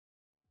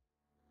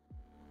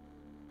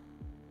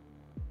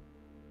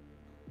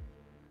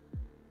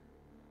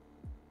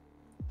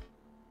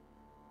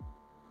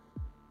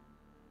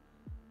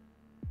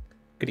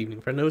Good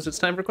evening, friendos. It's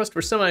time for Quest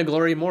for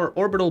Semi-Glory, more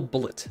Orbital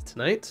Bullet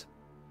tonight.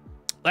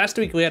 Last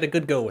week we had a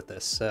good go with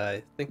this.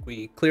 I think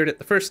we cleared it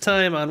the first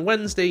time on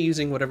Wednesday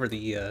using whatever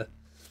the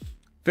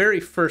very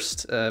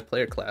first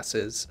player class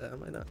is.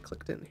 Am I not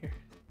clicked in here?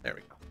 There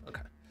we go.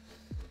 Okay.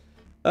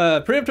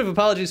 Preemptive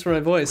apologies for my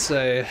voice.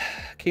 I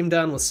came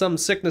down with some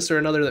sickness or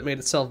another that made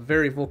itself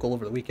very vocal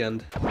over the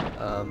weekend.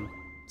 So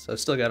I've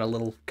still got a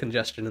little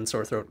congestion and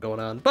sore throat going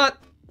on, but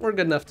we're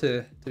good enough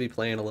to be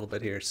playing a little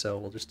bit here, so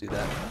we'll just do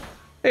that.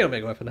 Hey,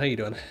 Omega Weapon, how you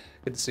doing?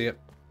 Good to see you.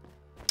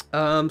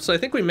 So I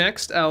think we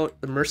maxed out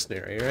the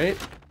Mercenary, right?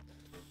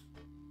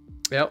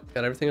 Yep,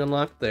 got everything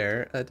unlocked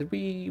there.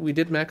 We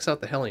did max out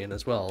the Hellion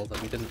as well,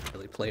 though we didn't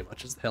really play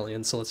much as the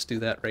Hellion, so let's do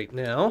that right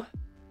now.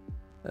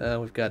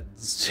 We've got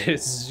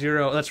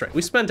 0, that's right,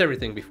 we spent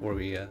everything before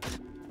we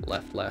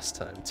left last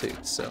time too,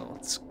 so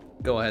let's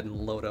go ahead and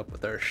load up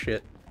with our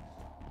shit.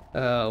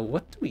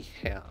 What do we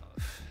have?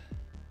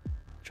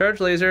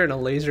 Charge laser and a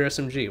laser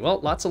SMG. Well,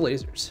 lots of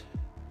lasers.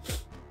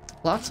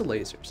 Lots of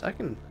lasers. I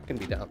can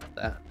be down with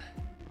that.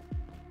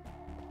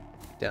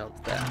 Down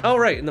with that. Oh,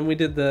 right, and then we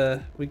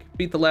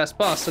beat the last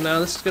boss, so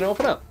now this is gonna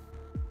open up.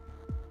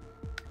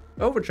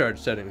 Overcharge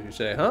settings, you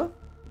say, huh?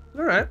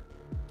 All right.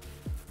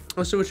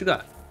 Let's see what you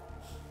got.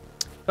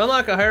 To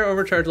unlock a higher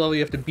overcharge level, you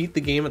have to beat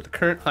the game at the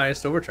current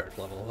highest overcharge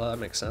level. Well, that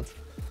makes sense.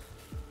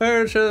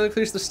 Higher to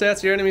increase the stats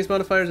of your enemies,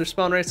 modifiers, or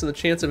spawn rates, and the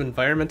chance of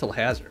environmental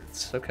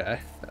hazards. Okay.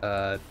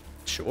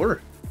 Sure.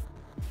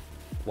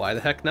 Why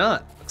the heck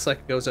not? Looks like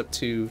it goes up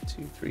to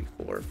 2, 3,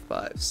 4,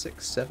 5,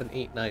 6, 7,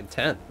 8, 9,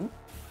 10.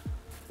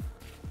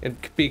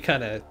 It could be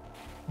kind of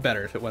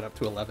better if it went up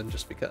to 11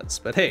 just because.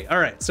 But hey, all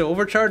right, so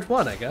overcharge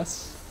 1, I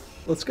guess.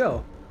 Let's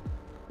go.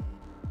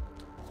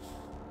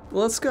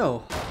 Let's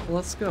go.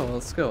 Let's go.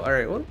 Let's go. All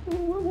right, what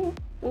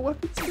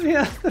weapons do we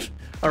have?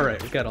 All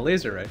right, we've got a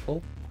laser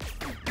rifle.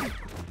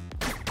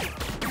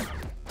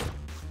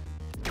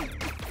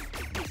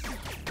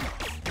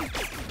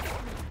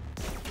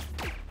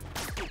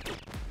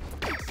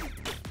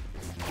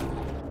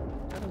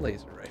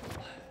 Laser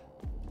rifle.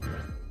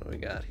 What do we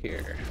got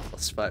here?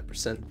 Plus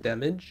 5%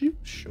 damage.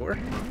 Sure.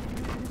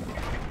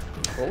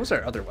 What was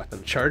our other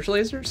weapon? Charge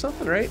laser or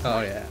something, right?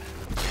 Oh yeah.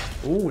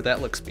 Ooh,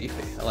 that looks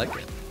beefy. I like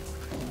it.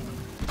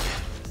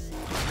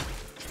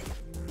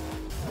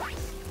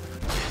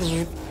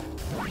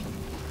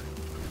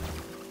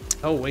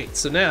 Oh wait,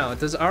 so now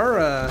does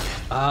our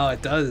oh,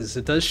 it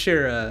does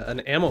share an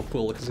ammo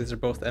pool because these are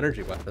both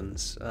energy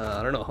weapons.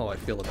 I don't know how I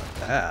feel about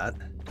that.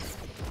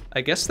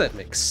 I guess that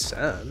makes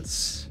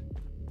sense.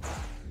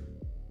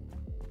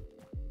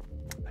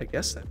 I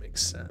guess that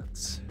makes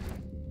sense.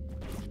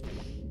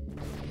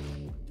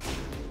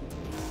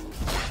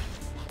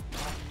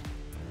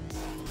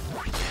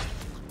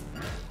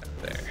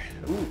 There.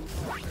 Ooh,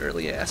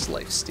 early ass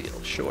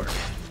lifesteal, sure.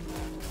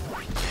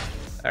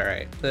 All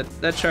right,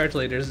 that charge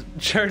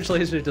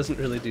laser doesn't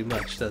really do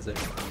much, does it?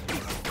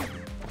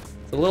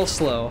 It's a little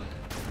slow.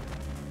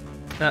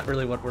 Not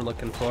really what we're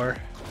looking for.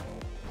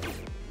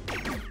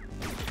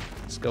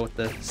 Let's go with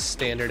the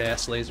standard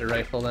ass laser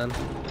rifle then,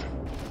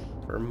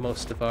 for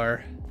most of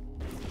our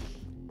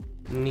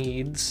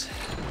needs.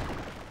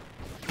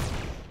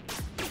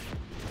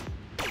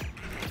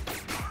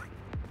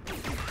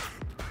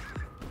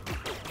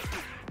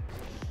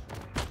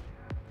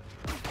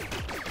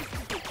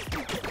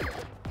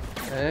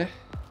 Okay.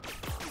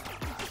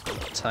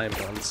 Time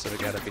one, so we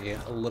gotta be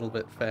a little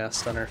bit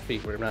fast on our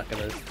feet. We're not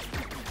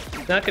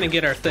gonna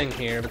get our thing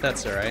here, but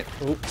that's all right.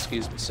 Oh,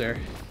 excuse me, sir.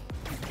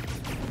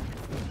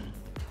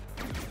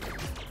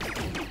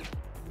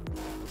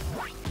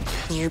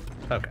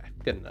 Okay,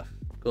 good enough.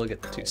 We'll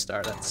get the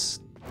 2-star. That's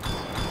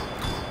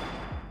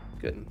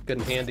good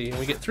and handy. And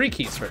we get 3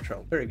 keys for a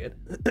troll. Very good.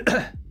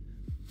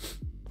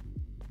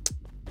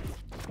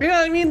 Yeah,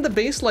 I mean, the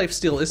base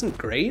lifesteal isn't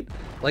great.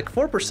 Like,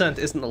 4%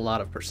 isn't a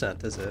lot of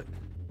percent, is it?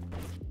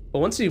 But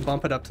once you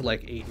bump it up to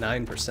like 8,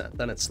 9%,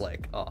 then it's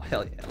like, oh,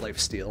 hell yeah,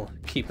 lifesteal,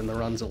 keeping the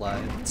runs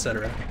alive,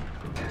 etc.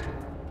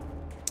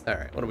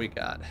 Alright, what do we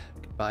got?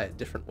 We can buy a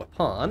different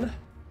weapon.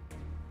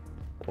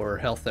 Or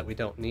health that we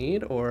don't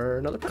need, or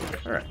another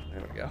perk. Alright,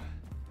 there we go.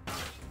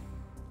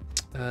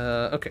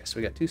 Okay, so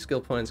we got 2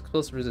 skill points,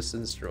 explosive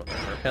resistance, or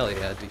hell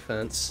yeah,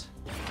 defense.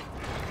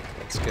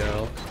 Let's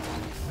go.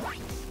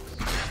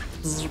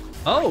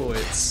 Oh,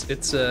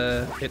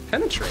 it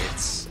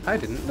penetrates. I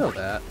didn't know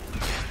that.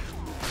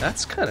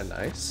 That's kind of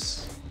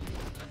nice.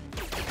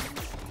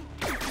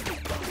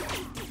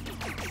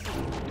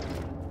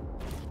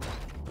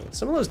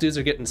 Some of those dudes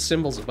are getting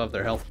symbols above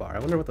their health bar. I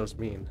wonder what those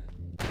mean.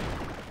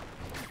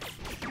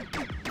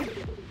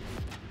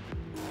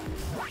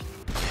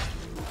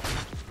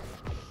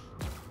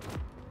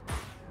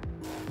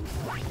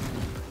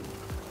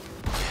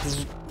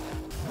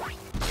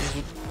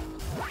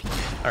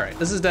 Alright,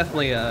 this is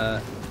definitely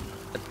a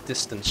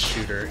distance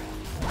shooter,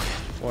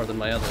 more than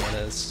my other one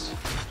is.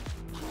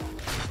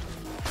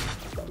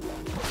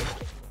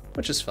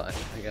 Which is fine,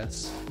 I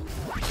guess.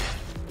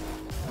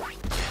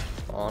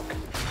 Bonk.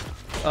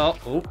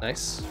 Oh,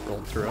 nice.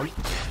 Rolling through him.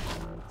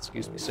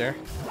 Excuse me, sir.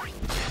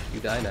 You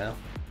die now.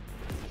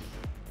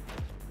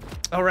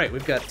 Oh right,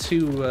 we've got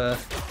two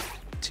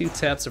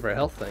taps of our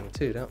health thing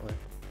too, don't we?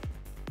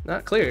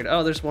 Not cleared.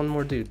 Oh, there's one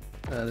more dude.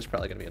 There's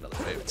probably gonna be another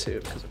wave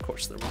too, because of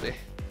course there will be.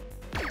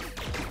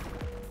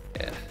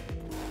 Yeah.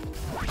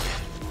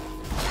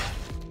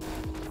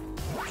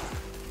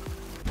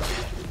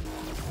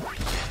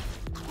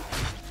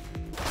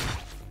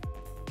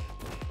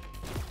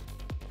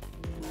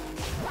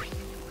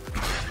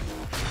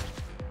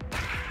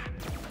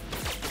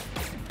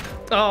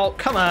 Oh,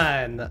 come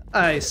on!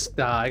 I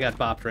got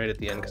bopped right at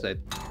the end because I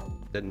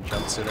didn't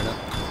jump soon enough.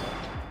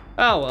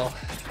 Oh well.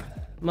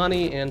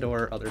 Money and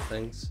or other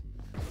things.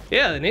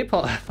 Yeah, the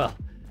napalm, well,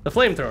 the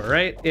flamethrower,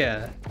 right?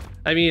 Yeah.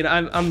 I mean,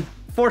 I'm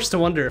forced to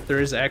wonder if there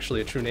is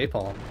actually a true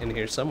napalm in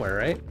here somewhere,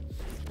 right?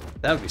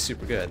 That would be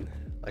super good.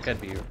 Like, I'd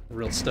be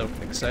real stoked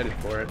and excited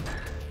for it.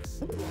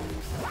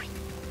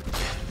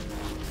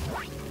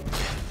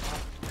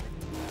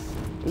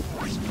 Ooh,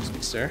 excuse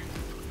me, sir.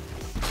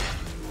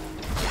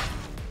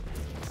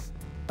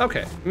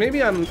 Okay,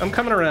 maybe I'm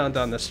coming around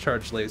on this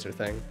charged laser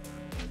thing.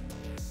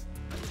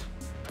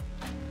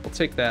 We'll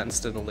take that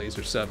instead of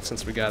laser sub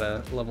since we got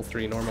a level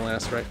 3 normal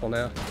ass rifle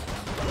now.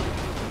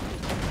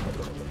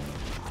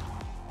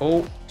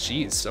 Oh,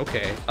 jeez,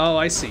 okay. Oh,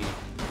 I see.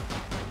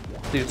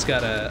 Dude's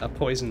got a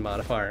poison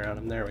modifier on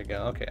him. There we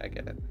go. Okay, I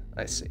get it.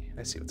 I see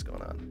what's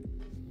going on.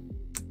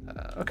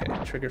 Okay,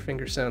 trigger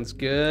finger sounds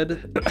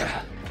good.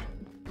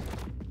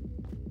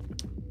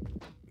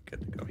 Good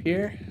to go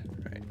here.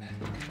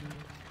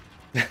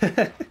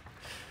 Right.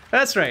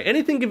 That's right.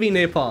 Anything can be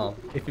napalm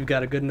if you've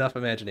got a good enough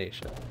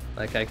imagination.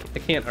 Like, I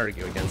can't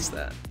argue against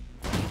that.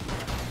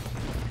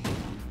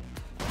 I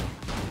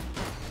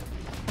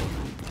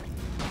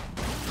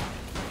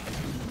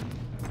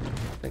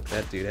think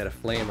that dude had a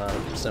flame on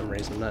him for some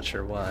reason. I'm not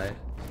sure why.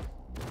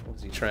 What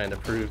was he trying to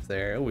prove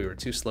there? Oh, we were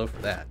too slow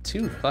for that.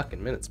 2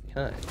 fucking minutes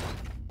behind.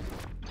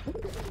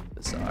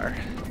 Bizarre.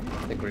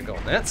 I think we were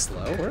going that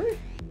slow, were we?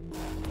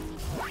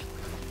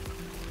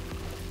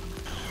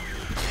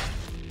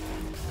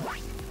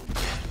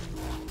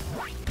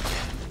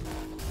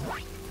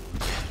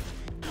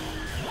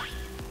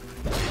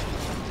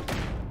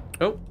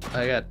 Oh,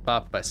 I got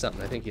bopped by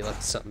something. I think he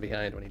left something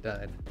behind when he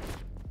died.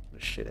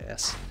 What a shit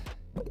ass.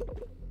 Where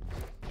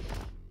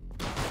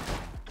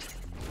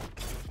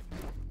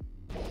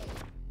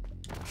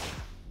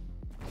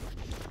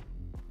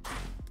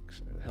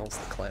the hell's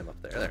the climb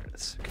up there? There it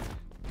is. Okay.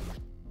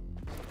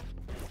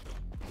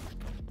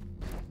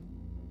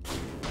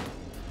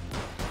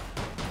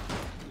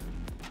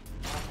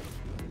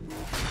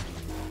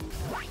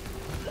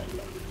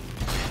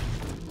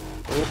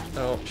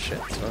 Oh shit,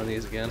 it's one of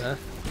these again, huh?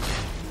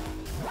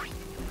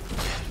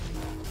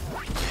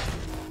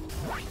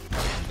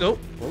 Oh,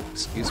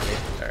 excuse me.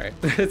 Alright,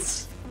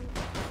 it's...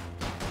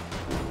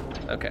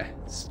 Okay,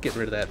 let's get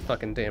rid of that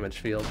fucking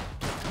damage field.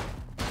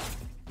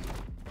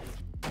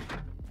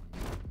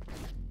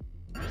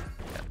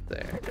 Got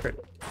there,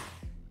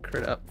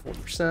 crit up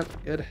 4%,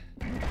 good.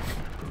 Another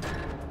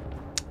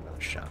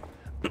shot.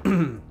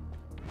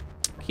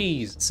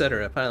 Keys,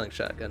 etc. Piling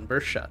shotgun,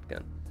 burst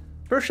shotgun.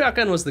 Burst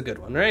shotgun was the good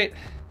one, right?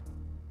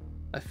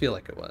 I feel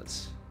like it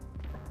was.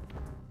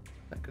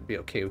 I could be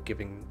okay with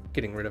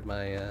getting rid of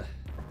my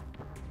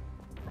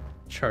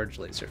charge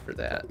laser for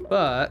that,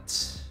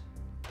 but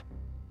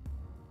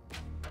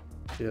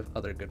we have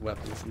other good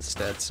weapons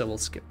instead, so we'll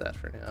skip that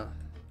for now.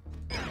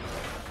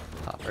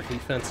 Pop our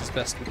defense as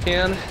best we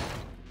can.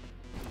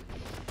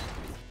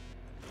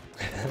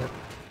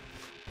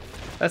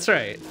 That's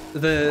right.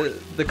 The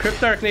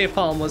Cryptarch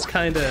napalm was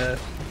kind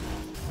of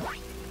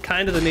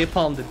the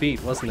napalm to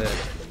beat, wasn't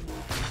it?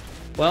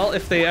 Well,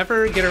 if they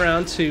ever get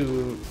around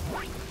to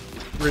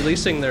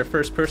releasing their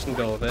first-person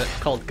go of it,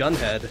 called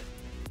Gunhead,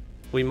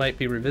 we might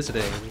be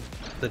revisiting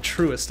the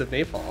truest of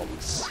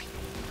napalms,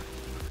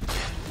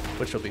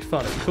 which will be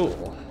fun and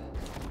cool.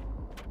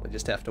 We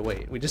just have to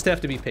wait. We just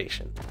have to be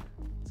patient.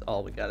 That's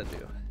all we gotta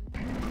do.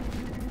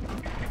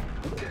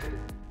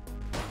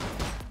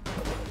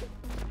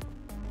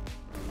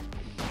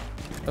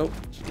 Oh,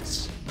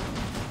 jeez.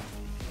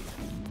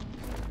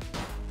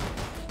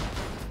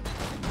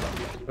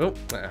 Oh,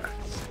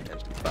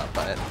 managed to pop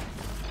by it.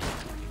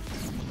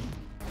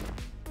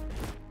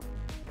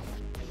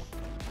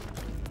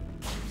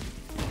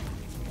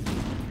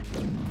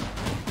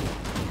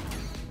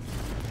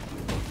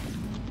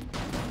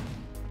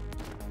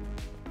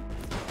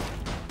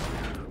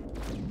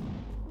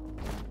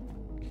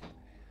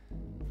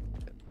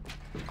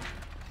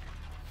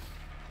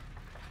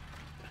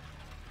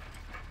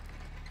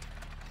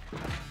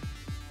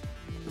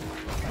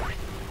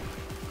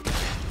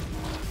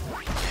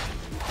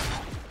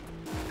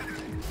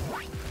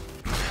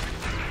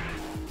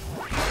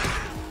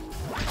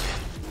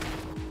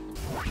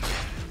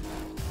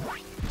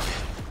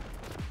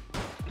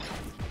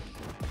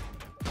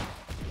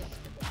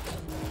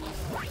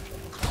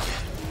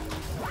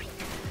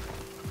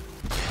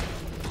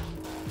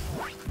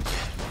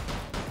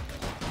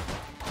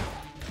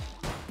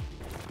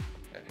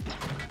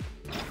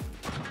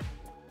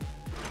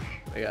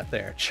 We got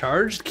there.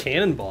 Charged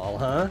cannonball,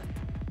 huh?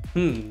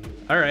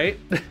 Alright.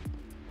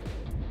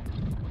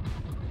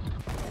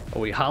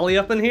 we Holly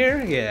up in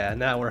here? Yeah,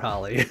 now we're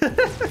Holly.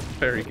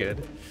 Very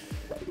good.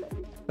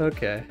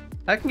 Okay.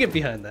 I can get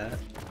behind that.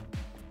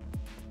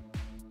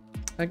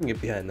 I can get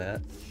behind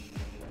that.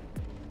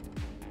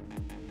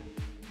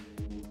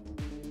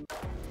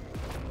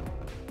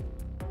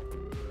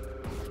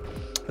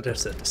 I'll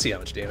just have to see how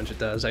much damage it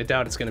does. I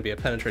doubt it's going to be a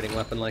penetrating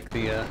weapon like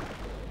the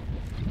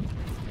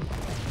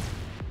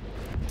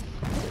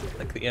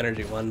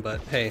energy one,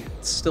 but hey,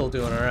 it's still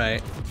doing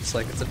alright. It's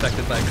like it's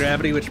affected by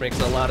gravity, which makes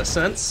a lot of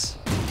sense.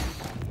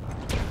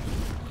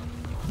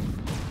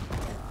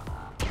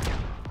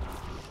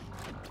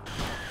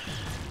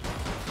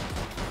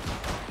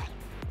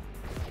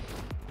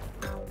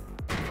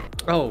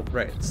 Oh,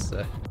 right, it's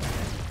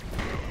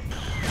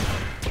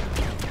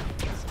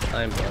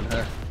time one,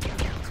 huh?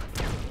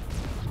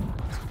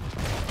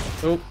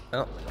 Oh,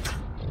 no.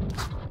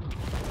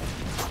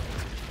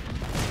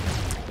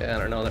 Yeah, I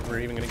don't know that we're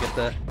even gonna get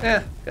the...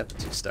 got the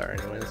 2-star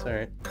anyways,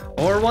 alright.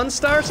 Or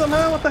 1-star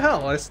somehow? What the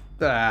hell?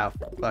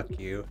 Fuck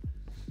you.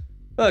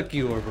 Fuck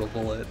you, Orbital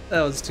Bullet.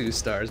 That was 2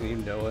 stars and you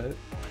know it.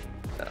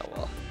 Oh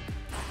well.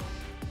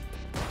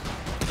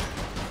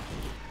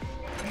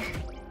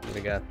 What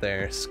we got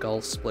there?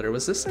 Skull Splitter.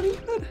 Was this any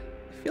good?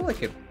 I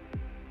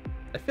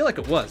feel like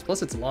it was.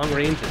 Plus it's long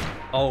range and...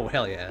 Oh,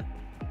 hell yeah.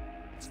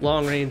 It's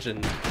long range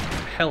and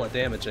hella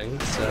damaging,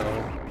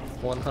 so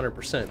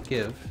 100%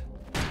 give.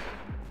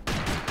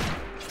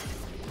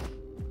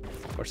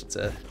 Of course, it's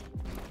a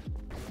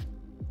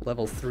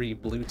level 3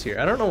 blue tier.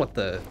 I don't know what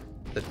the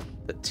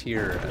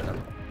tier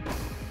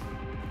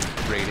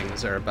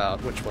ratings are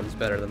about, which one's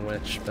better than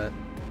which, but...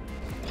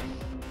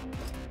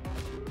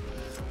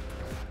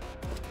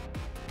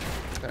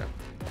 Oh.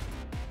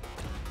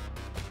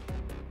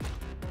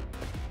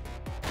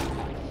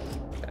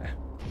 Okay.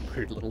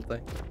 Weird little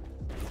thing.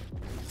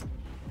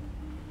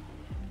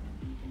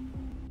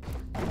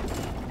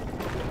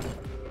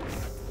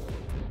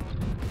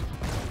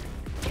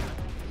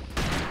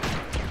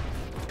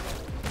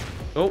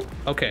 Oh,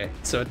 okay.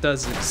 So it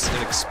does,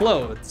 it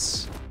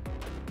explodes,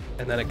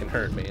 and then it can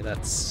hurt me.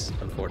 That's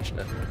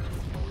unfortunate.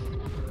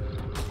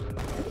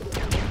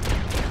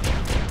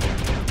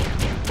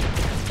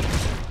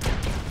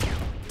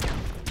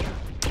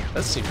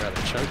 Does seem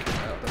rather chunky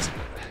now, doesn't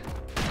it?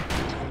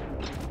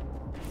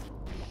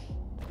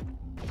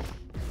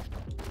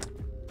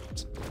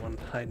 There's one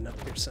hiding up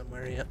here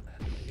somewhere. Yep,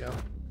 there we go.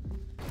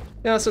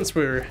 Yeah, since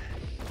we're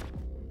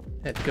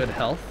at good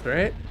health,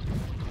 right?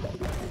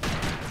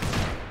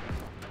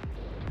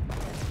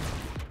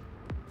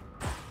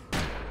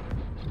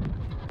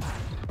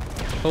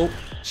 Oh,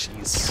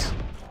 jeez.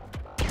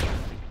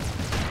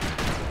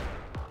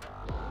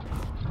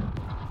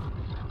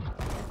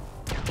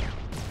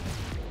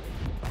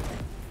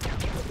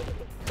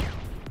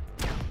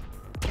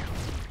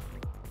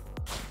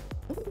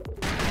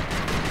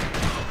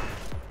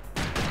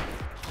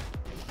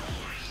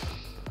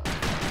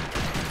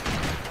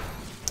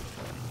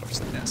 Of course,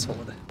 the asshole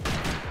would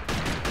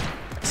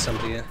have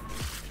somebody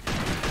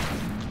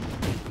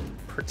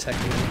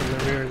protecting me from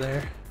the rear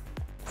there.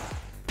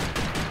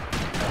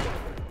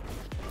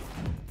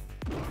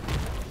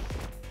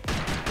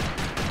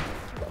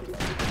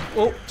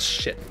 Oh,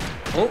 shit.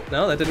 Oh,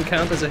 no, that didn't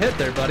count as a hit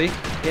there, buddy.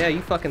 Yeah,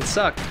 you fucking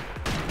suck.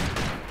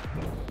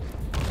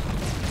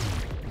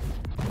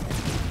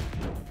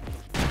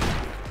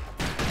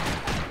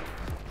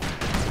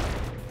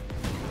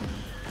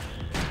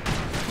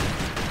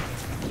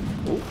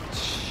 Oh,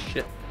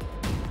 shit.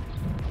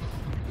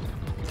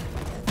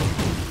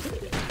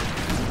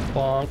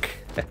 Bonk.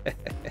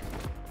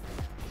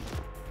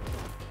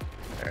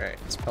 Alright,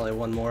 there's probably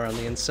one more on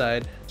the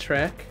inside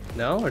track.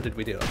 No? Or did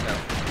we do it? No.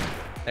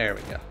 There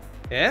we go.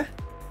 Yeah?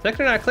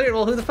 Sector not cleared?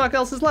 Well, who the fuck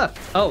else is left?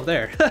 Oh,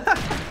 there.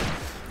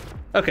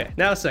 Okay,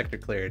 now sector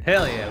cleared.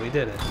 Hell yeah, we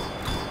did it.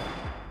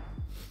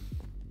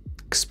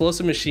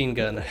 Explosive machine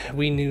gun.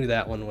 We knew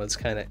that one was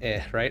kind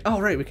of right?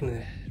 Oh, right, we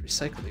can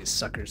recycle these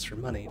suckers for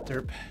money.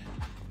 Derp.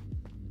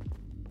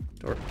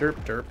 Derp,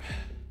 derp, derp.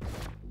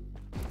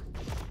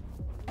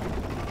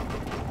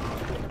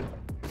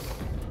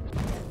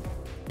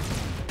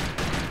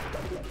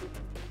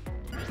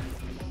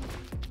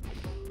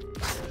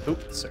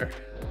 Oops, sir.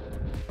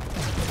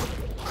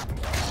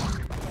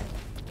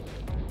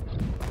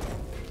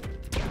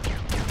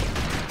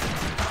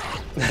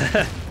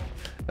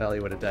 Well, he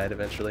would have died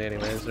eventually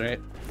anyways, right?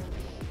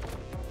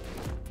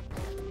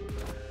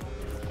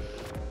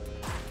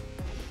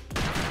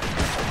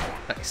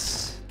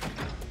 Nice.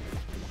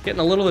 Getting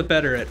a little bit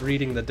better at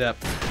reading the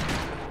depth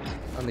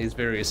on these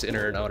various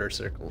inner and outer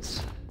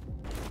circles.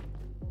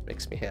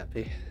 Makes me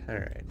happy.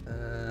 Alright,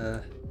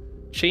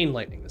 chain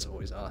lightning is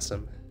always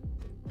awesome.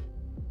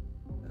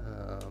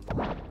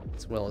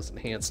 As well as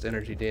enhanced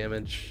energy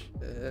damage.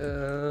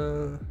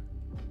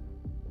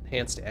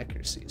 Enhanced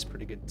accuracy is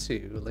pretty good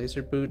too.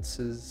 Laser boots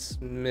is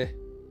meh.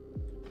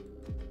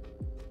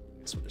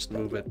 Guess we'll just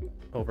move it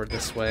over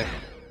this way.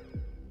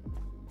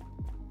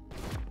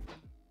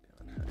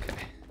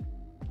 Okay.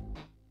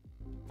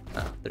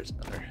 Ah, there's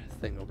another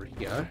thing over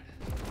here.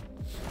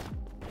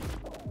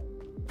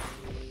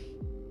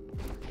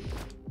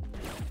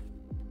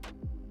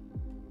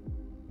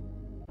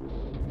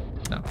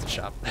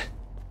 shop.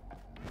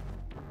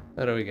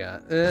 What do we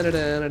got? That,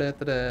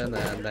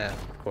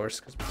 of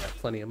course, because we got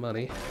plenty of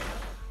money.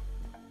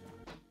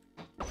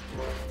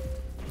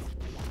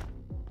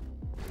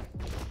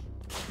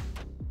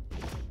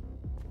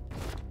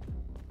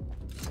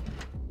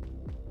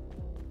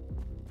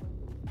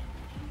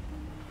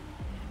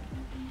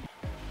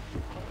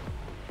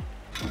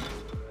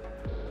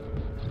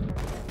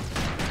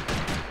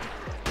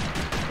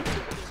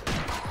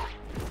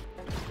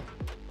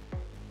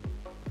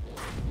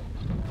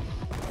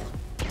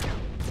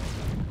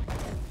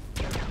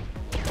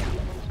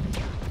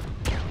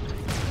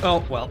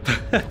 Oh, well.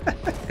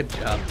 Good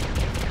job.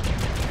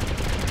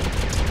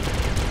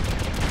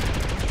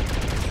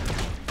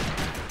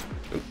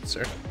 Oops,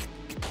 sir.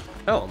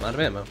 Oh, I'm out of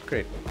ammo.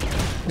 Great.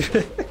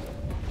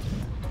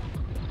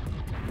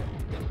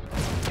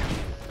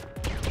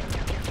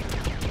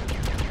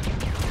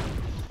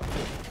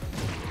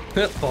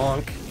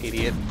 Bonk,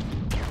 idiot.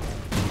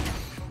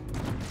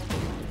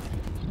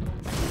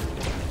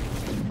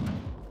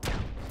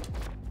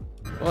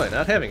 Boy,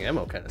 not having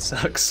ammo kind of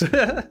sucks.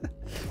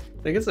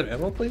 Can I get some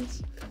ammo,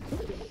 please?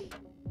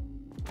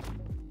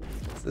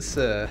 Is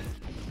this,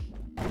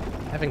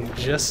 having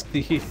just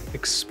the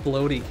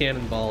explodey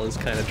cannonball is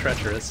kind of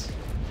treacherous.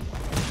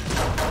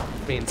 I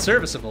mean,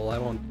 serviceable, I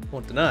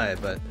won't deny,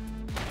 but...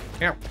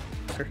 Ow.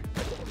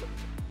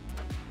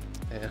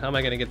 Yeah, how am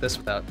I gonna get this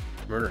without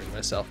murdering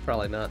myself?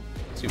 Probably not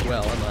too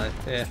well, am I?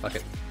 Eh, fuck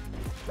it.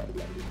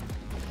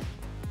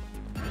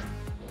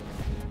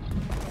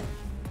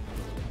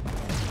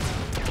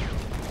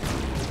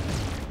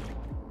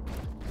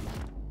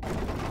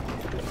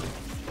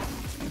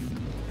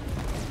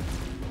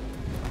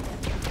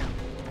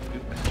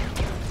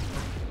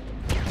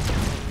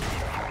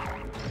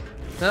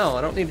 No,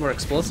 I don't need more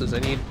explosives. I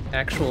need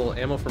actual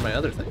ammo for my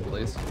other thing,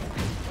 please.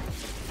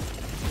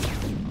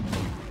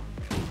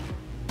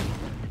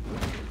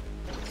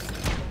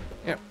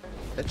 Yeah,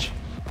 bitch.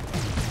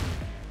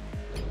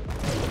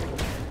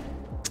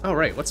 Oh,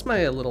 right. What's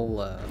my little,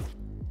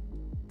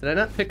 Did I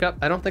not pick up?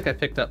 I don't think I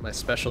picked up my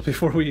special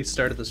before we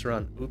started this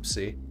run.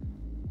 Oopsie.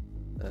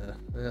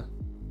 Yeah.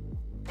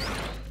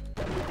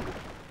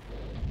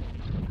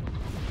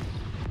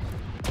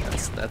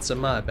 That's a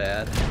my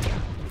bad.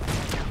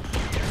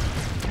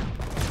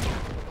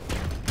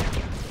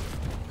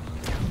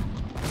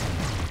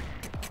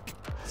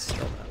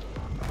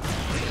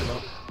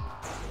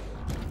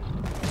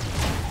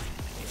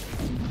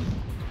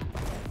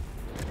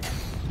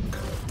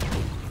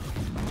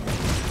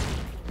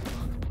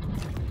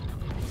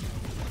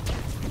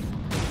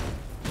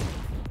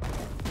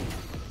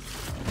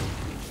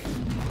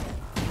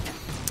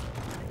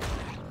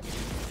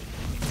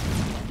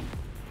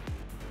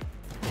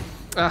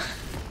 Ah,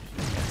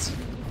 yes.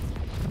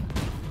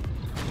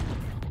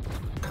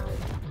 Okay,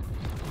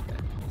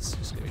 let's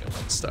just give me a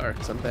 1 star,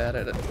 because I'm bad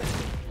at it.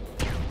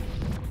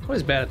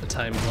 Always bad at the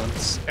timed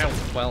ones. Ow,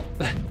 well,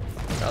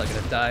 probably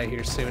gonna die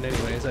here soon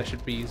anyways. I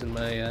should be using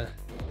my,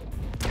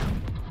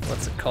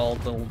 what's it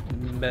called? The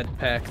med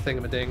pack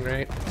thingamading,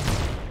 right?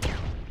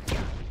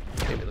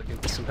 Maybe looking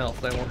for some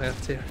health, I won't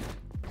have to.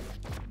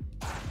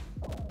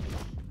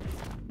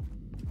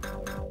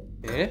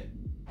 Eh?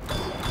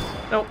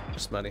 Nope,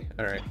 just money.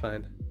 Alright,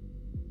 fine.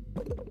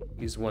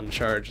 Use 1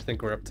 charge. I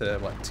think we're up to,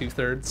 what,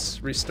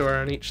 2/3 restore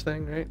on each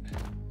thing, right?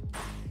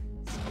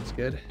 Sounds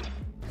good.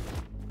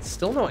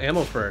 Still no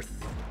ammo for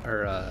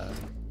our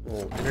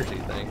little energy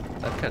thing.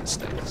 That kind of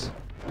stinks.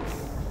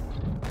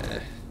 Eh.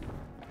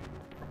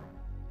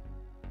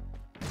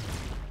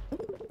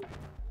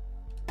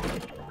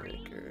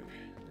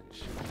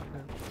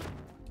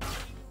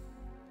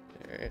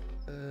 Alright,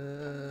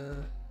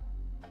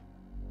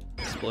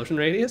 explosion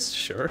radius?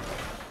 Sure.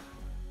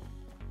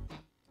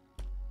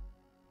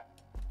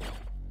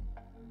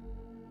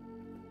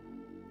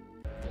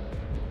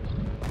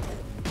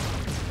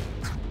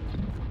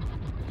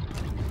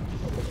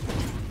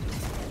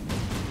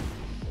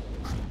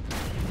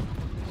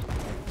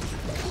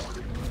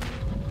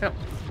 Oh,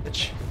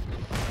 bitch.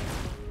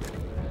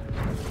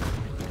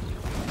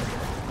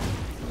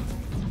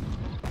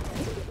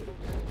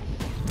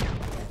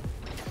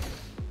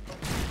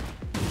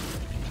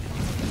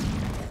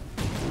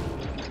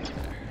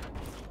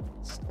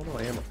 Still no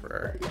ammo for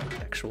our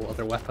actual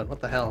other weapon. What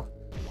the hell?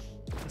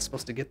 I'm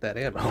supposed to get that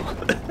ammo.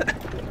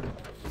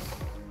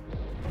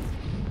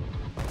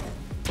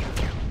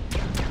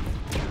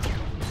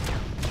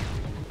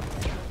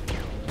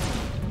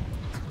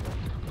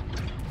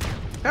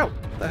 Ow!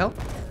 What the hell?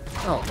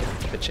 Oh,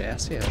 bitch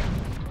ass, yeah.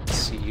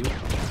 See you.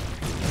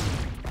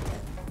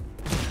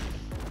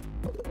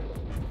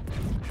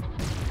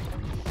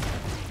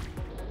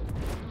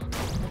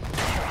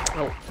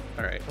 Oh,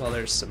 alright. Well,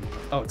 there's some...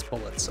 Oh, it's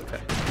bullets. Okay.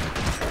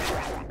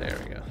 There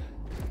we go.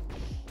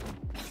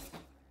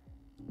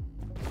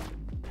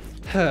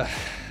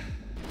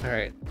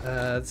 Alright.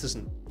 This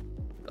isn't...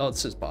 Oh,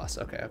 this is boss.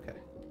 Okay, okay.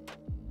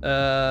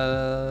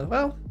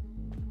 Well...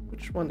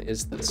 Which one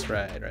is this?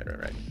 Right.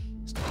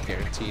 It's not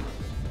guaranteed.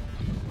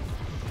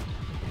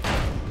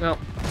 No.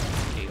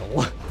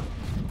 Heal.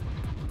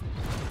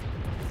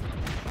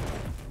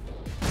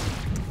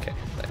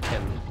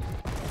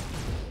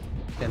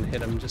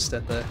 hit him just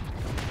at the...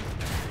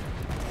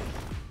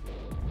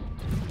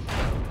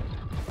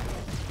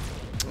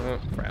 Oh,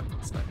 crap.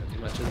 It's not gonna do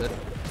much, is it?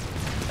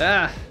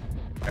 Ah!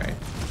 Alright.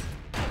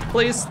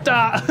 Please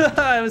stop!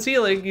 I was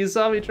healing. You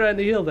saw me trying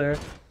to heal there.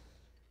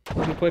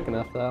 Wasn't quick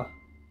enough, though.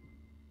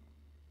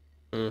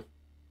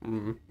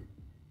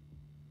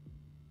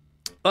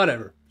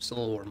 Whatever. Just a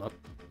little warm-up.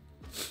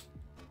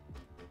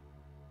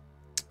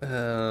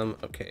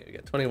 Okay, we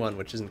got 21,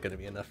 which isn't going to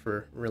be enough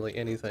for really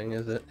anything,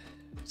 is it?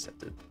 Just have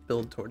to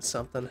build towards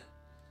something.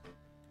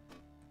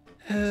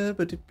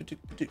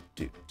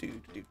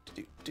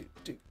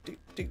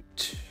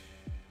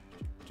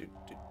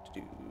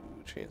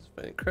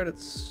 Transferring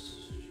credits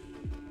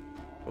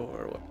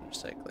for weapon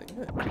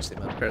recycling. Increase the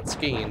amount of credits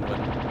gained when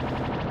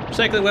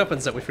recycling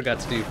weapons that we forgot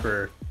to do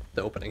for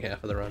the opening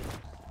half of the run.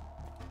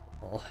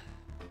 Well,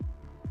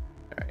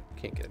 alright,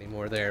 can't get any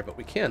more there, but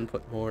we can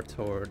put more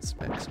towards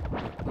maximum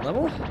weapon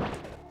level.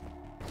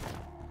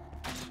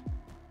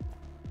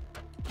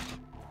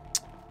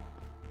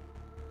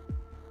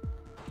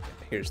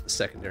 Here's the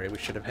secondary we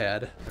should have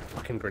had.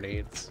 Fucking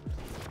grenades.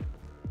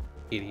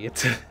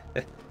 Idiot.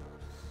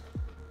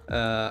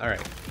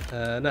 Alright.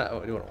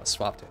 No, we don't want to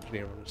swap to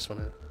engineer. We just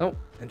want to... Oh,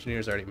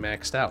 engineer's already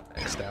maxed out.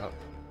 Maxed out.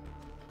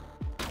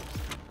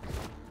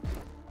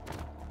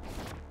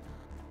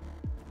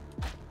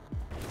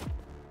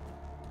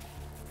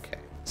 Okay,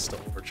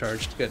 still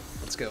overcharged. Good.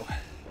 Let's go.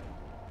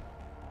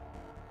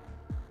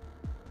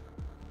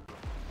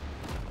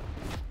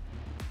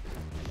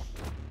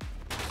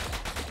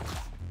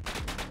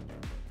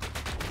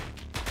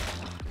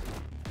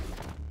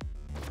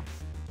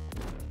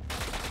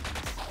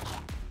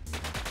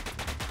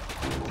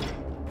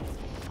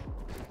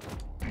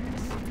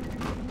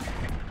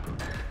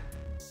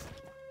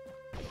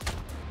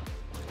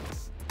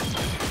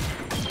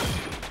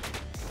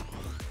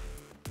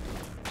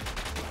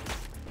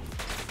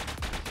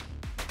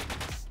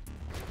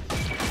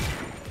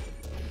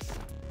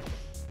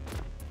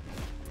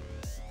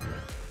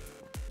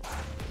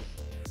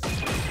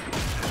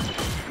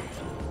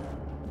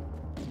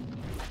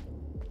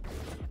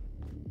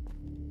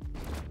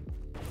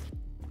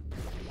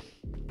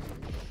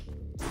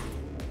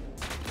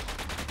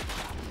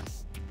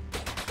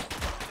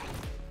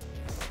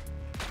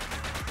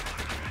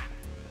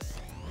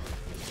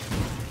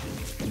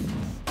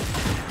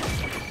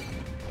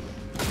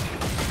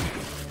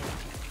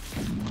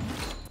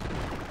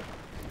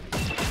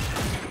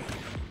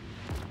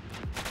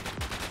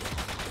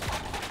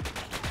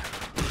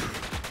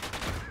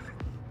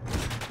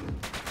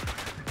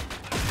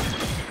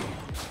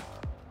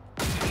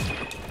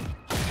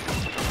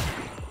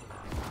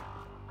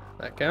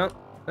 Count?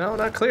 No,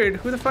 not cleared.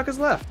 Who the fuck is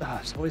left?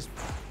 Ah, there's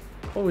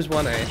always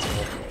one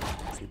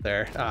asshole. Isn't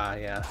there? Ah,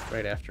 yeah,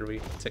 right after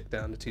we tick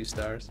down to 2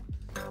 stars.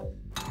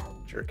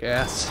 Jerk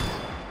ass.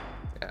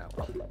 Yeah,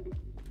 well.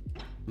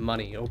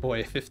 Money. Oh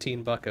boy,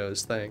 15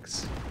 buckos,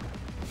 thanks.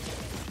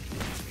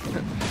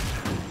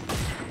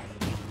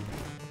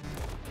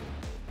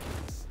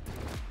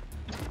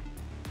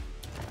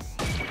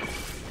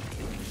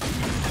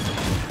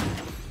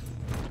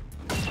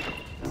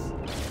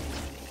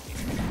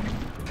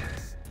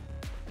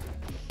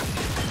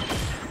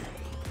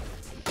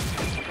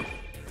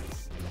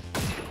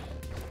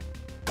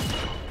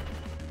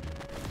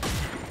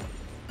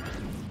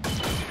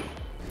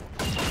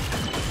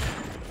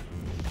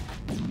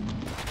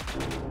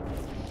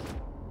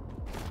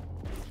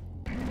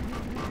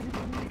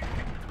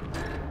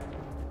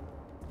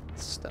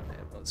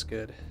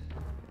 Good.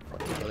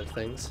 Plenty of other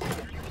things.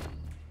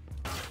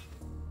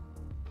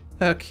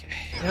 Okay,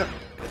 yep,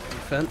 good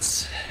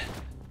defense.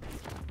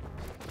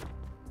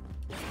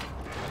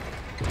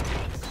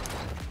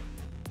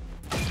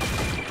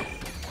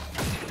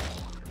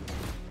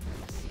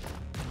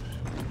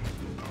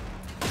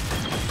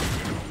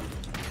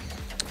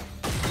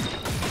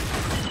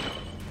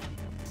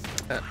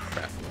 Ah,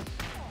 crap.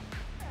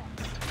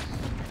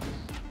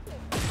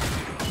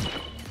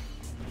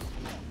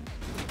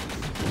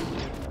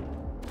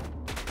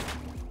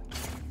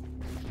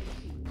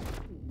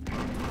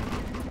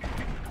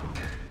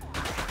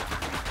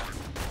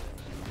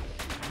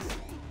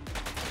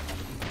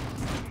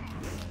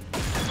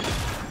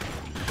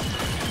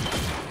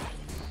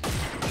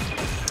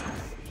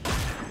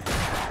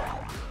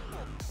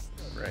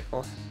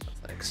 Rifle.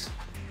 Thanks.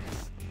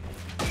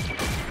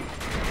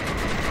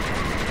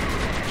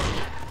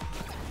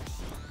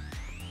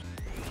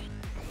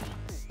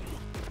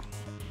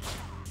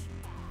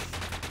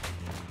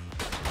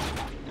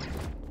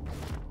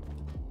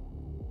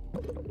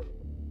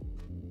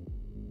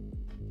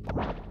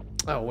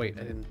 Oh wait,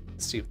 I didn't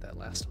see what that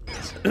last one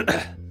was.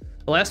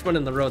 The last one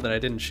in the row that I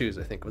didn't choose,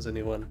 I think, was a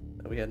new one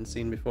that we hadn't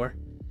seen before.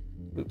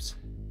 Oops.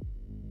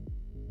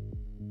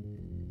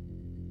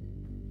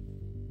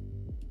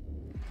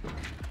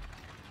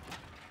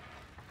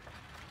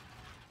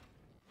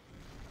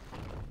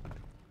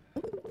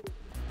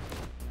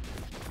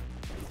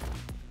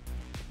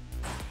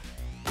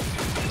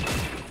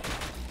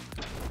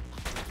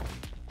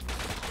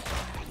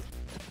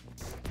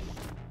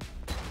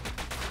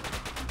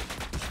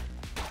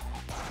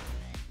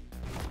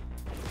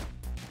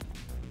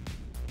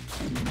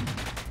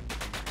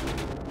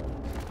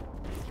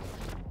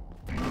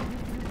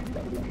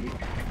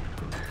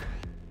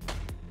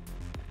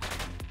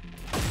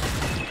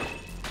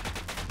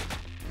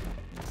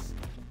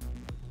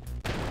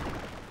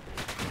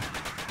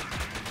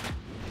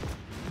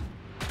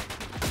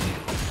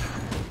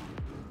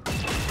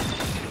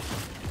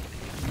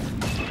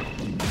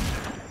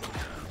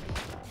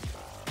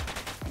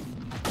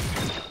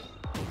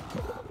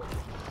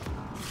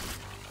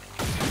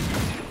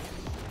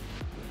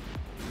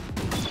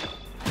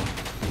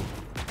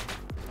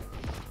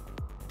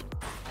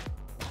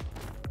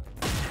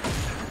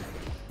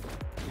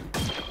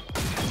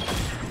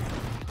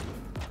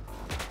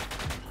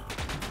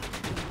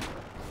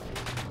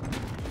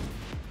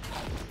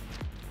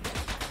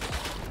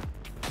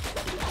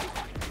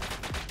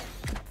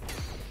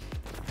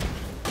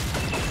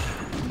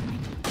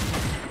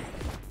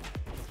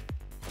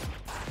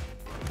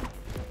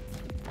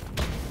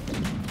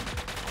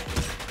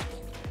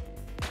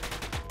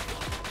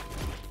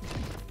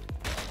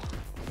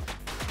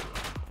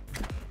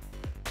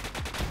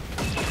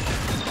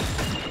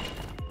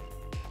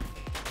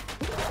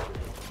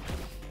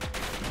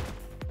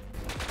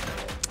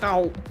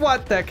 Oh,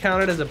 what? That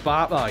counted as a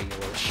bop? Oh, you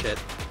little shit.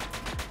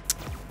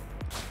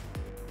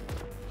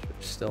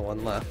 There's still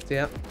one left.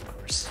 Yeah, of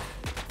course.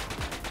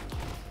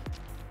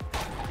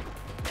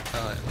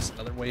 Oh, there's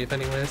another wave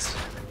anyways.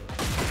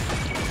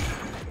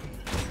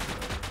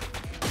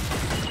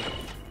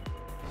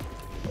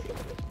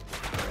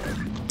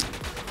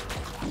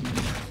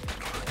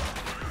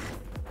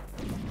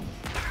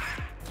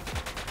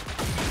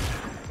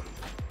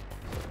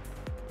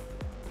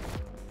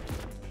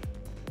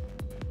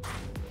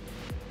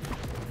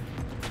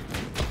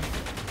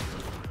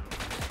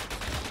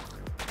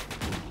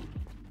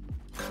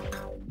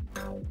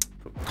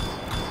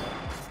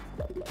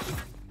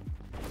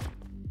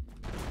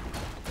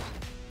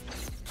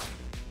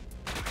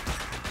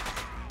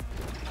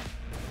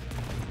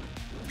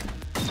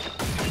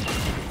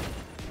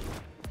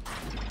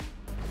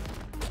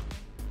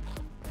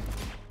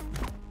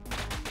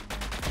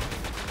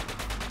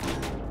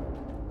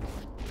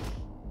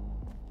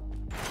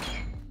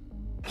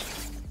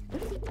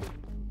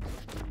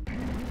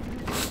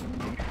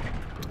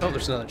 Oh,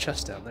 there's another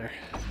chest down there.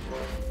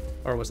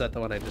 Or was that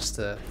the one I just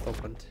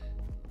opened?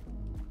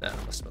 No,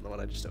 it must have been the one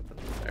I just opened.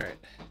 Alright.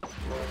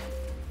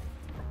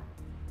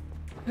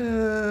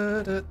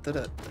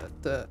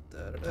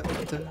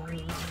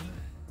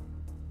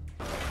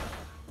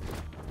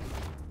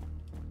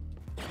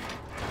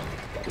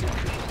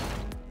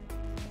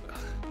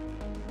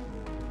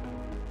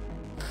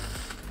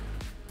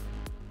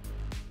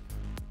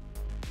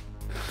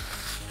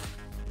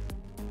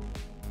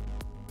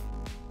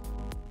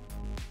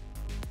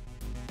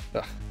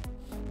 Ugh,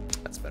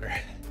 that's better.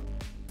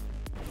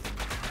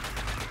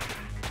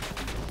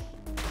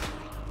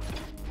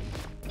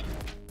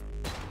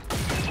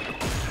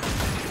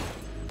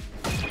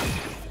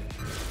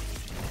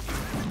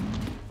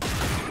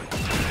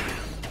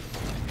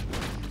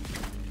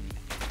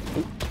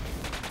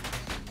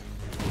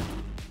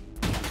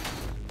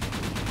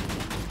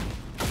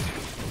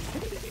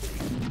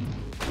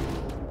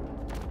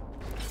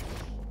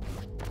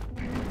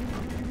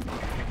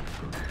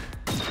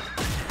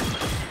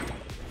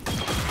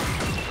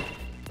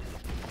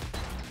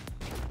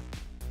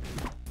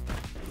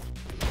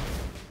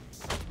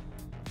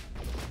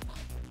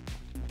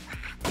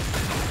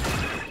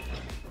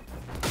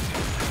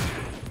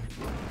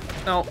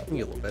 Oh,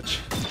 you little bitch.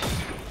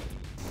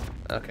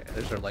 Okay,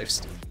 there's our life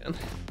steal again.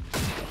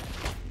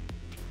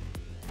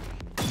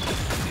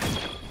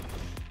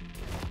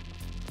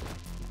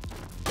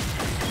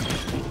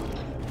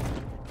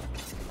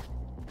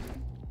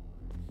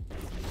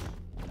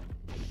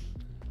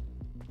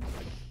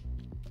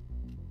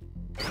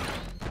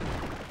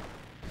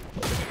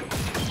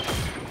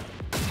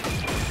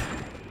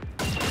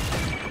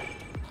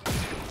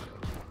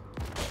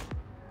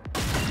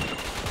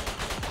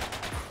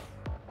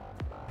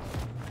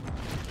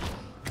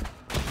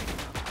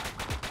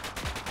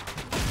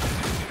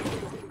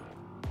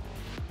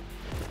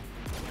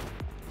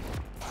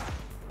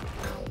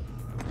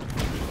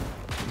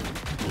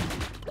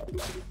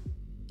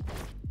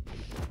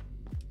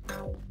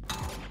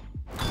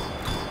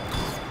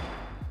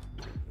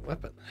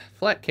 Weapon.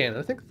 Flat cannon.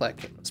 I think the flat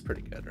cannon was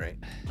pretty good, right?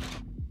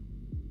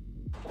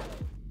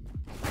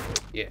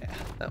 Yeah,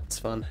 that was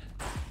fun.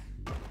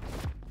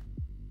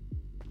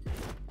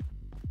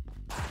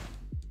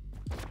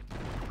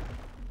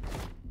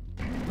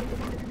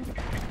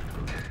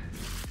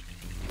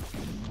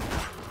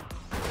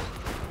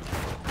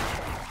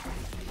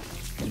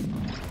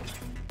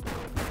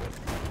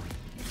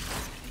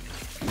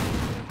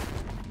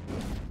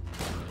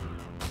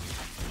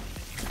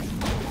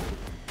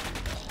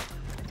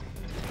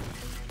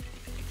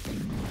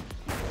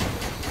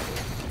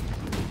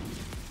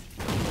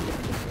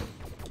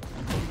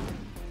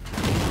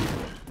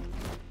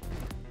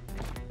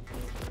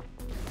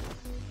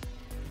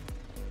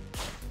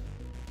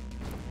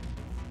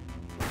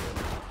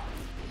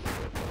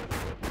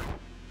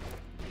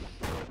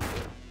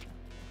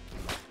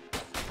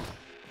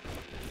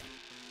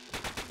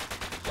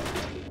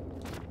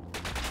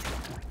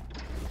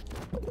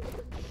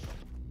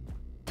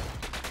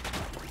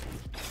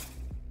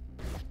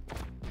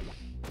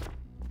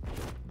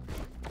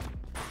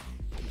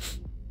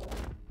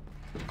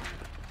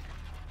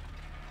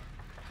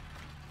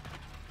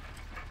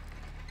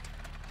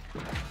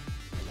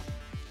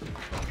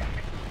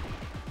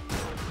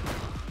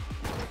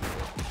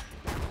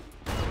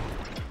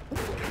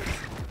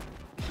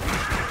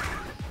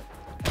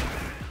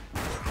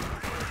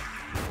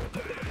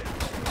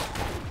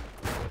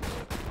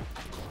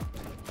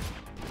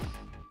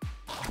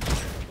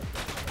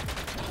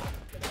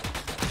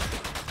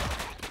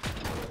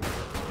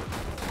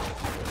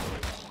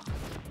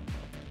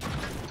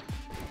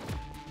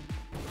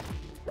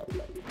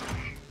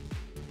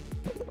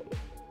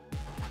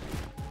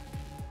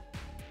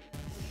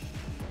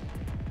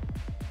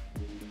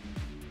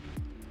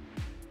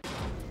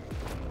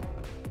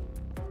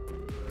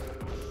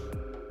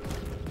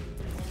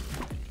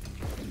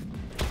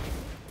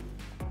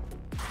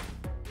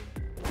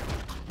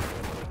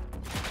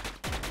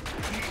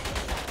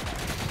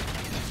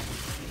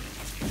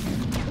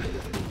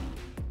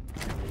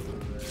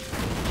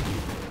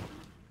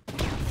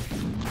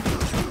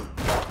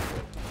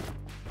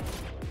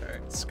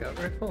 Scout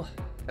rifle?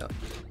 Yeah.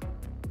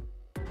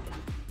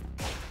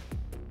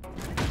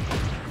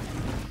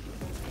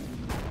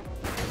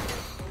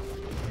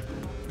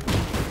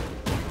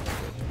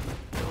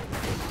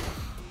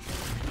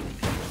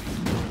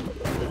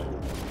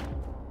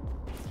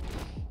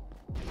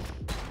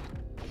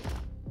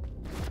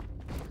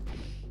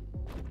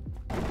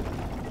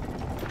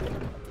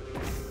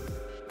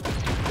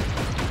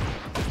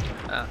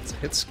 Ah, it's a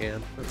hit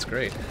scan. That's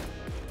great.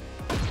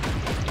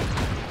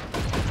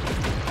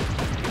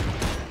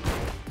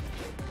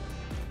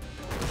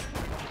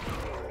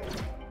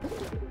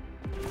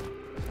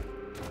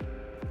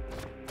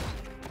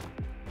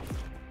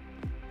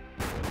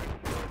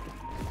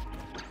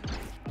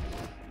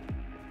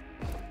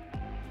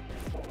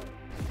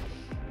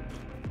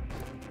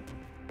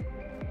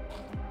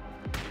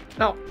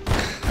 Oh,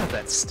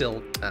 that's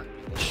still... Ah,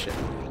 shit.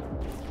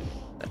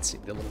 That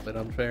seemed a little bit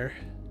unfair.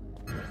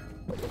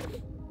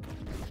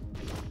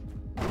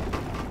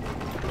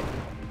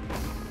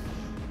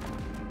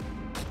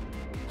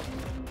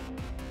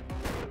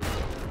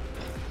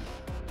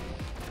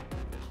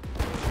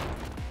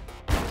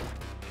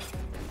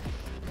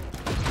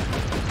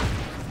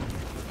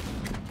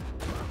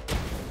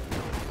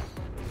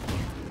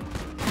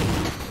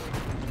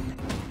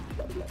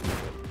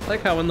 I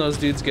like how when those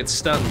dudes get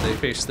stunned, they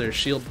face their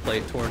shield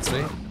plate towards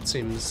me. It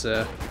seems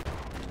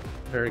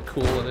very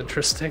cool and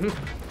interesting.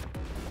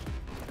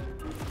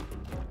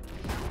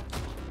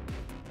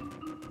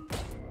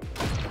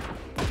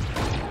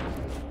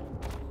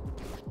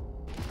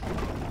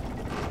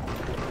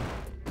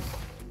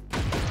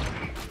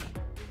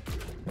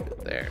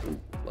 There,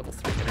 level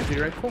 3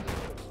 energy rifle.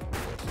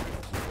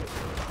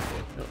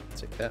 Oh, I'll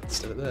take that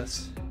instead of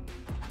this.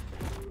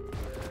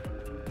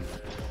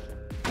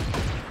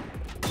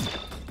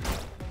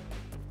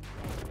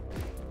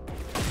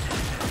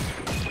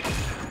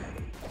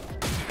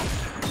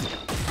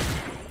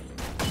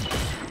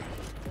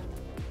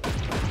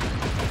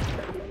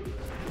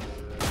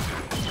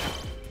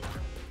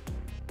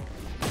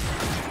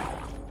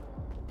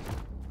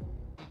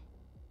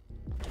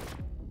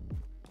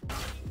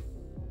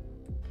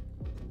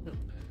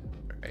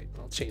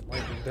 Chain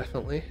lightning,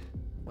 definitely.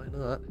 Why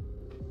not?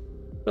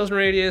 Frozen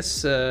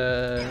radius,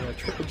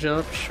 triple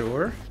jump,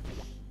 sure.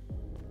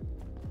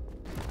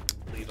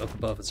 Leave up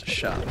above as a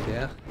shot,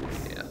 yeah?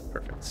 Yeah,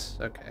 perfect.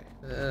 Okay.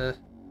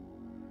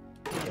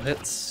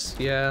 Hits,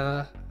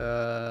 yeah.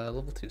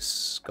 Level 2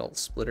 skull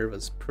splitter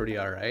was pretty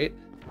alright.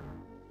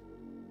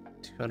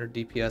 200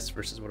 DPS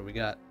versus what do we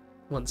got?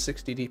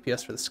 160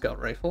 DPS for the scout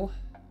rifle.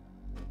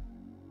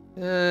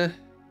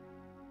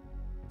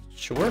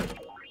 Sure.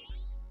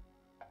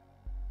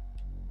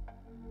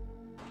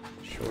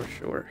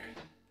 Sure.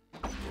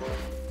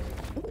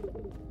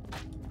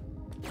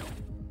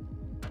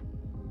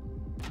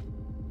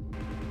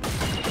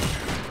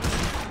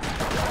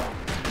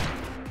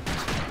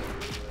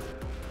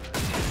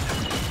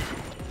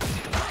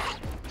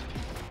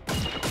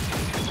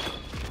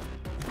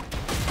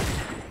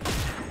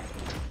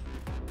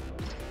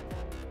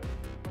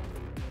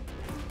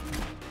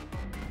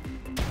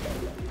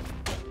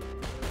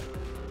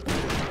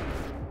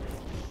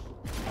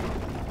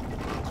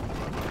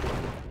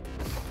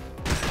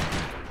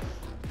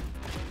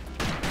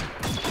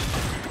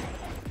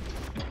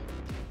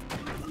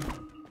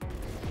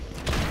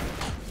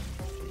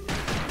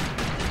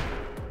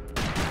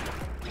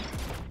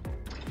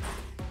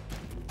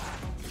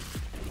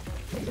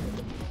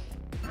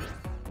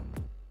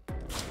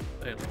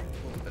 And a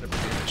little bit of a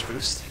damage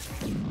boost.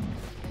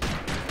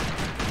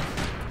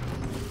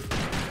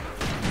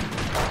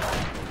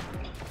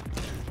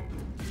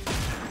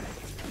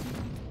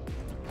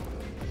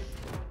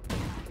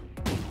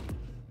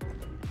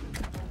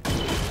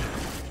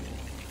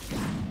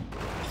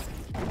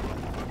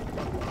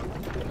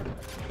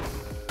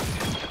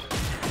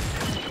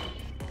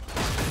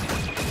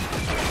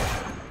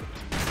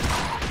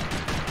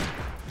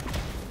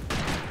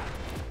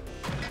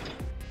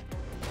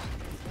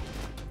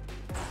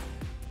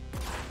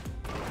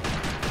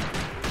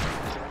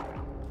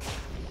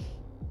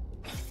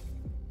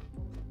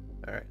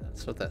 Alright,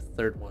 that's what that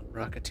third one,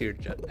 Rocketeer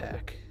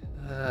Jetpack.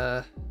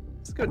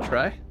 It's a good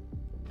try.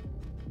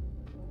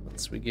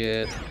 Once we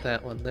get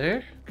that one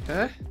there.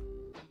 Okay.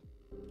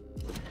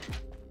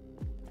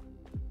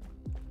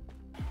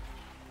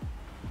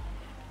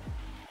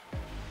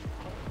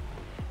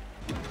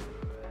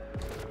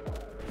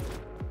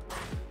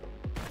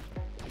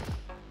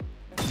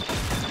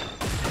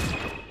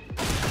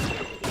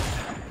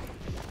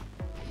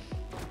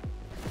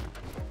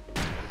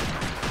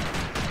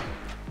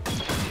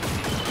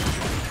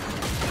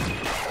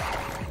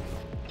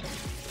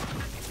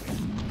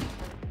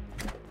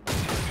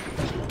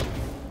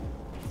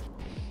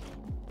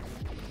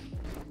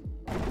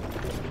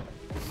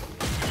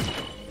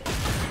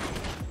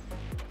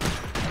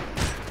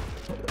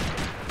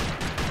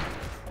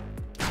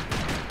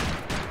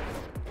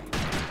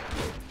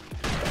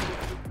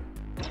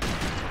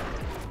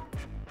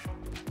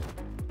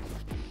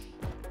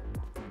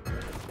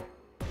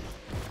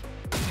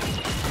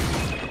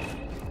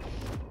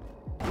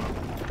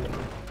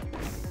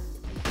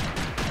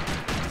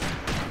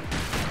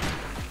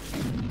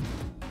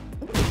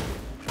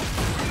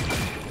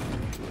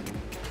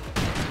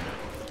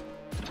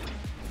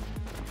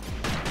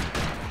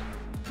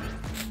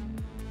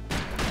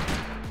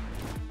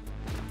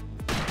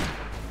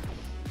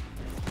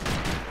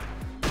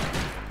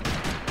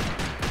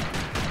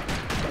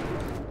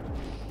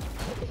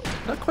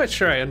 Not quite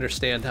sure I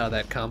understand how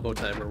that combo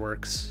timer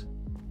works.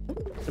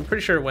 I'm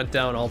pretty sure it went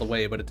down all the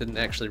way, but it didn't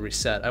actually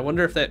reset. I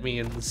wonder if that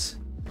means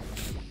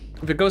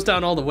if it goes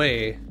down all the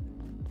way,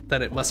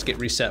 then it must get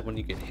reset when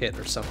you get hit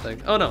or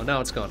something. Oh no,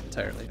 now it's gone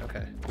entirely.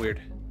 Okay,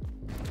 weird.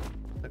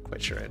 Not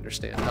quite sure I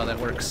understand how that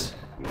works.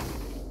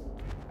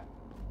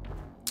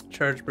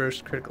 Charge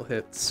burst, critical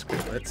hits,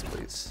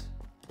 please.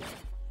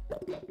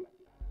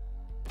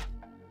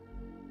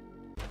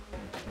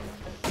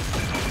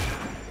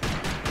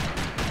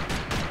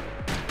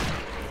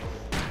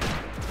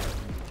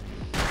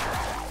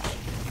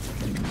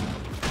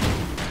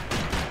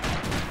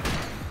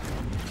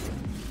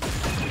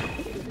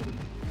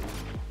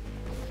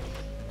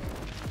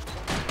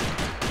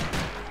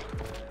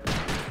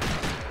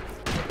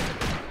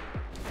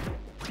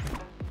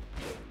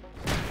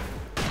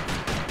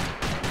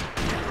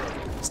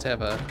 To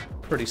have a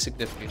pretty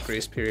significant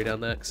grace period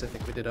on that because I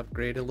think we did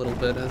upgrade a little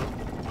bit.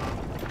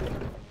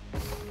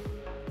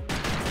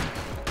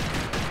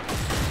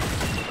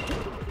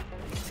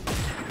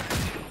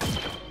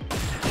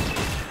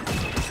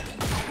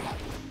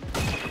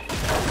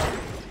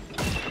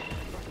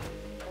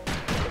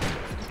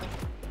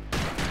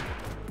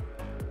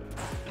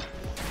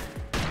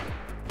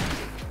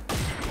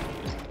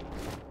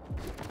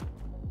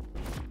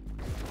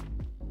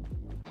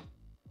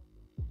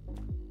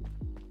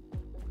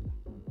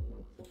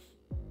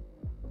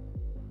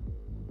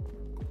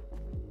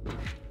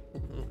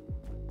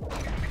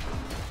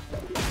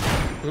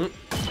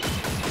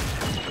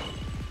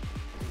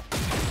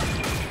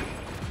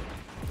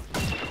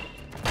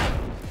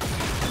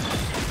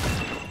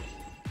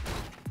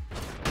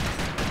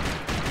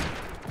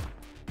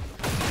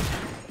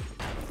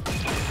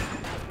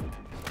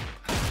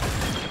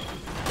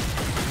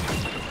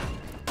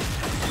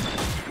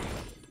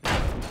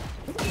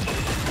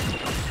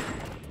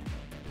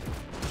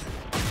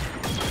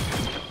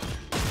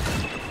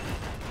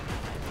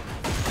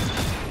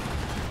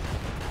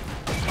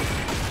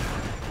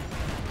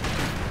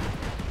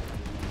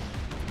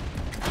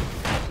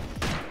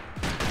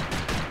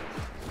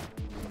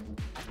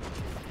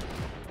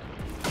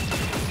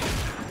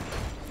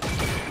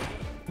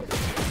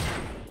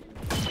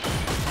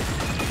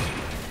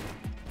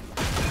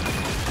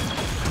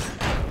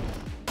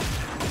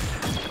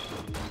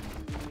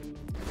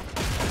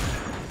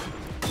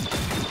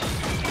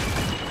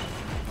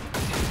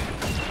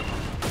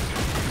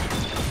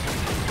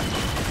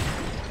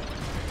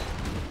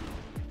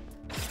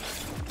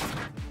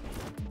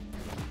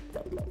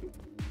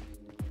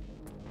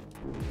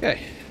 Okay.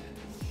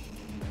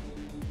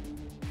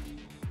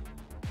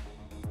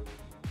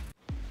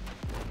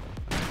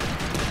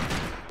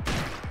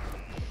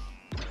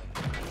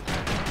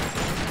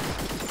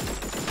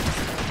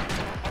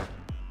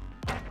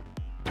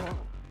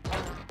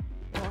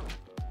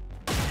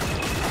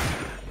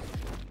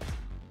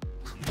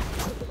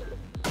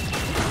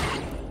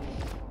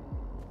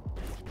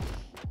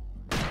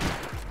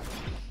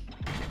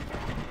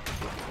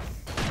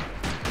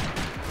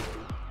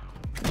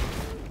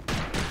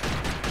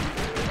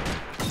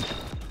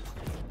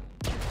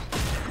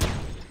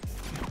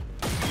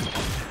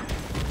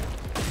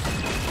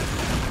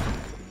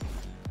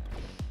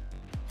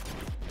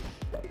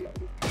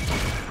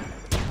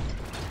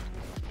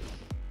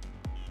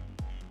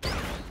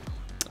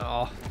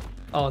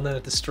 Oh, and then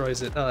it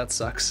destroys it. Oh, that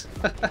sucks.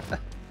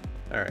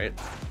 Alright,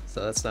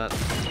 so that's not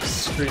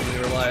extremely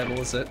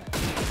reliable, is it?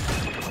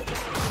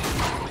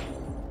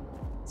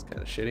 It's kind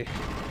of shitty.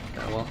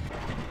 Oh well.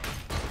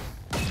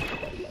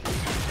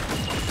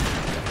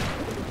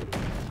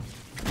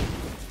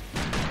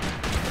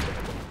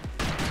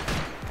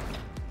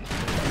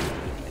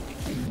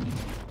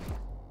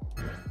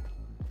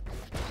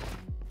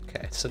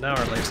 Okay, so now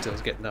our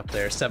lifesteal's getting up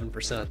there,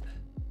 7%.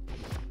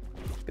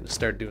 Gonna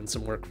start doing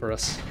some work for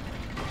us.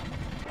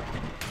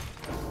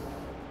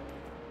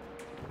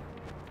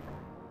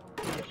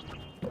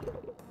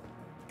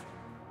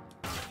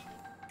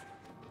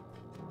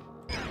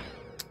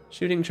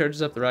 Shooting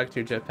charges up the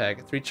Rocketeer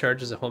jetpack. 3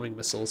 charges of homing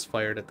missiles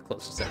fired at the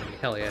closest enemy.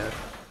 Hell yeah.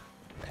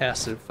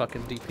 Passive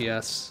fucking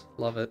DPS.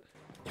 Love it.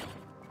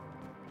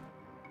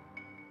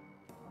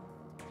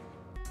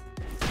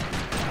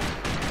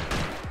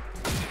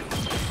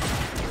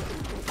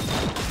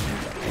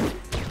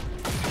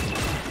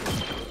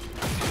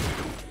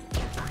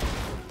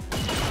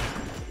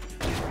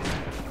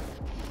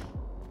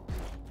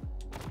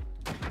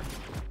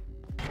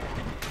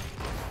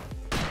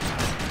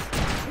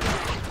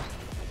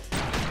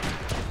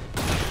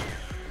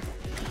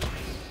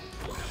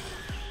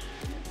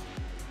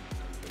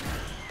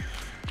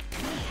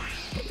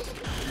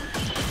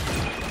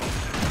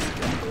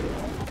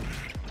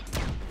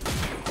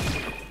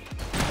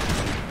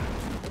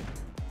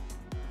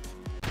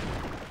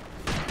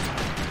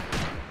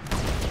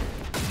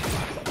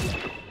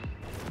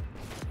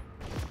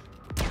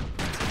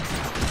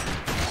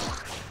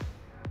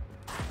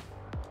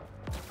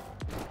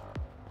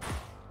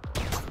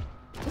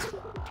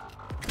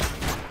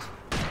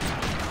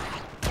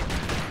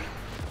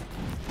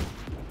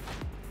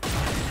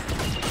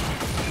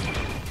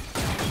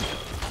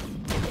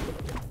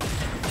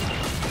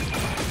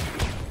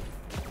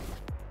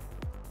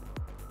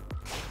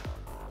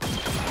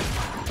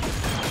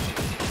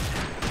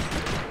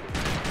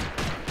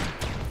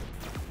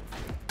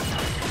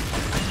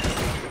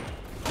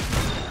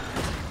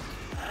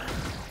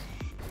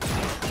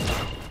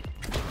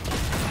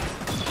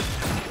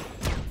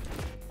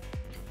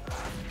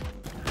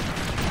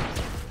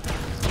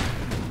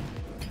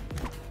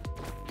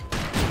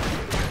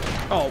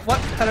 Oh, what?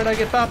 How did I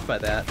get bopped by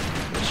that?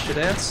 Shit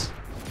ass.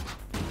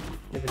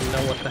 Didn't even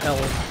know what the hell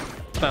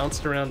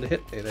bounced around to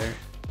hit me there.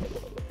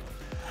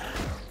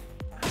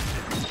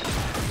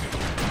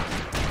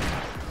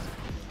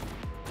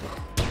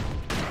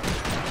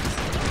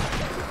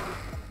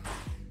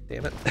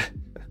 Damn it.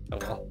 Oh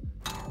well.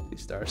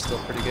 These stars still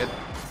pretty good.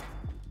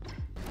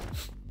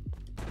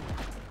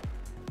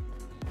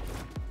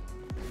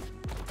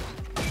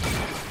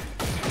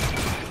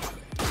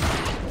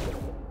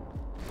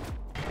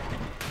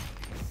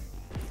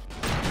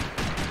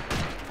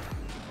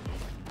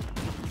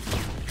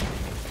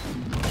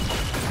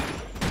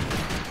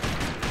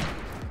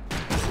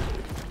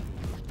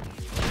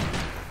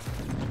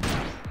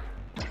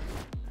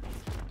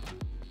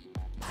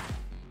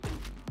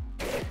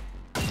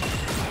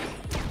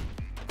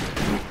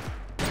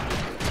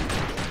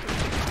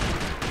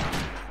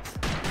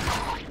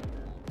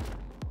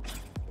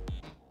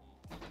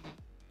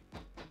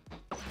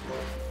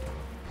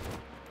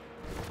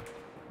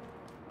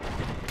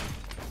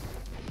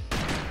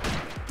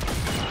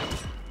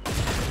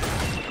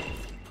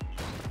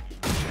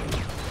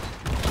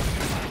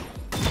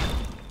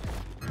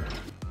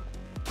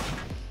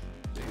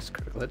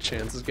 That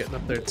chance is getting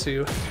up there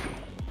too.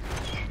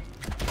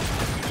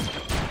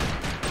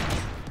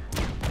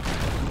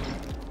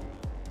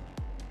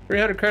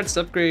 $300 credits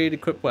to upgrade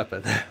equipped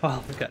weapon.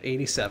 Well, we've got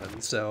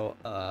 87, so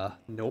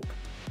nope.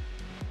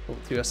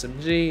 Level 2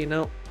 SMG,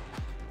 nope.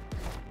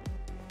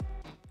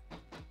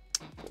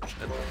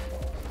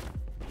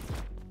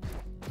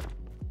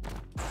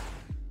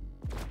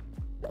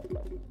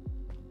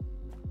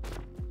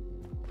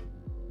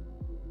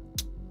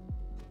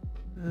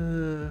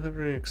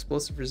 Hovering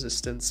explosive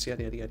resistance,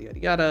 yada yada yada yada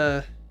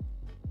yada.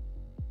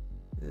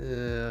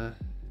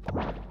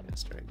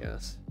 Master, I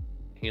guess.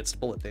 Enhanced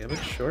bullet damage,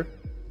 sure.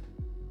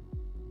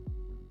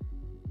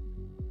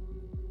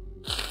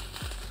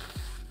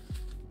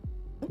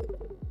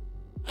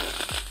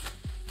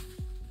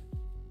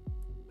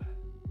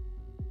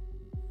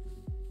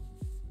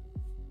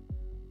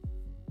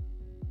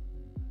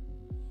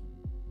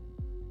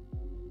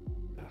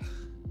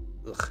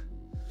 Ugh.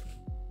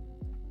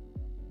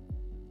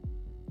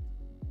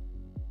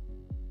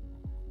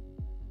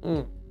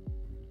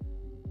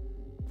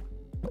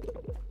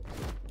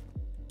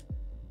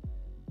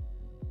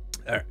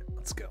 Alright,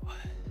 let's go.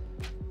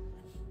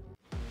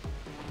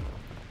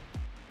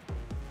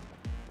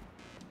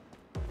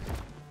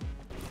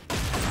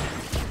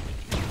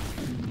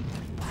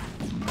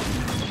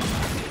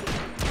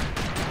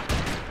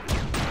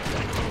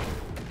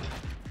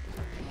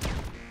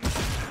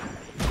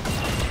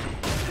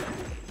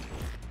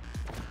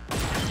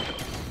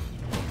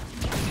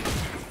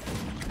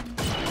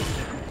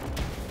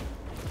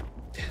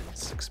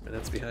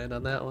 Minutes behind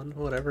on that one,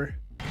 whatever.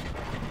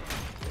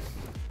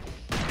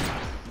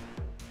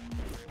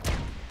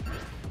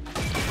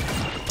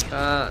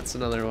 Ah, it's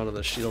another one of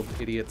the shield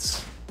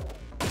idiots.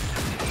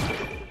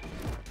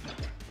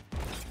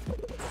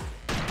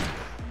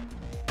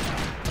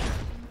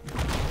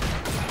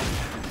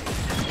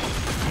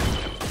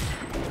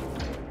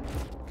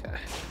 Okay.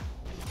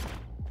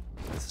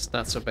 It's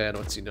not so bad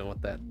once you know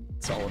what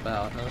that's all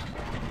about, huh?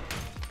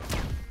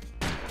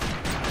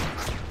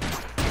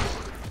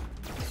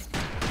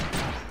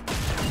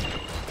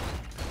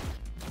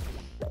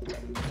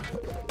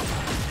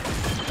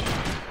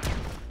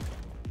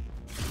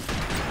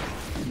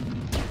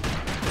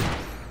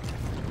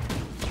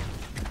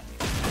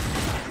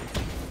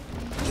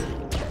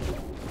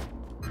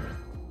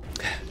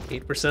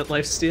 8%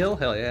 lifesteal?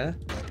 Hell yeah.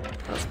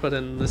 Let's put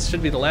in, this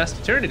should be the last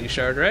Eternity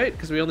Shard, right?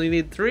 Because we only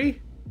need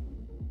 3?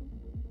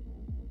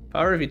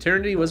 Power of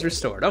Eternity was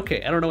restored.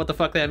 Okay, I don't know what the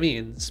fuck that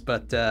means,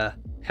 but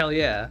hell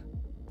yeah.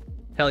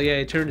 Hell yeah,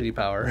 Eternity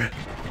Power.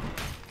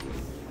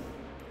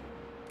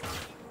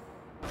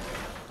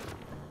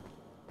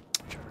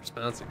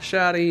 Bouncing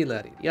shoddy,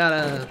 la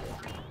yada.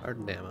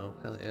 Hardened ammo,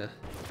 hell yeah.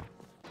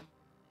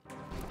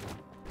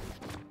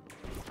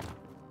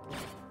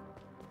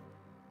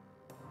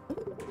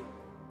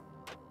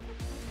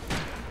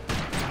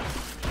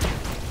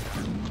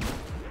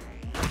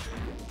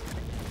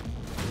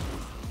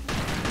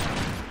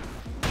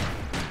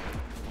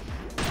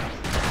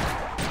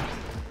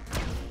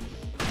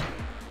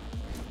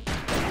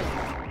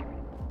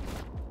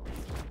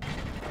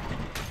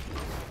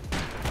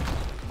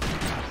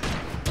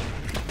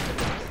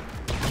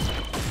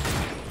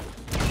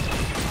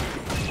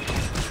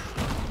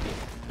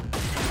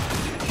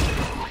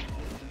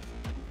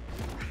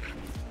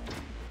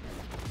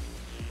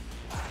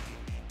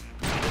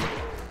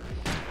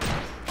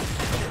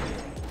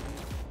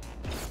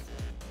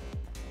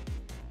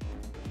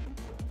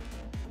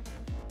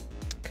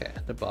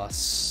 The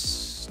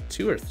boss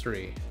 2 or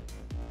 3?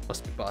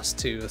 Must be boss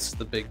 2. This is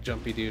the big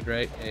jumpy dude,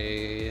 right?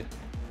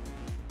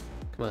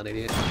 Come on,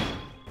 idiot.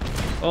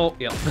 Oh,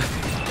 yep.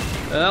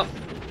 Well,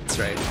 that's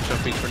right.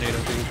 Jumpy tornado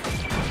dude.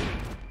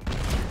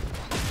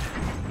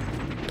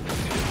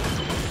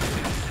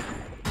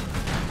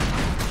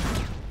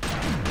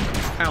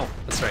 Ow,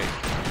 that's right.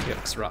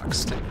 Yikes,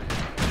 rocks too.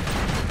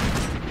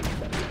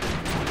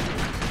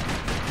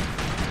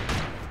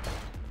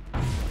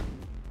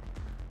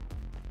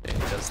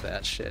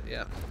 That shit,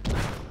 yeah.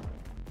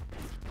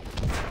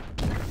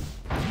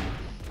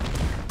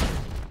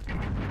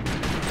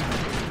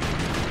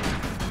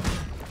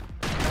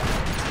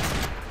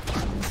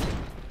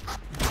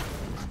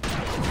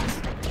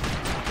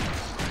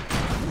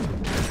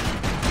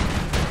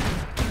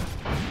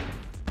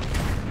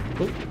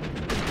 Oop.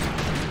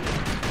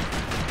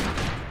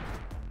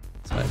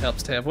 So it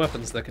helps to have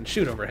weapons that can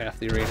shoot over half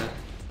the arena.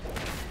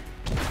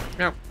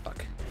 Ow,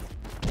 fuck.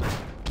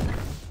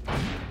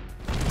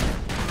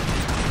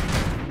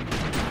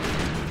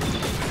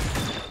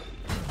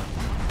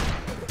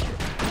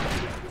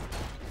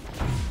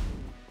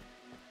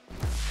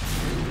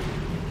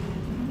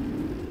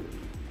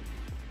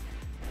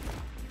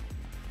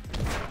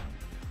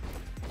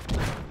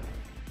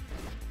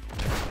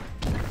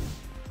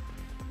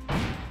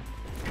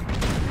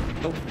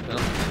 Oh, no.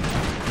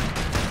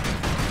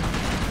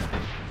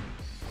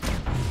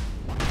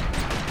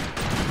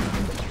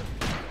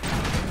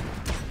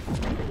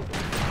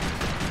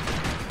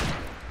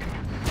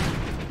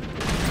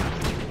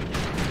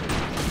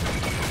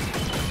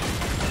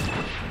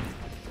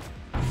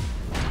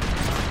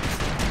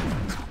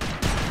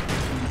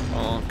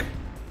 Bonk.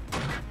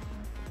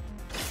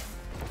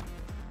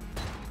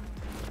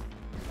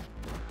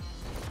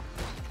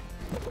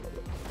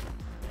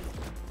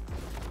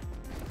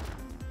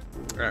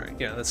 Alright,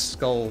 yeah, this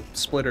skull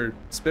spitter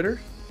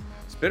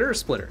or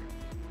splitter?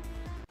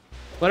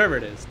 Whatever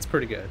it is, it's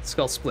pretty good.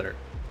 Skull splitter.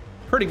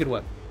 Pretty good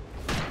weapon.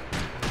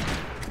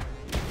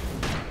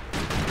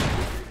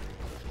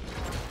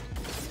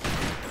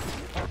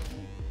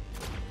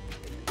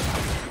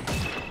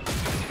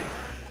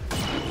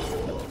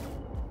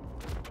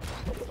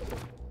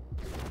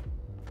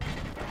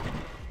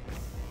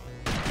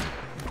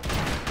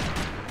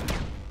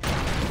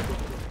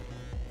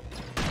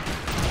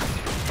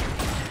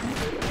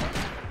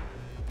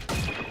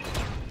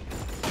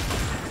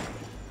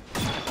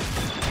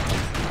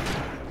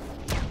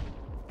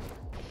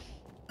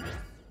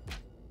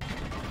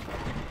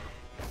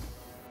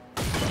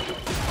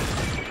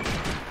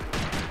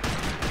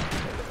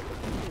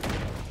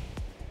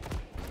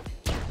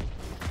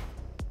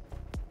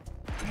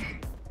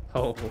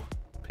 Oh,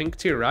 pink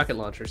tier rocket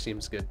launcher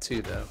seems good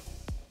too, though.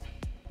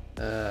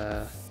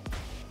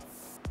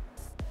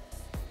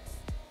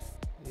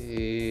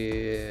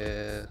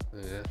 Yeah,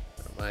 never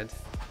mind.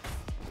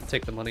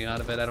 Take the money out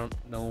of it. I don't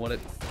know what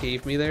it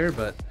gave me there,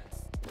 but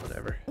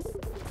whatever.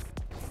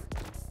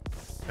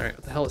 Alright,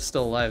 what the hell is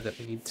still alive that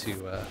we need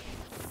to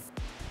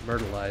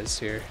myrtleize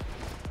here?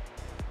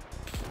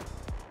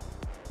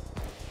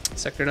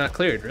 Sector not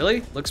cleared,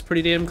 really? Looks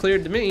pretty damn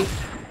cleared to me.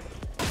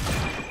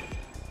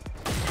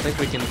 I think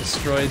we can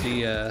destroy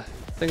the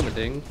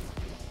thingamading.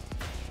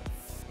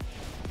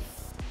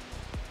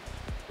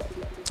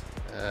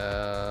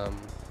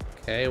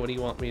 Okay, what do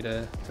you want me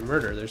to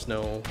murder? There's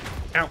no...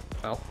 Ow!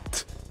 Well.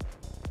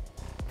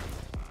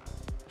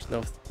 There's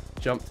no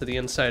jump to the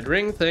inside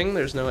ring thing.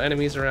 There's no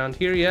enemies around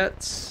here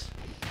yet.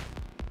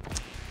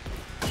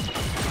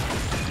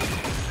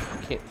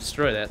 Can't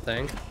destroy that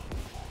thing.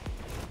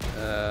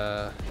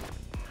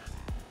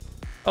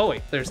 Oh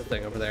wait, there's the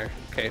thing over there.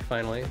 Okay,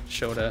 finally.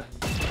 Showed a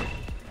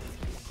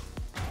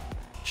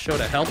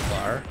health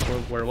bar.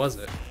 Where was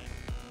it?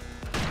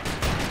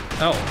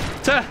 Oh,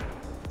 ta!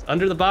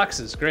 Under the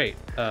boxes, great.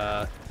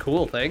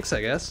 Cool, thanks,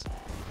 I guess.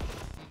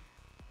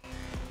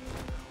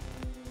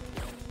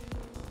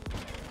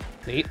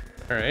 Neat,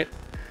 alright.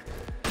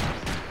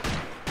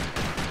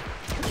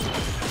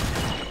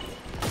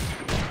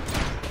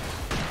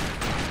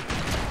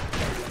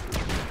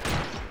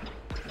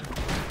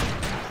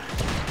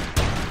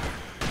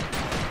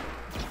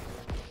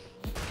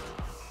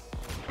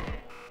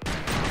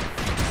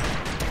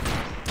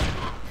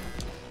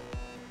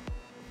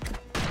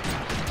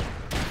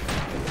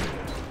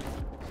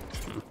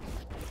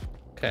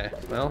 Okay,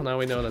 well, now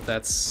we know that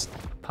that's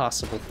a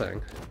possible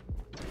thing.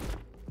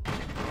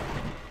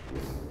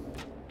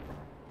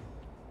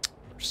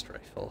 Burst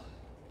rifle.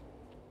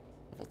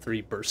 Level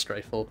 3 burst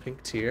rifle,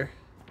 pink tier.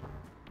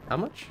 How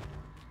much?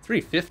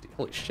 350,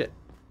 holy shit.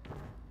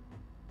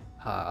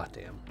 Ah,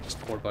 damn. Just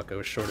 4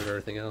 buckos short of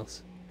everything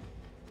else.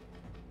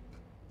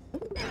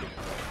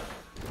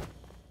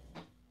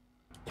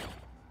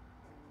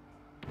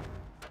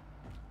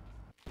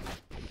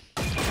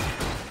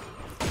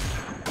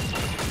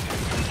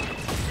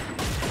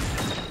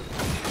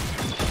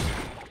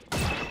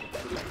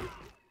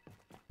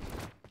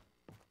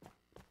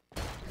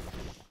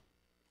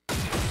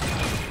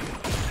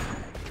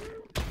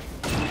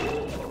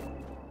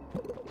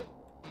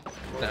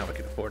 Now we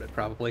can afford it,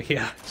 probably.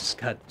 Yeah, just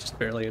got just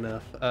barely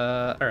enough.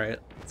 Alright,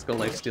 let's go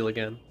lifesteal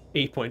again.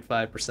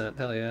 8.5%,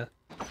 hell yeah.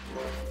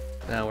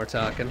 Now we're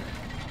talking.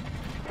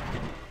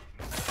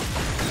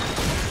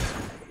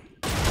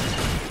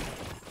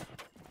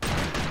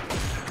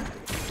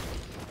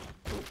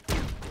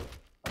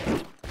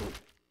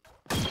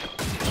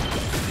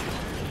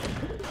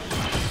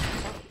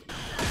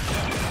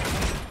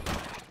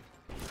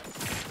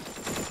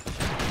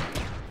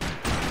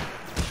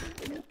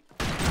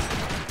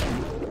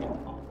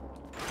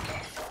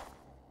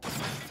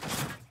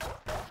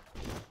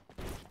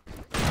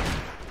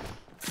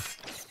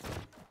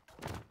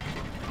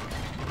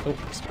 Oh,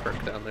 there's a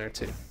perk down there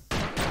too.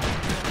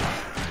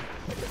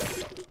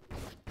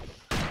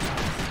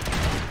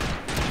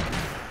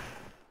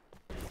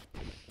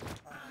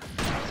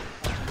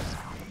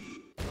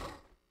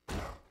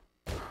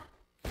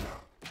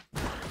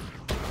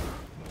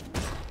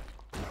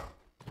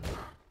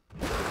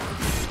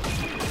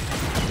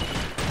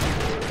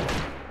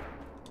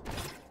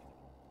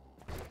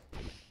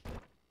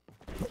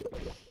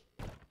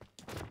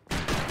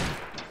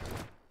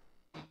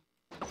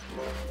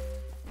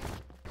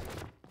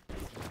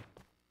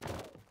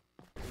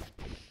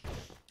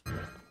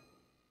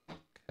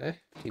 Okay,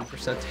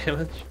 15%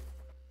 damage.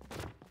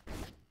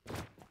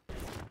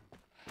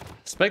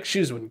 Spike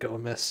shoes wouldn't go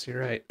amiss, you're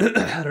right.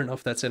 I don't know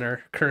if that's in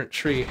our current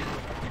tree.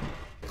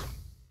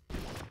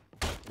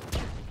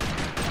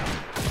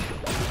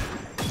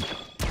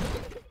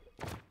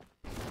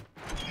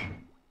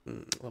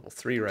 Level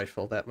 3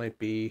 rifle, that might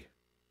be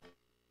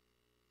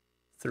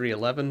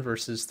 311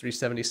 versus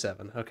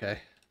 377. Okay,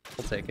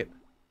 we'll take it.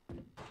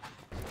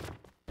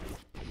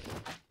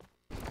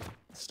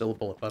 Still a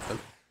bullet weapon.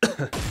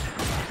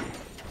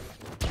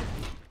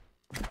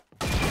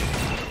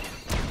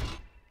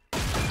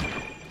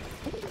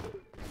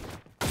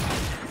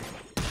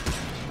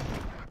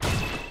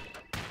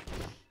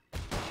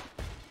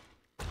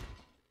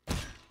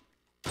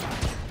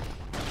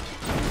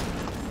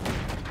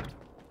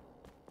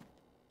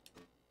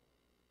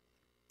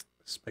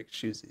 Spiked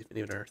shoes isn't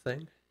even our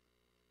thing.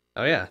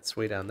 Oh yeah, it's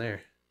way down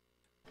there.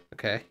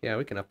 Okay, yeah,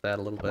 we can up that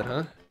a little bit,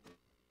 huh?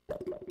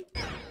 Okay,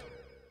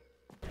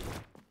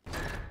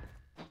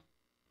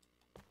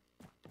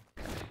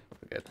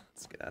 we're good.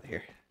 Let's get out of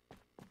here.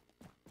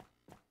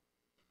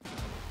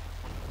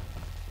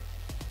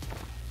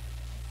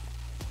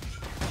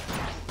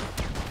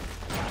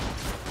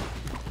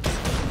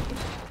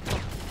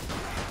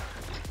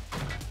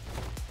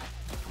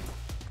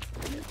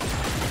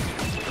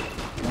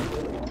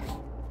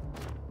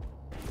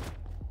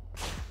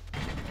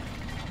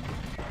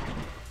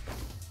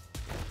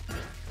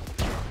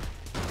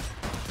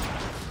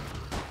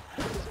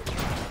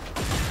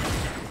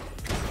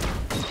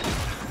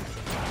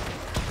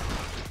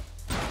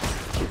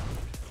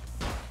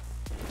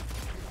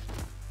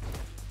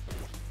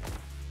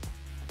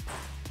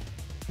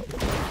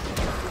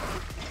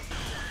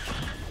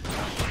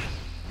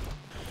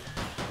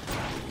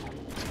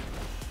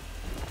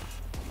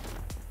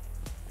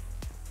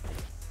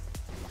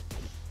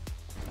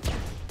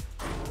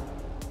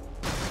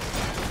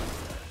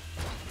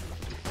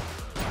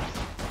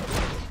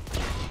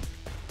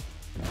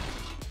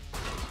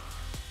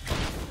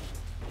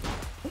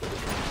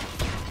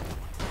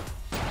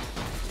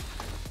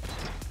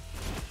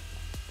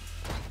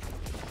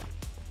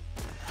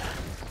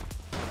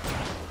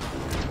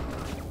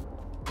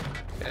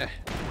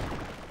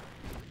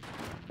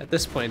 At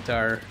this point,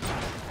 our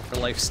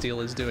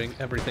lifesteal is doing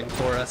everything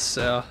for us,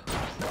 so...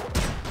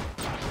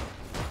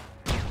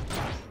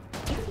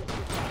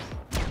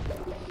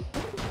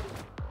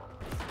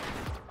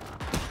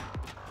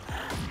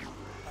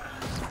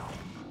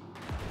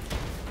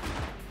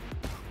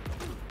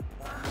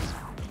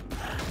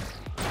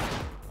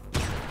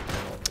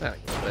 Ah,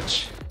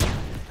 glitch.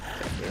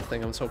 Exactly the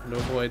thing I was hoping to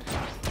avoid.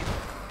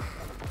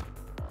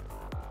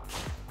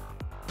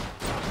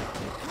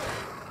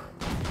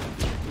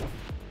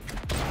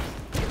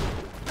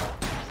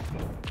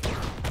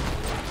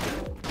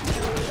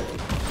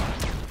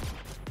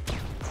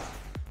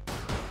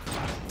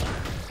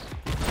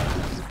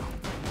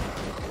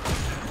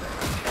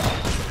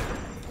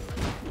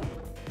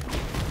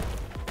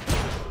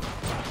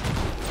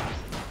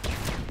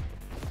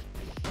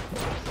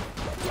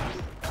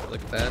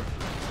 Look at that.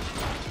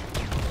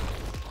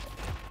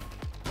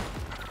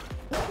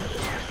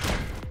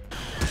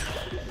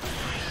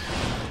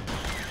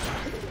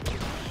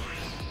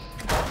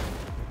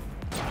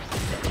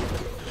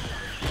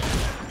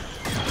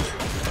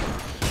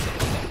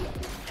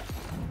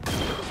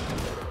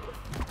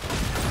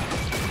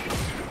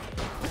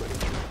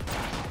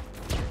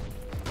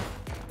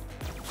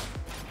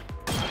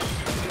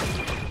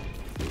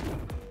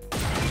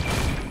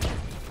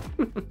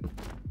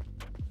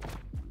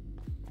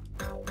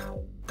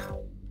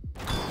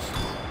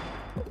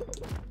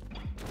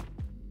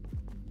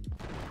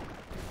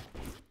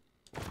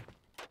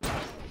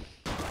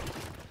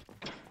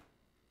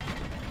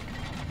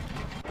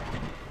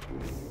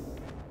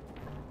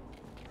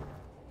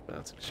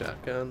 Bouncing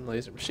shotgun,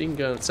 laser machine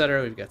gun,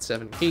 etc. We've got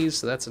 7 keys,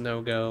 so that's a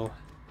no-go.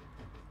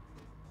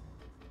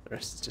 The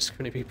rest is just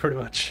going to be pretty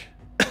much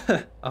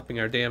upping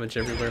our damage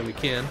everywhere we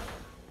can.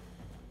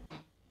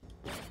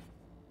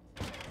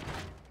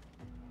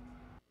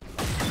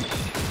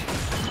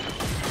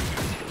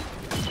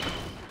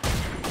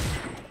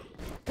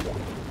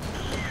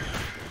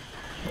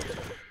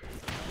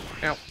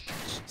 Ow.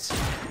 Jeez.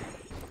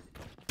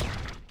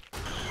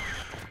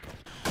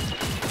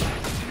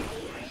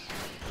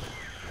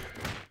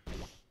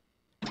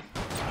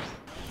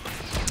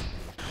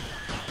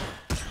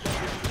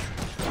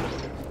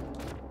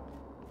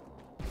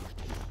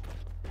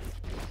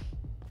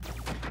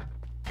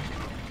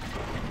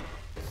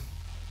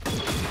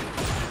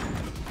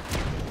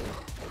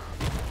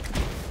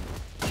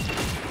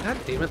 God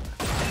damn it.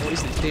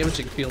 Always these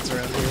damaging fields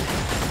around here.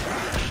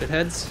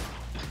 Shitheads.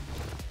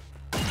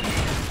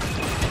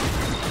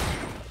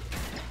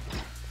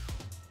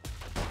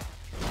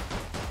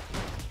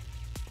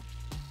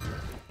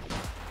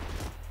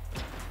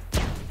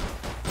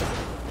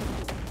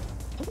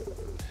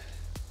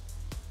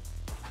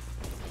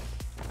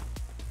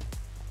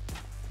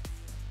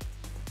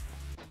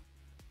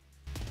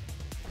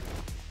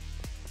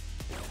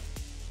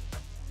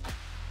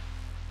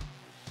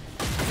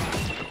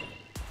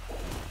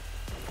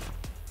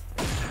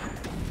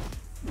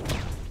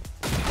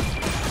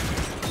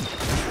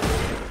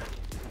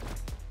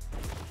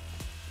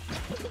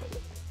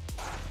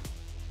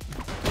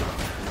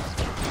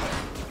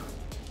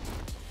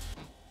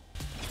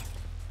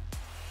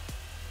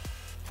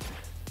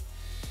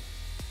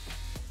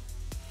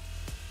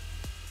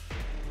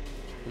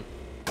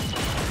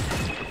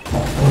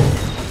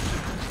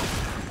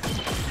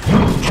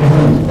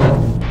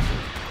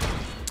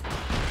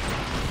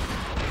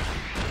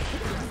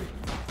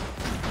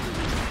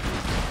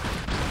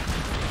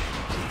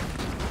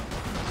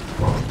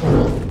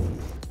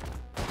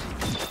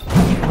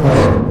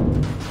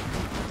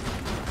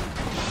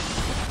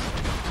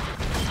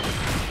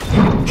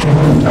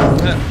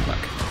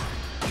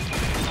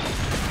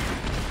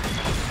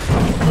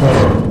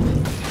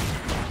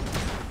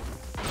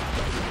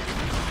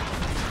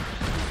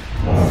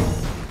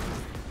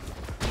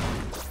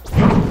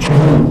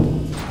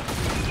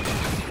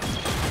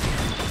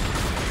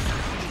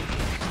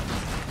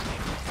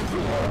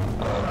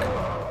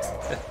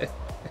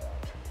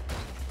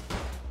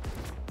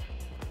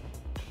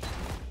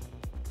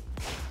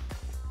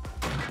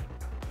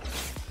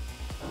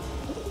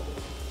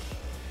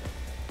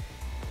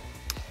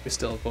 We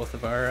still have both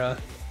of our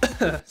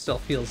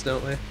stealth heals,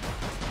 don't we?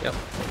 Yep.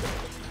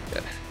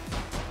 Good.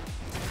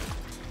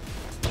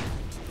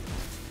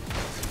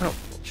 Oh,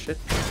 shit.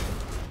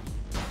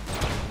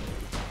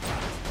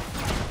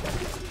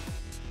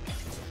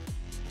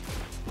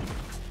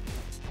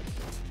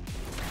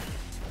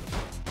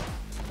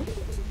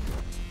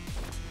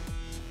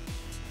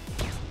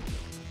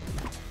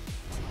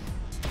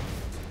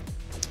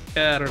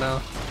 Yeah, I don't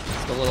know.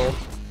 Just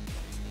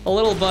a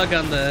little bug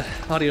on the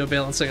audio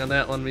balancing on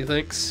that one,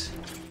 methinks.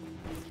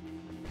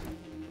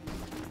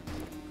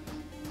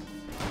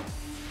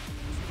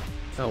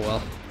 Oh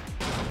well.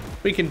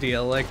 We can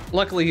deal. Like,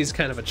 luckily he's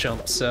kind of a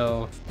chump,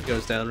 so he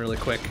goes down really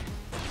quick.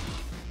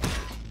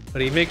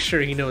 But he makes sure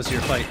he knows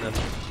you're fighting him.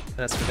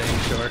 That's for dang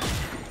sure.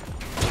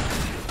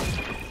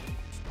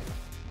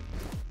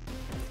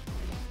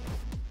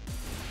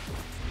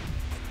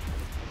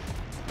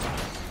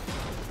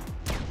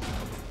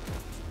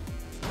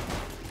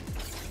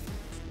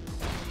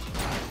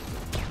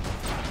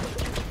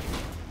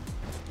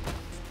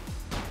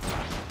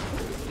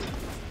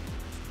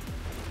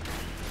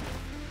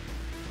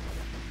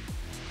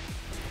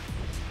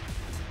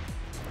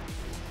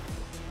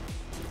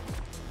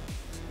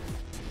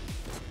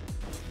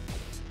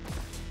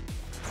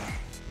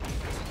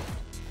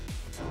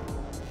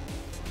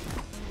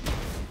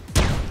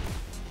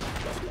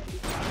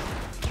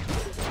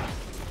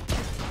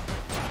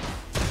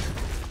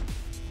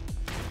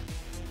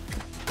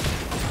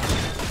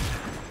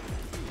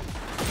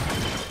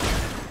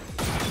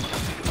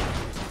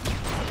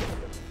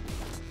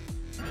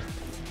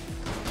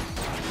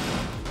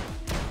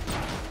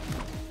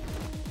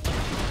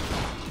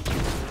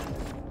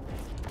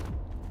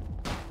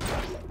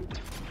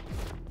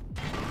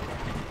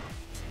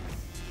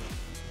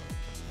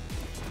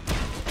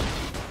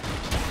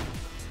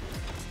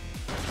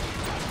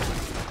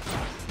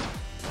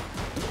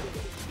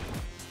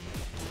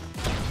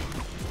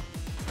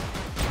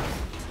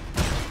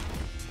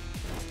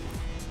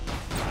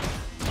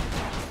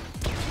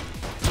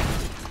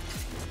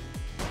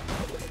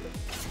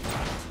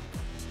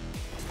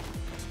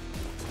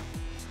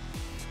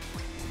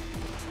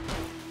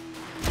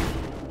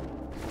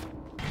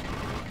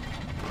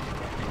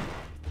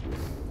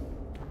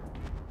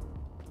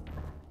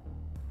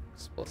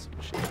 Explosive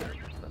machine gun.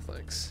 No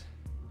thanks.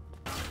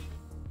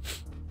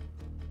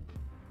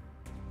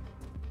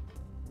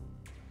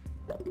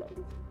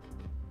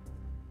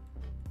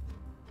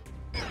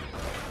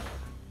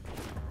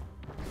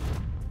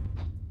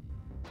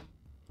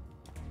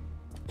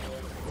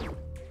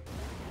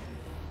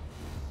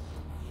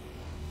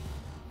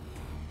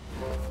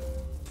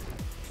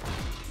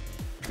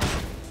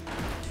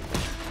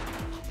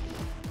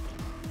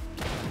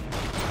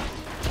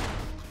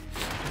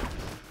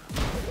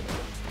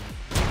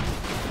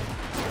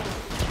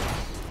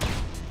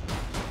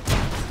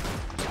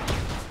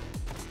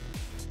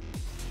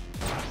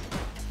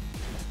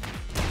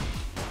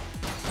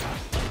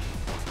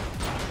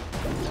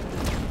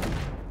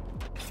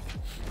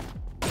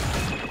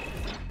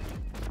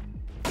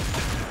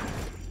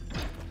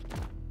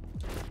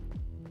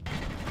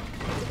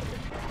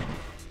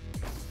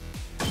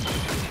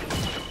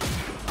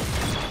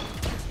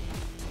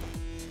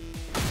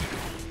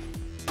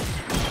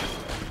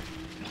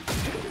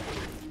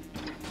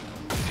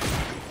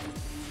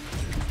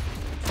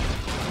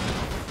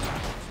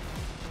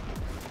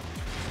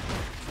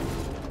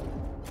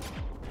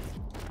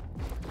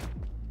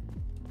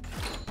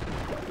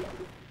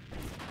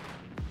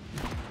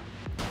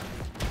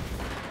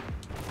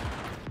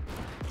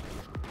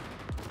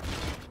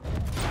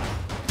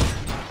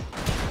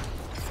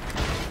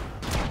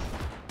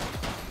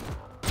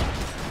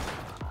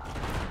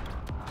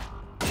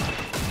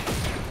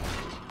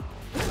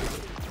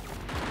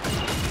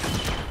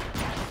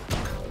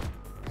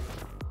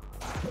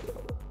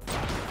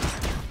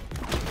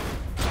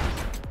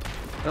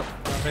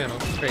 panel.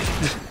 Great.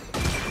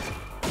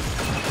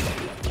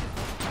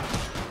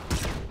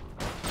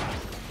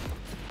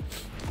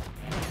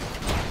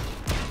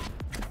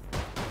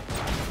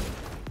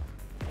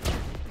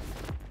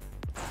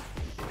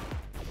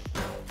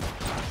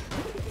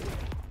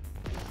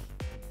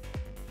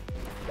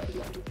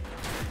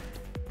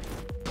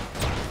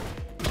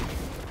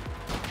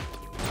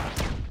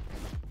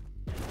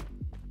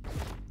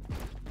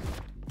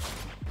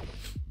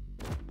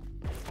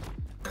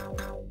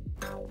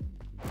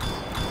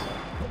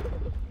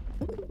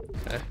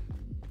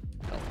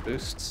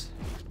 Boosts.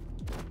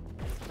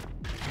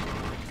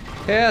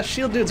 Yeah,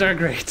 shield dudes are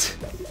great.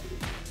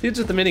 Dudes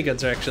with the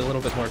miniguns are actually a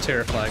little bit more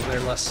terrifying. They're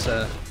less,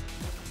 a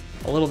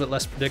little bit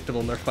less predictable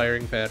in their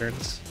firing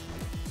patterns.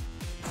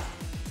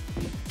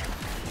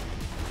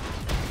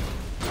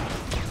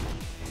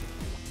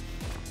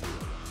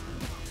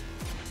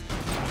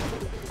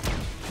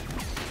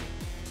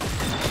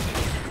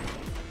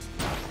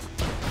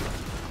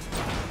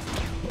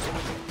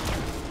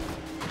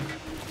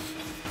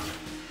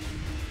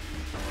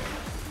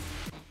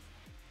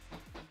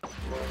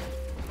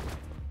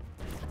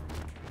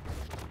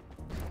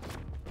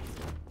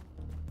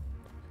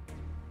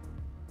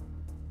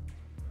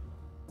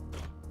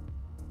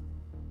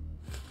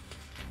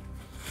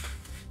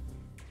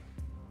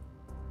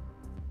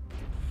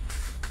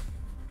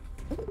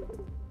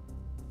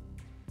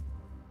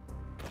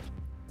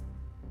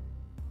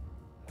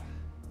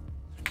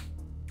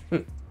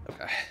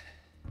 Okay.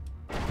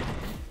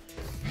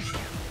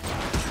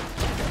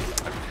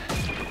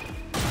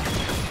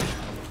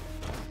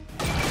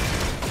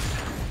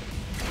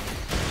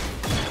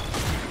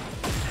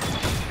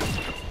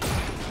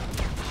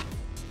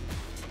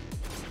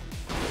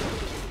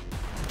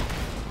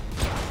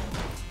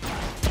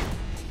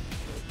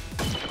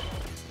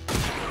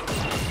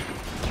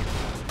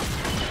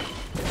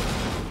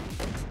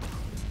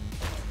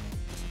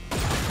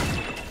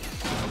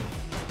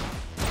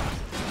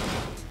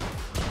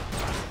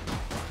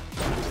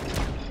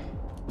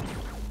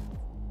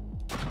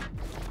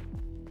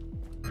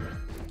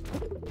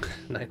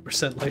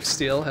 %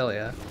 lifesteal, hell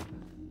yeah.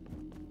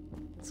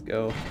 Let's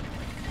go.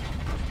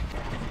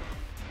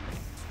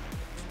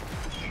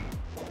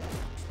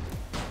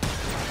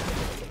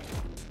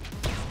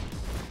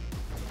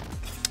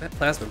 That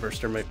plasma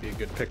burster might be a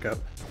good pickup.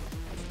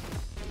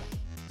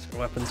 So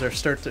weapons are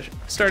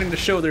starting to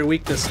show their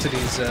weakness to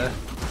these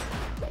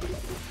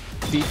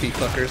beefy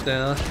fuckers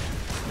now.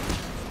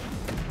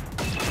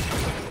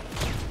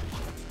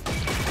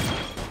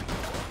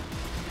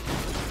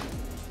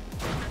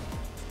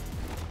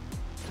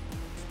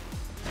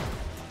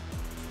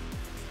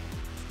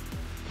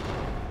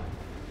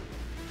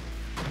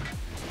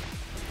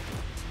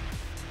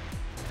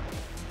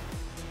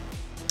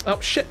 Oh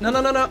shit, no.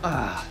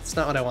 Ah, it's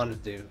not what I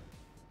wanted to do.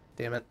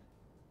 Damn it.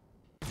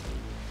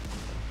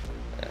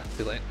 Yeah,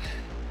 too late.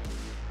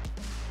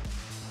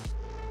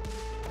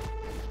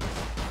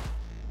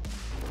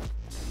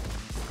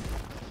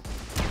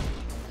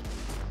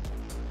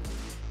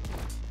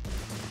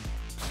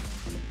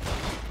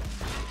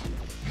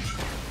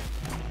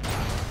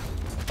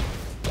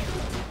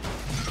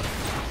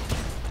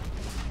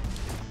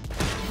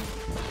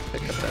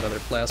 Pick up that other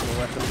plasma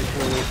weapon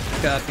before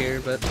we got here,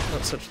 but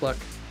not such luck.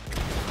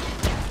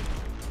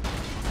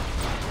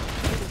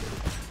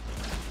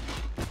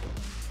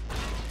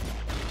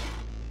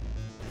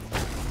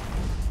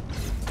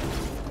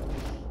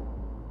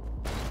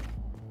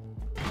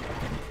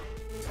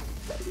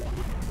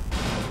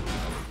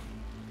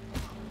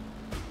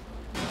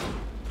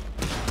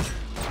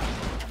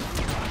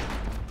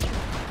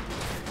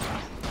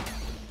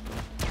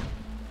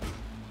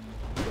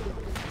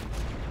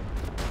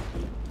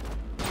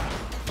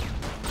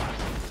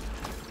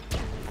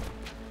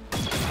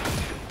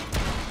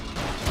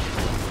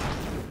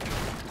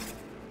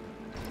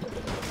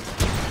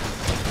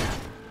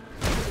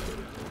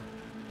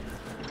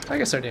 I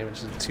guess our damage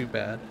isn't too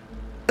bad.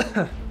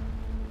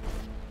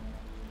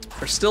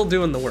 We're still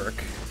doing the work,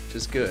 which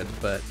is good,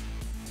 but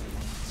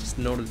it's just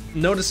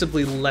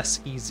noticeably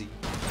less easy.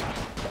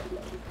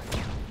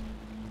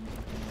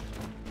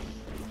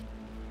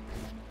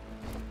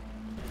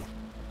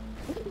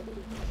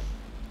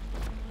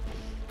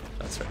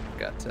 That's right, we've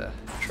got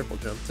triple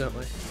jump, don't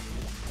we?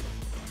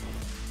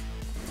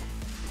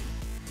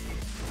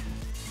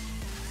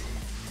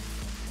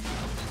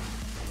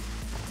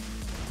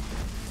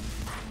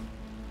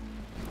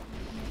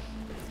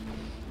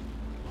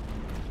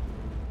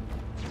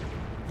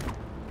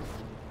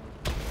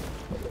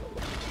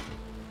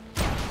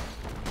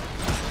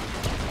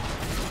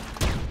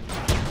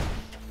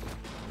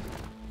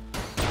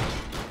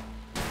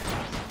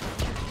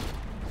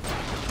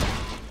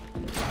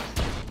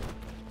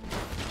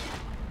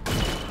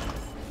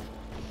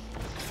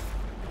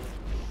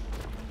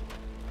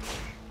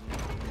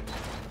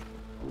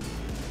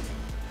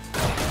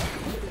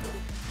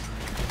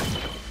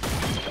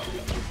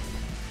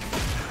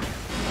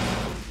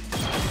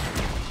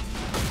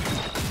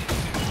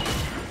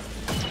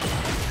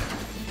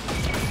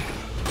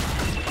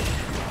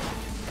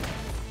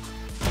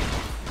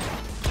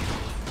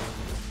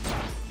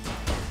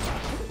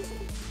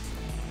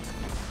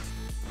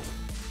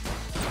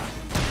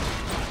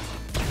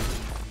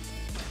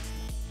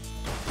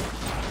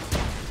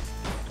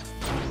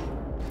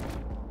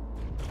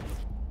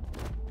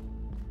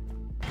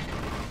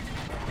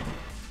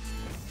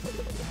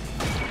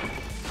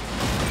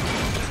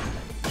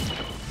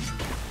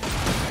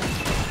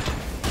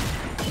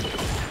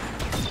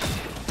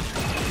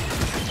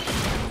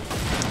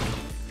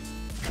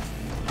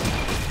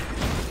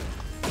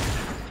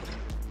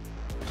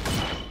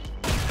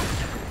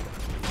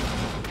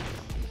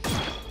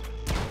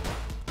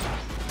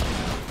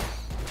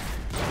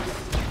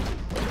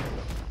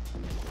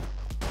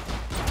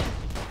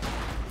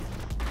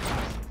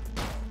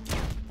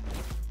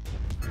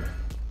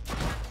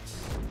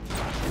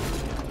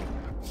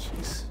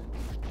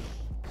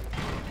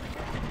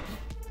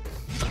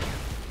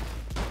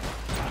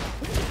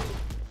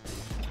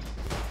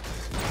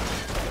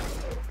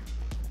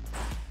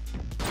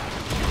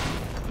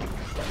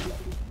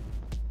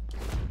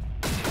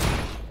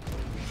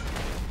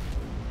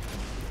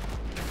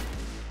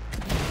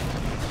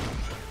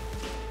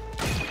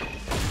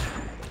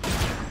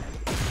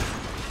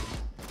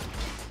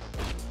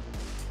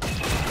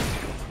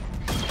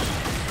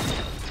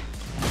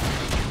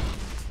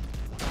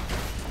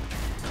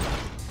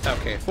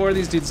 Okay, 4 of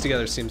these dudes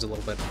together seems a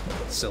little bit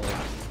silly.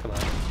 Come on.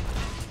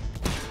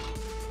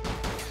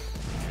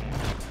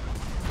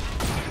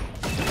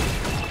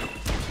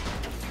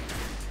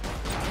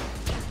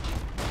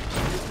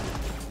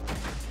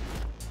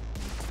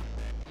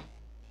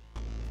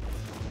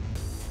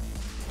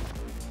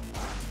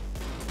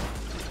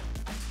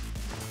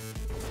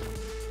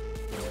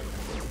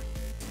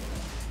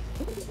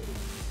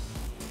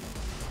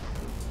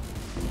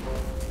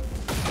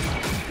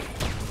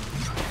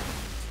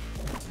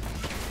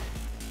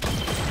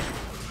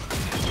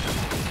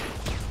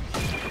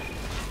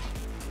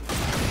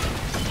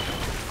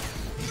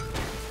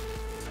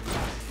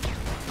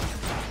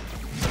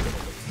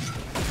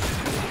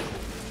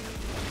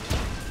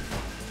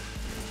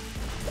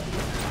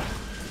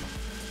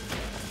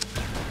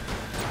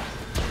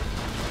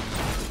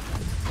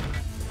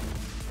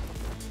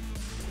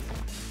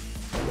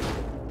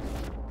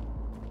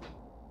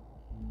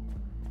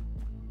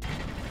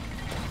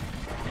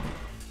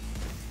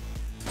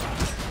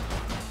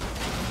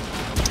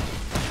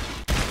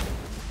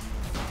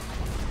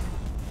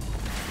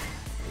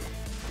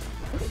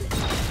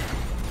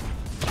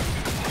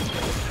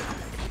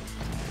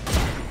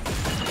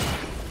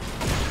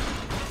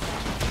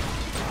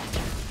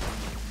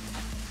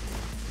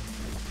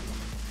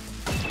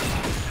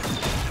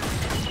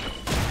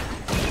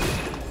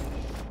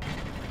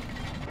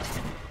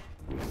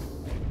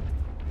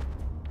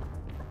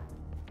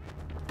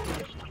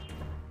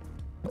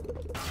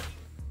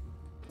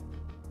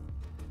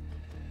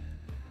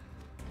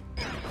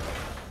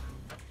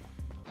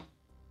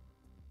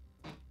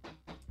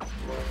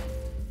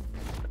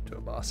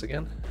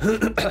 Again.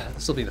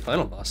 This will be the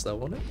final boss though,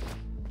 won't it?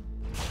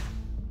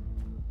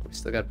 We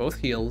still got both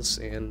heals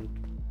and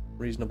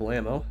reasonable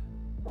ammo.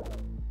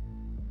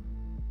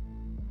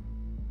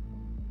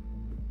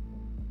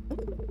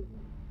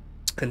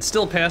 And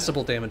still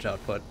passable damage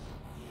output.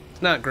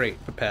 It's not great,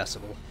 but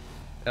passable.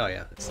 Oh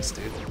yeah, it's this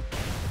dude.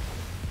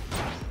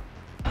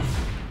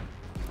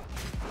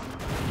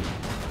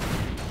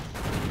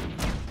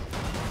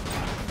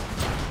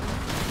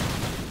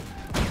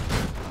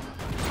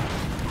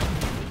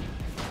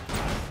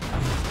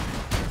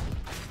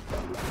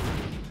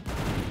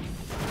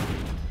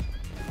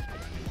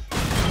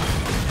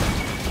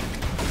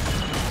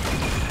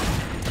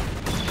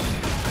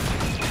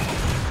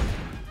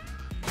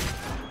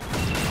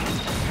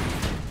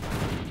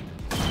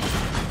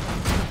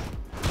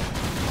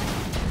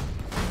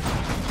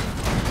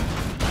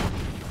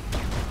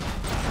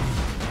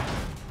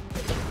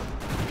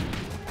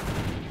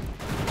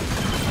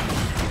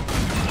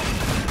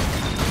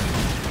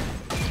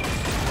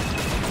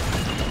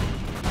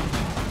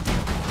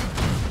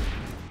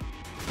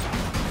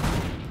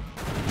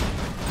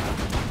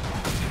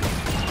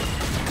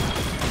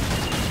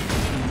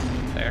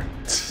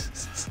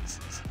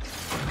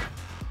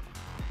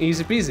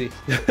 Easy peasy.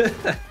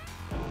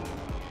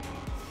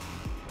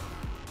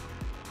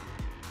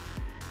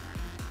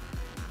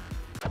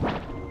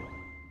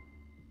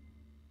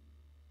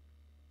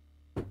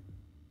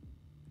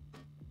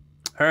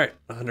 Alright,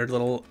 100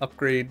 little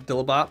upgrade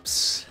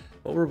dillabops.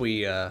 What were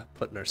we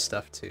putting our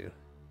stuff to?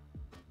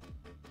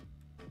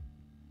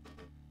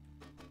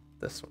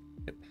 This one.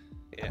 Yep.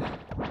 Yeah.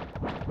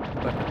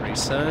 Weapon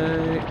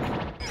recyc.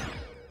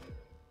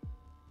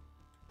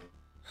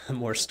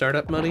 More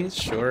startup monies,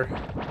 sure.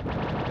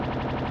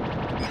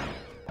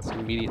 It's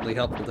immediately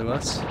helpful to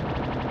us.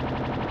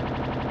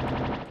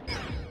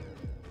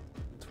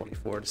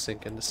 24 to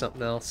sink into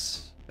something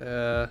else.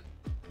 How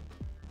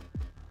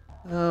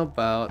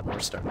about more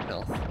startup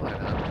health? Why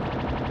not?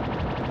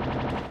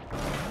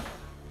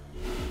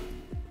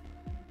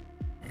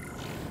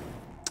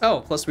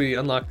 Oh, plus we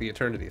unlock the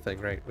Eternity thing,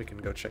 right? We can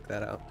go check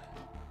that out.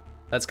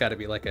 That's got to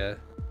be like an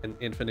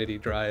Infinity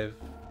Drive,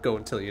 go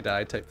until you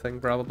die type thing,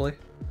 probably.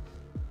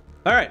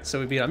 Alright, so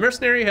we beat a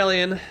Mercenary,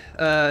 Hellion.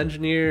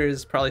 Engineer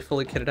is probably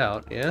fully kitted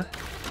out, yeah?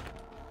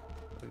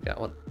 We've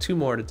got 2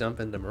 more to dump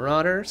into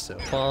Marauder, so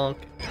bonk,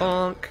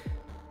 bonk.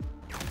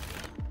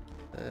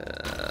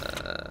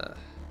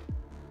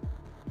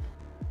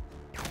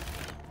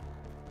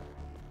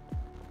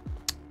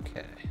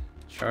 Okay,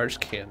 charged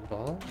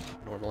cannonball,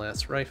 normal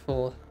ass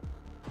rifle,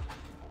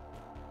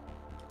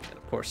 and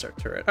of course our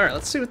turret. Alright,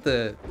 let's see what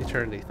the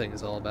Eternity thing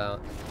is all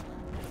about.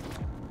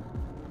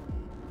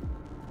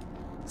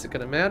 Is it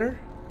gonna matter?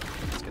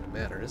 It's gonna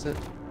matter, is it?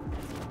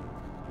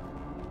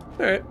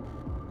 Alright.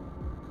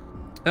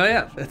 Oh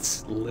yeah,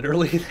 that's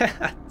literally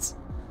that.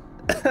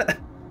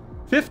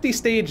 50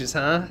 stages,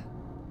 huh?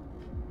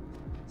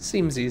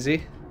 Seems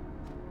easy.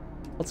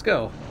 Let's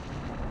go.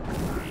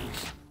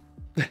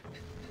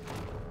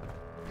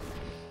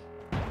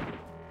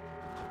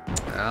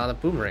 Ah, the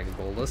boomerang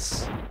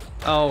bolus.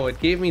 Oh, it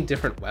gave me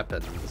different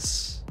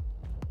weapons.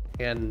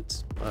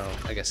 And, oh,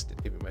 I guess it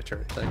didn't give me my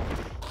turret thing.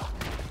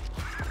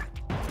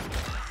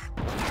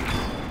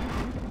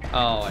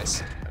 Oh, I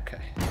see.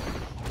 Okay.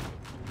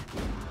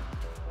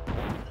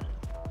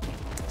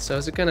 So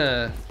is it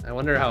gonna... I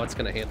wonder how it's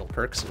gonna handle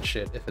perks and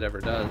shit, if it ever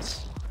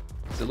does.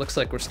 Because it looks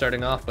like we're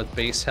starting off with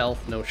base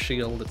health, no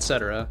shield,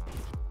 etc.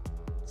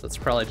 So it's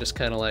probably just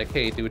kind of like,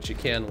 hey, do what you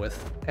can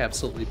with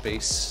absolutely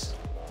base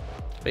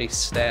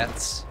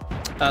stats.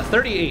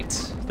 38.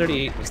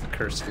 38 was the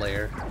cursed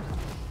layer.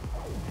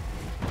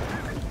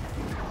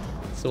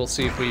 So we'll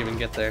see if we even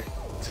get there.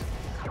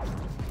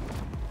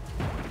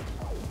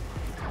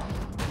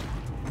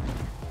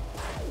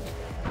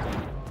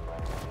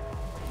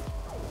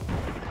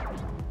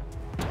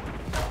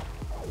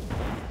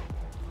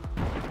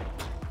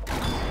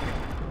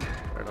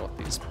 I don't know what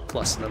these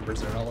plus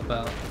numbers are all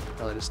about.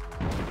 Probably just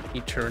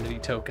eternity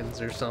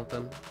tokens or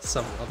something.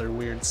 Some other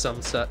weird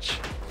some such.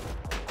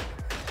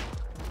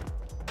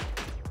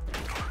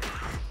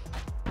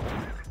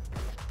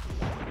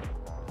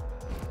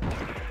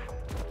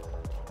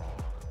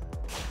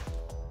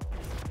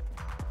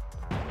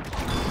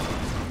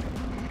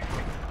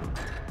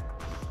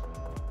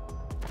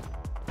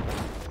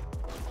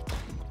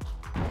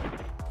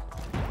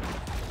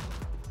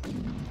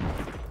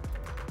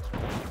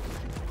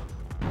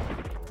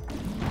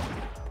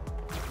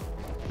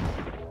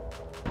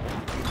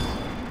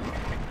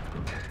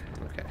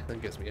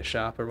 Gives me a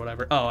shop or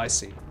whatever. Oh, I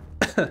see.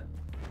 Then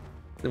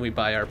we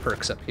buy our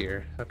perks up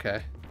here.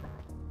 Okay.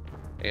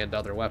 And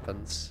other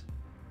weapons.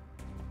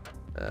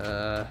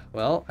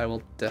 Well, I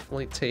will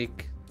definitely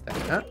take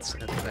that,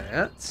 and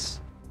that,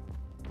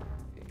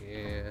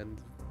 and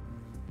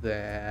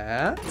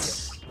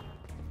that,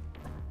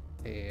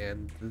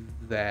 and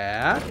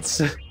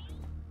that.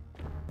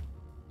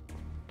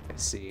 I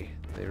see.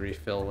 They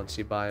refill once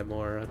you buy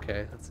more.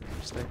 Okay, that's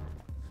interesting.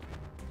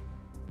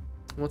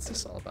 What's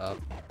this all about?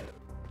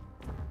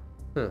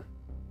 Huh.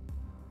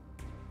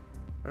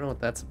 I don't know what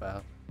that's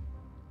about.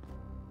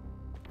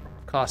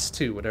 Costs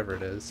 2, whatever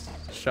it is.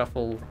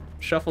 Shuffle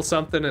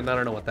something, and I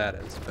don't know what that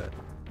is, but...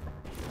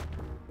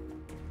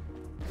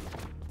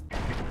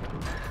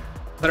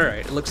 But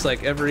alright, it looks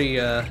like every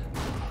 5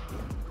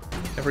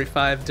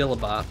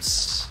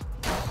 Dillabops.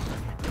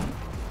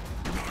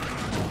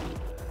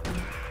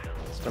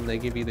 It's when they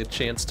give you the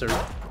chance to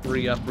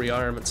re-up,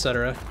 rearm,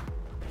 etc.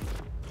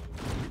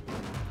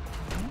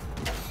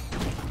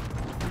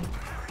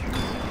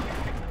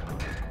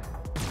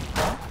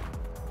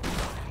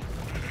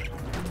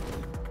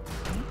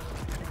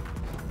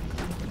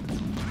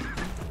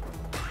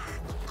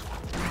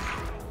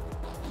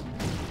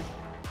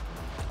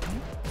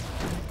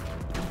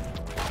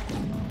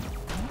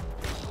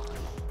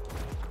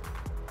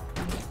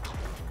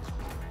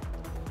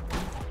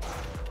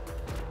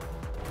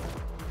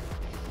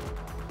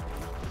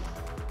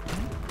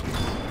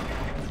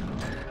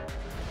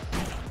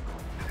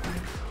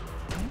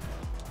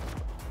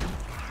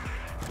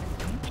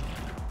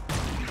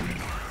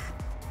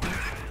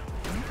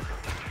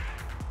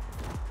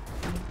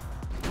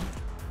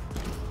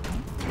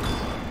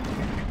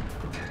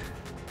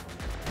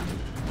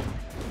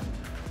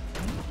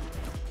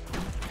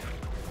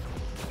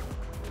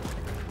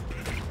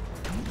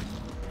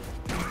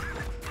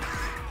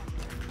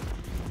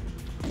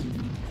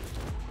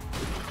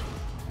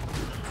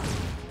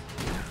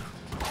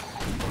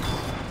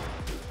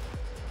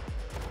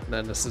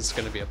 Then this is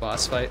going to be a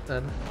boss fight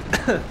then.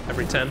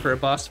 Every 10 for a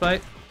boss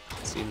fight?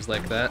 Seems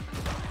like that.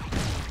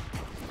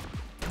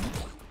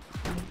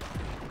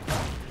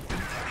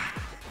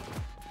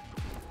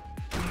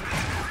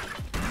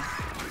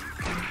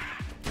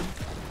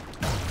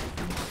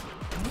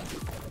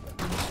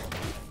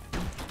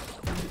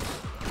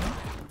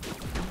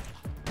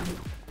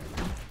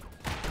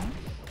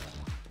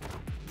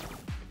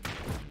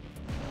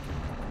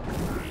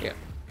 Yeah,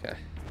 okay.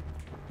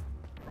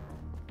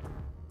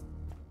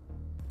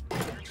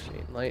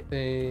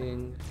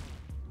 Lightning.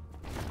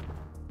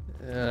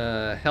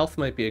 Health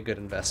might be a good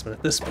investment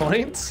at this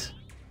point.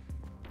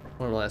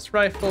 One last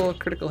rifle,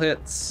 critical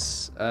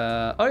hits.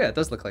 Oh yeah, it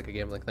does look like a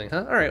gambling thing,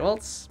 huh? Alright, well,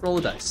 let's roll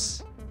the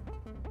dice.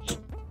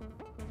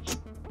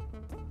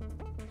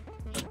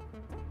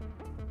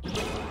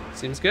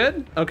 Seems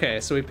good? Okay,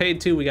 so we paid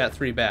 2, we got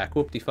 3 back.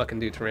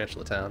 Whoop-de-fucking-do,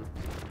 Tarantula Town.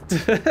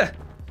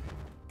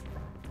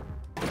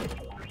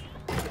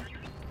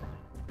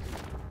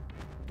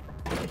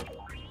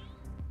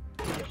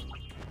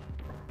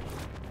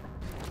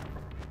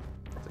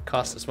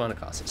 Cost us 1, it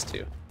cost us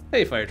 2.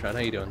 Hey, Firetron, how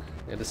you doing?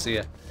 Good to see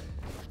you.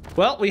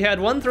 Well, we had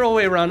one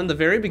throwaway run in the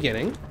very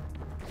beginning,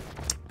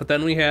 but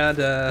then we had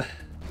a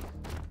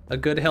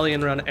good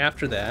Hellion run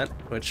after that,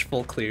 which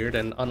full cleared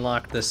and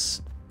unlocked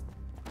this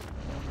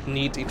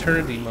neat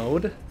Eternity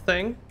mode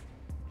thing,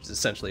 which is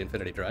essentially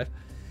Infinity Drive.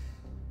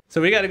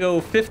 So we gotta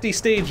go 50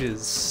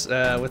 stages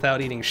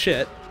without eating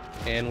shit,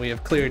 and we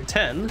have cleared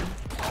 10,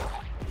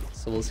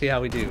 so we'll see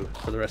how we do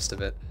for the rest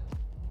of it.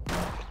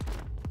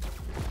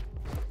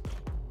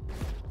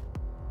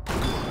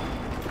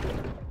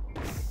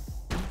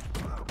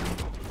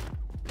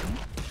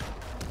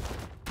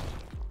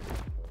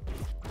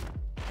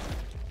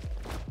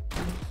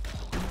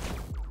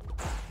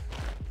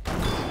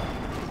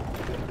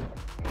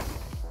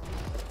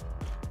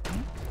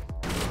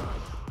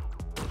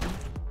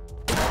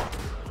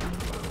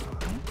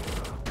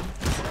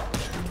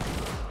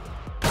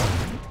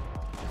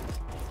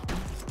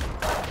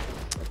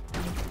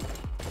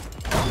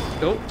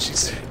 Oh,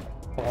 jeez.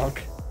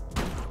 Bonk.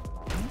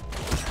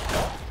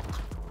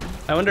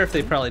 I wonder if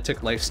they probably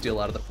took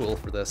lifesteal out of the pool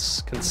for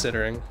this,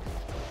 considering.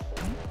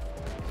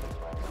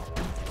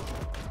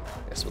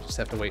 Guess we'll just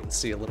have to wait and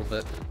see a little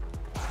bit.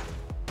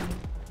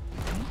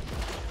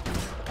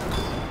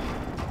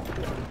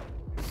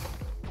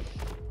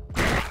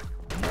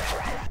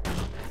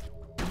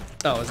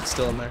 Oh, is it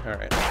still in there?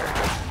 Alright, very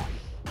good.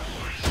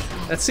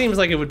 That seems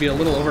like it would be a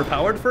little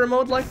overpowered for a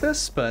mode like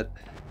this, but...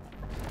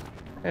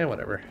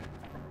 whatever.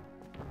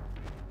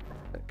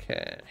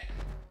 Okay.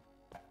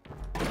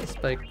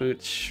 Spike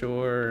boots,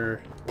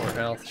 sure. More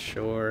health,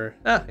 sure.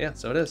 Ah, yeah,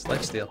 so it is.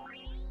 Lifesteal.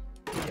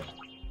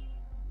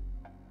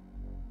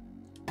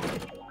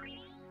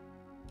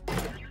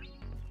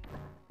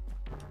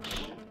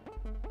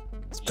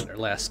 Spend our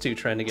last two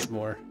trying to get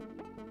more.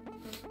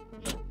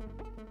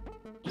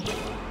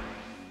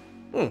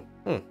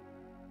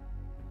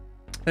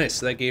 Nice,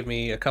 so that gave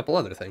me a couple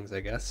other things, I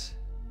guess.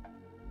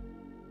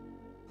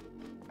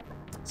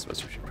 I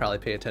suppose we should probably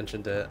pay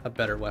attention to a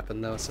better weapon,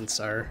 though, since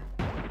our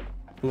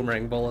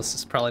boomerang bolus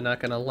is probably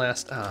not going to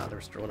last. Ah,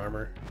 there's drone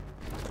armor.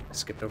 I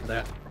skipped over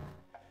that.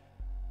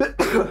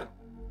 Oh,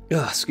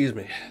 excuse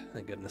me.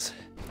 Thank goodness.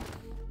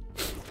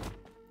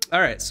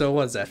 Alright, so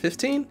what's that,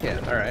 15? Yeah,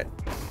 alright.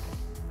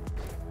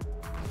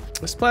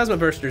 This plasma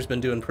burster's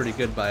been doing pretty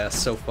good by us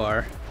so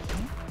far.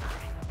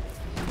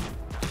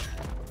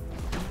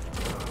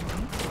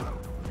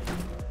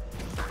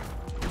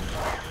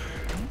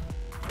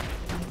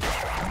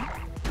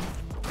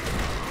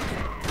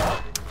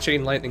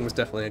 Chain lightning was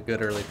definitely a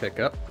good early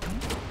pickup.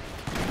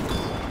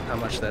 How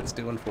much that's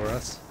doing for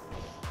us.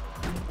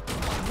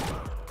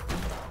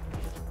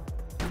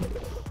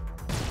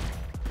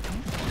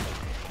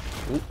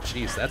 Ooh,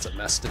 jeez, that's a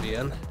mess to be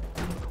in.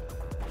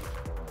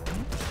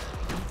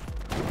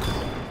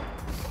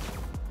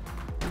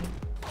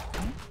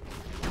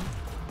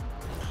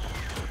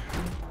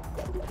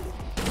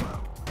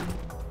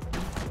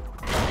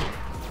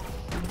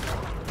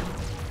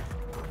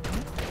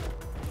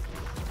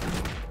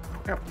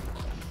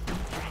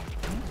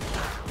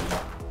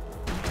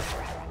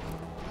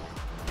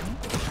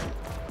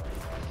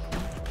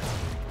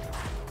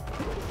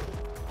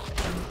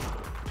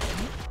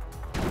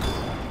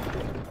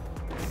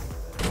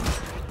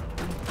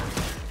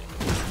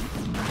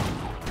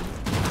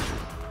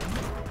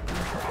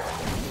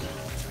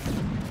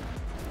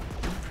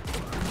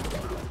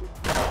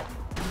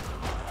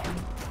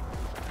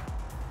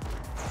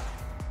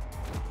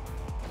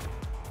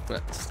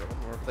 Still one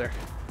more over there,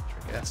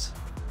 I guess.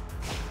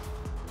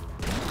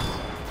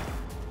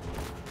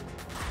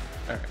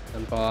 Alright,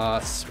 and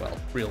boss, well,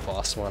 real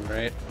boss one,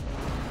 right?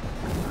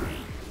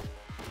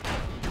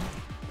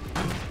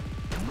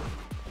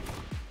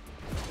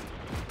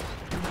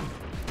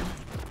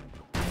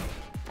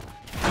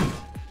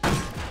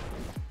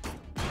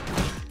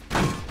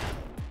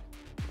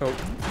 Oh,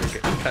 you're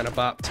getting kind of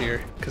bopped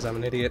here, because I'm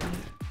an idiot.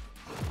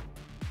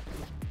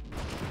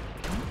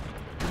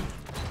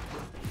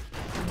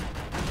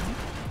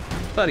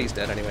 But he's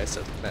dead anyway, so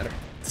it doesn't matter.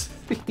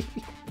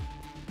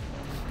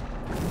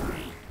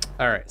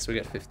 Alright, so we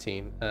got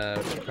 15. We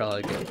should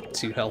probably get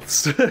 2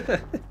 healths.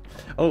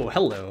 Oh,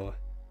 hello.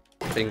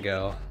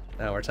 Bingo.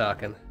 Now we're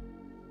talking.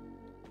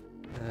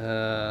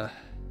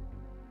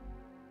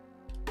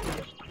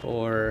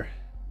 4.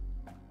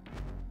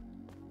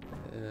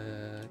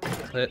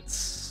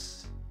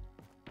 Hits.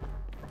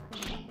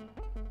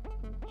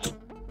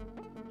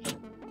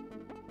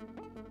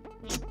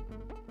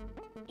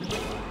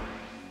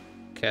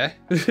 Okay.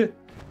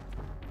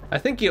 I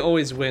think you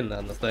always win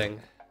on the thing.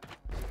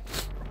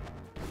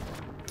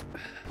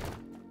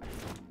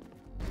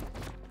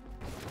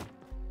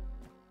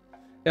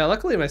 Yeah,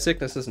 luckily my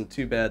sickness isn't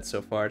too bad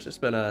so far. It's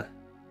just been a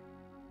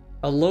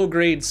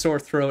low-grade sore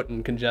throat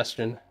and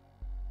congestion.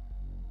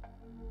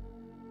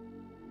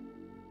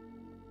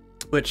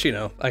 Which, you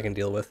know, I can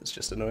deal with. It's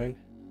just annoying.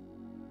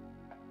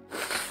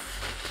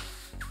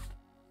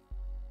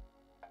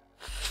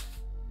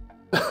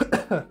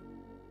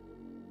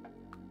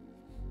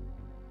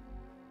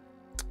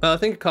 I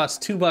think it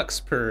costs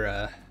 $2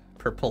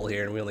 per pull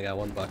here, and we only got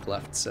 $1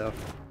 left, so.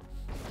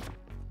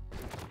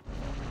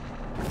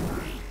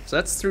 So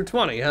that's through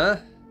 20, huh?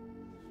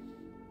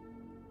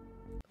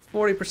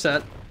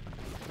 40%.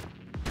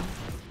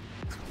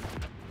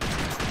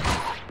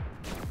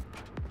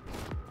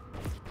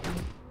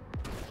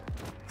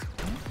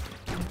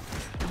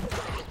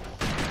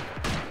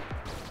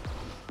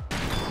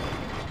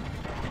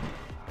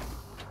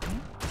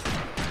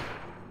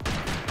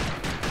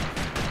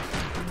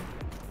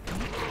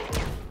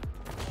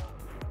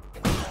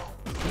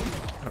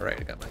 Alright,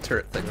 I got my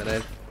turret thing that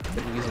I've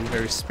been using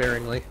very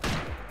sparingly.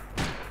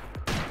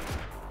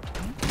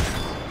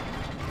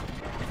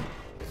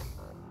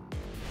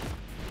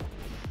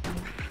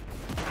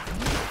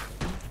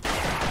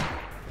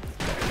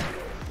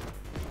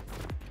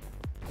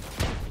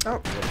 Oh,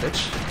 little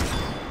bitch.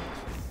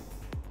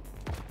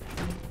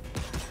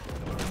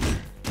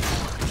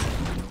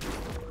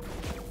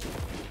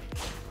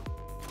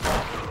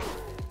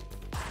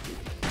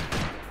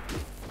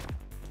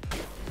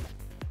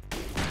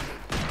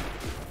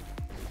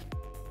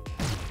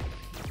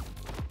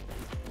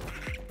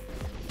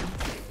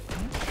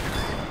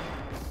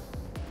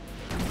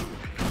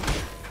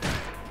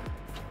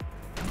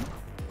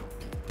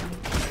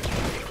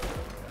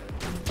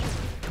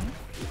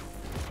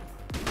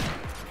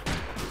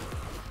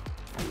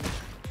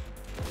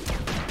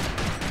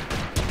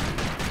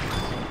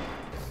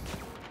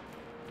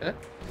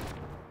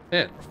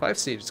 Man, 5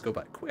 stages go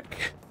by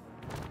quick.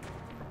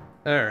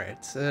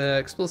 Alright,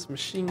 explosive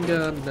machine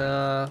gun,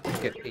 nah.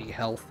 Get 8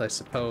 health, I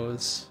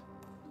suppose.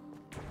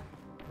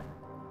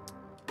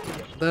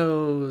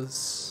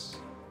 Those.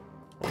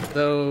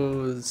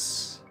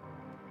 Those.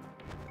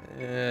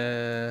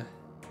 And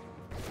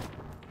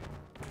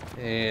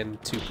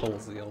 2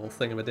 pulls the old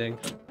thingamading.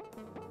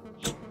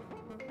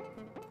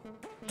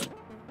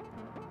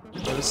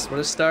 What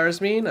does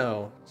stars mean?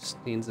 Oh, just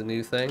means a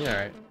new thing?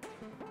 Alright.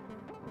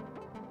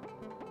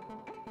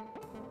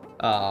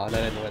 Oh, and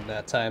I didn't win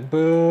that time.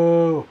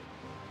 Boo!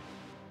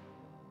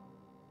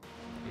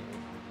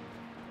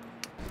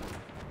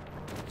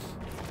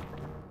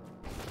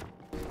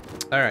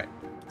 Alright,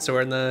 so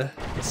we're in the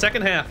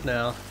second half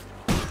now.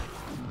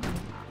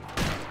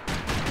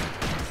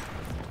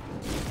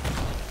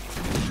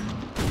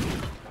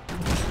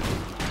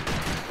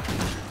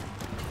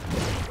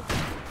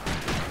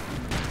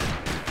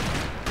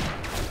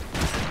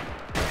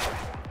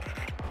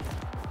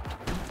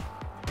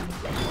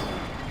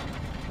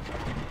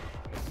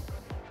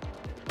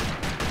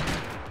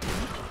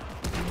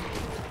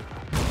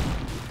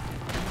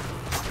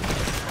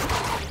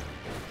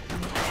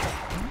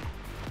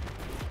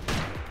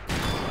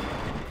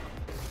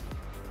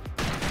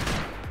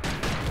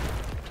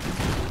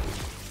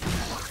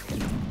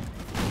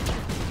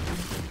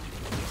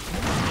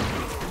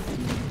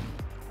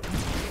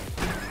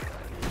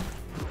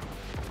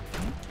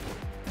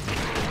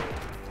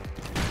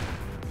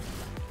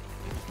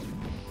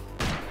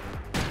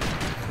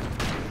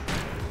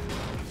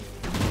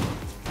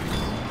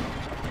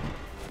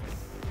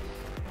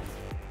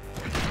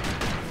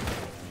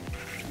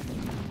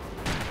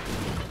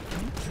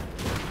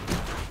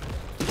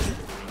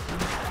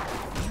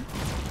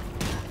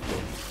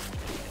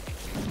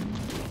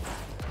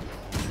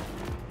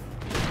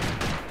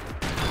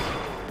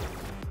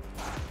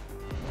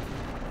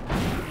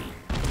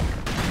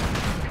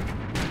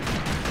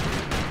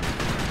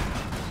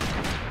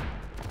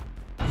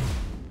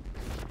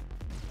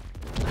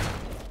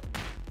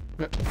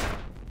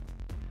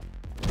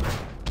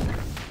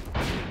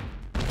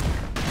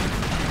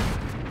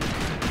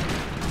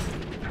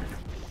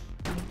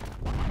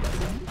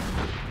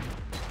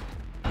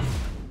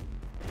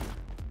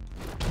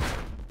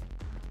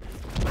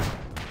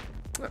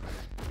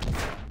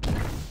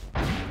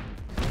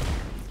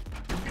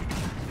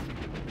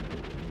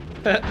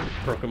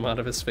 Broke him out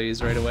of his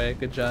phase right away.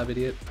 Good job,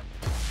 idiot.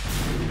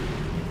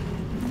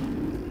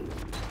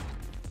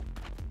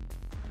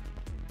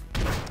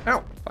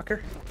 Ow,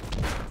 fucker.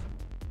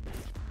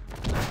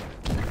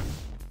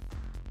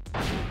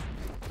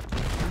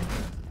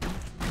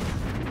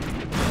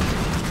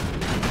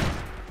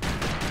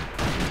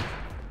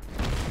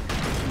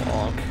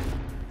 Bonk.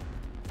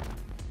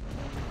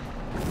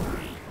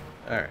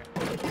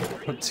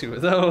 Alright. 2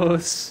 of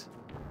those.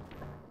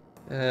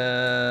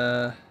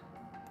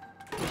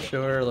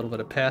 Sure, a little bit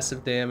of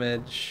passive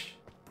damage.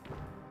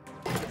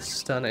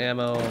 Stun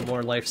ammo,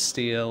 more life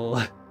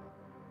steal.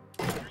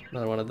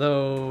 Another one of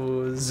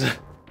those.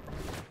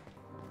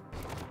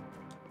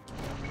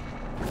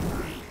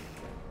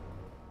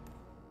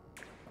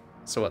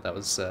 So what, that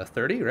was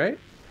 30, right?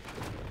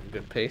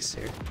 Good pace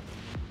here.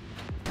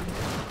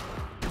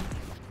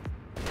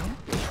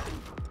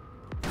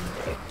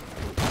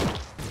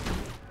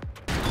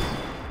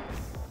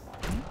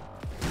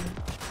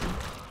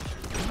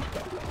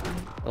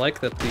 I like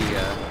that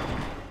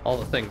all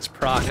the things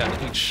proc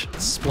on each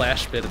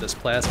splash bit of this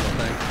plasma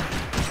thing.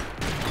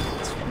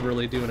 It's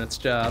really doing its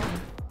job.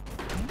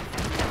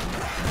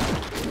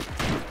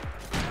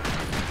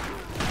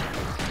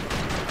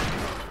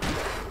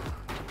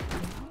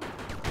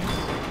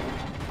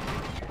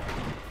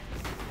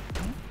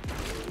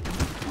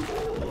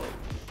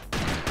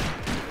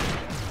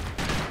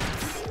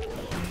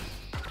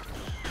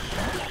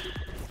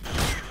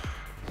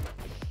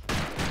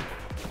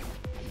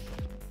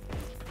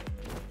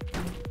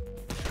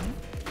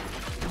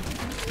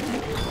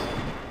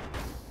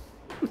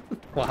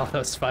 Wow, that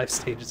was 5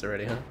 stages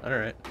already, huh?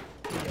 Alright.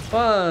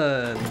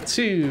 1,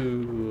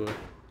 2.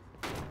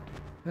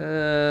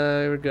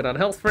 We're good on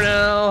health for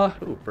now.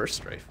 Ooh,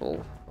 burst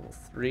rifle. Level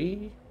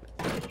 3.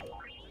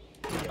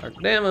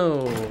 Hardened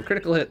ammo.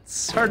 Critical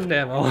hits. Hardened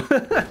ammo.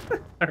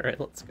 Alright,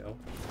 let's go.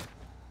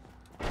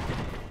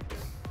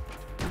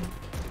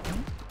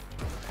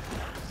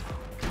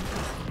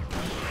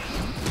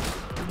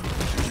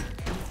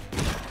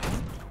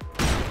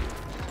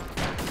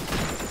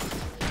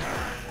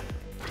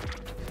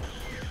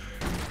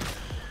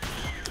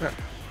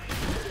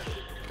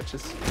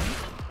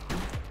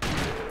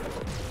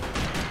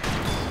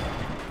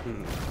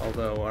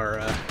 Although our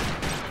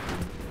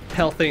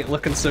health ain't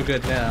looking so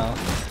good now,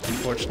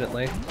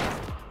 unfortunately.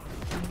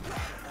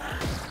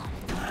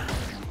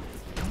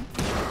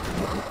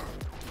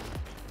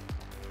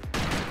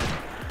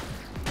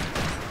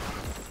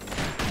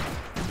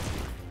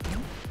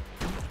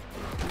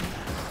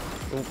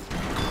 Oh,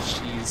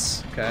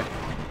 jeez. Okay.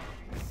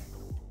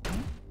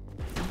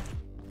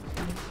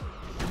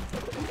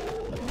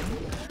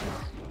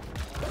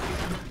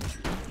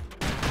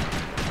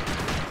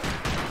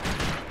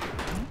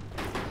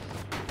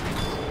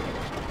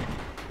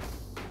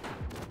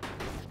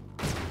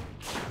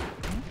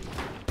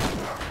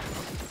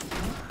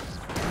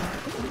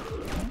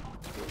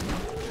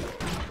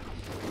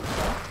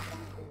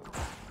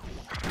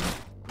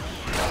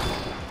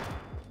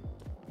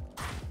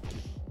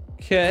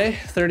 Okay,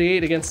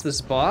 38 against this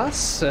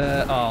boss.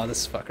 Oh,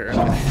 this fucker.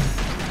 Okay.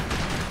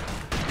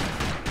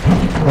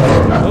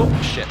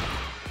 Oh, shit.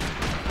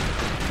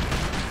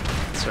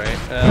 That's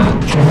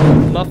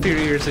right. Muff your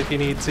ears if you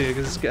need to,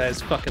 because this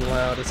guy's fucking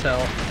loud as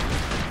hell.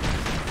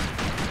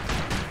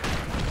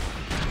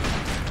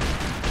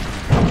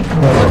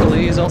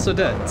 Luckily, he's also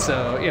dead,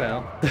 so, you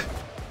know.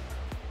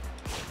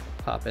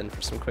 Pop in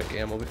for some quick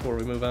ammo before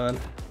we move on.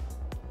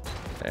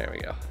 There we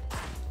go.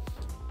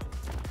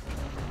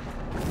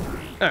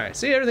 Alright,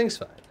 see, everything's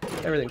fine.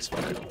 Everything's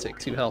fine. I'll take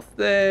 2 health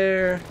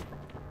there.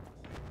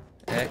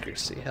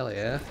 Accuracy, hell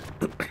yeah.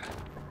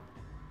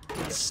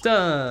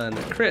 Stun,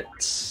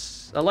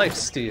 crits, a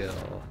lifesteal.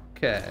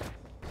 Okay.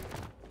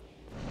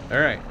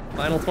 Alright,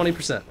 final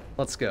 20%.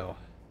 Let's go.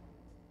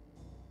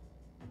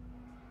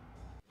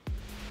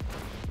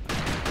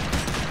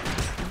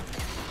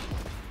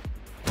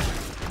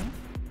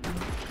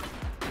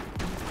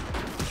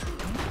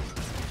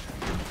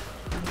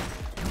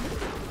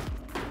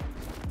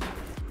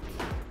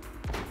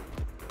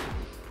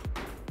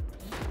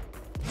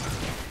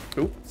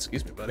 Oh,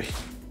 excuse me, buddy.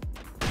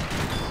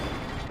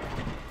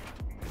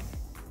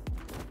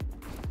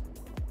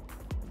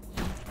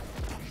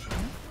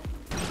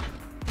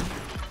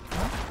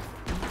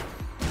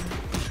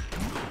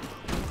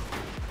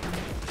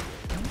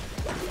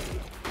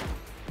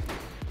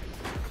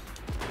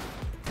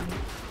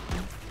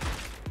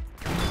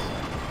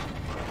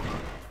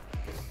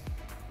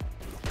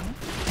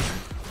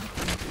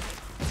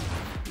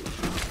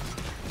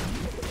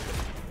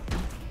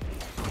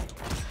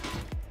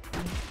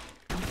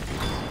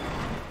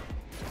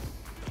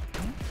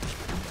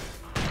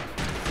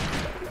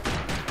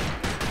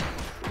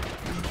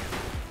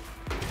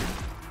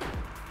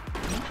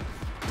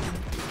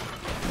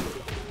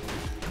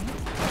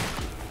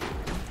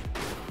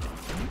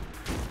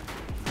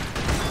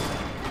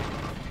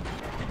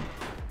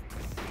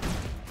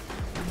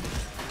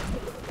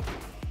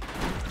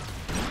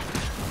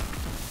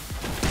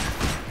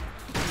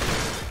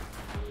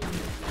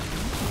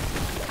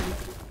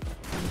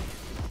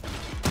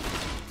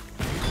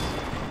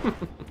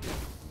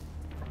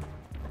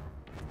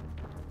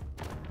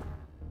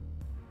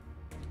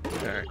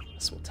 Alright,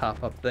 this will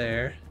top up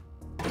there.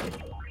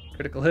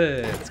 Critical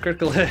hits,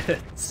 critical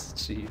hits.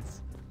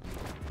 Jeez.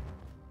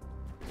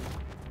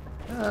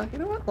 You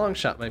know what? Long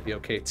shot might be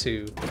okay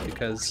too,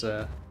 because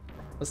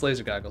those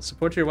laser goggles.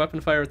 Support your weapon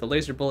fire with a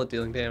laser bullet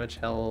dealing damage.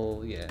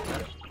 Hell yeah.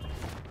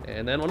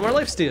 And then 1 more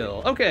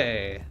lifesteal.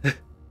 Okay.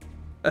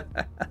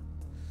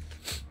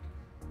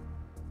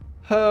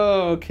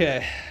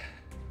 Okay.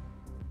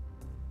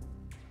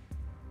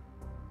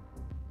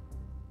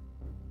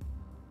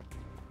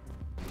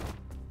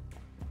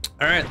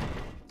 Alright,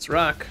 let's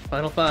rock.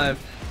 Final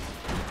 5.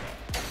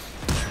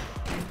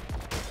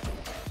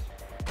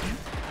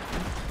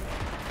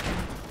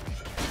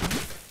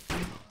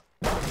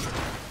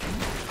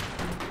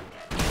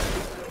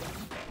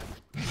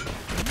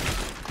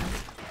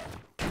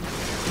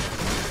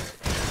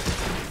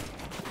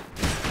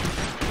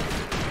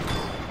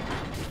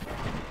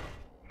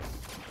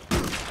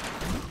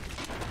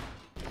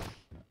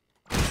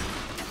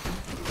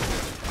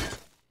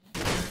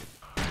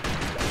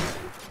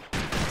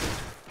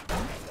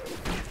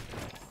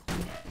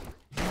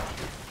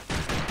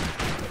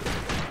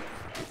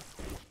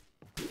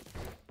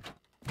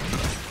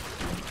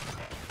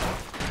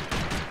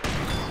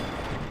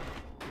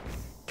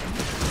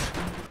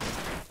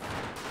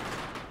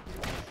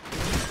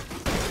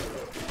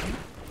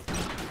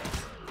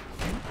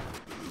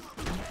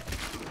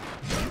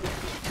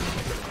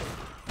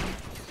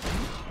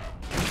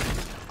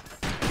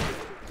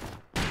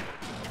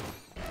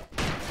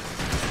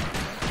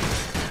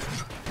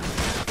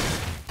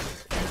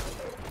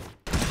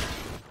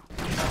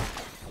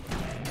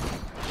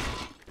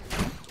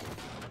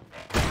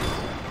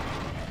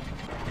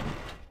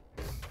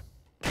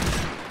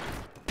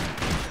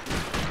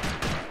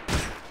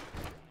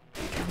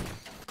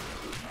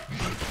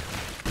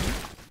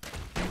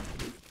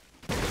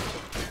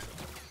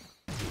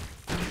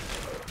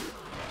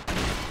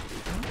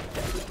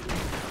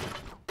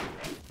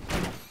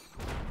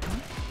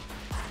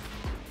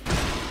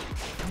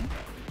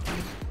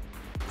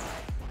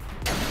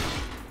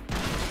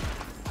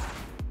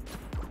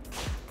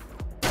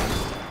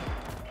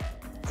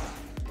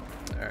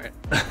 Alright.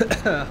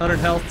 100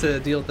 health to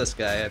deal with this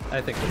guy.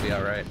 I think we'll be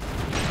alright.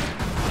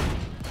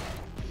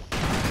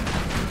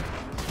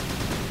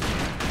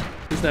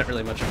 He's not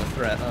really much of a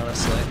threat,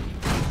 honestly.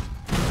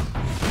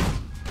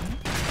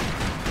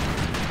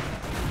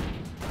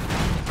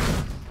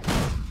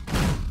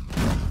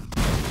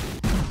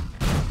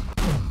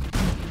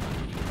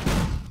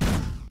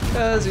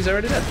 Because he's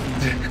already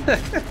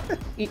dead.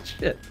 Eat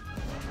shit.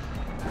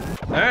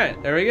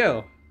 Alright, there we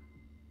go.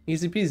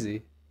 Easy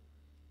peasy.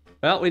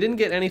 Well, we didn't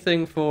get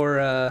anything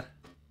for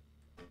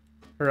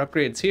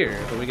upgrades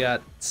here, but we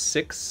got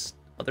 6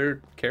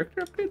 other character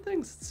upgrade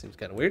things? Seems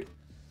kind of weird.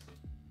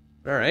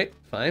 Alright,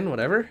 fine,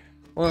 whatever.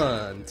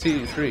 1,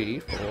 2, 3,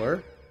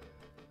 4,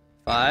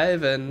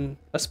 5, and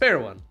a spare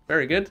one.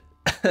 Very good.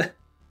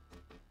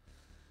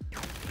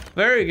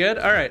 Very good.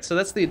 All right, so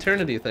that's the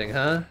eternity thing,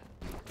 huh?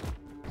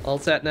 All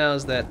it's at now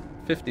is that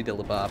 50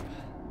 dillabop.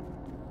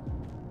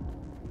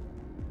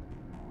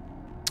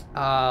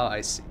 Oh,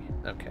 I see.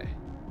 Okay.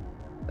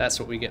 That's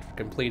what we get for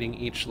completing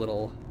each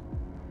little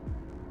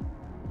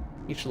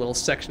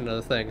section of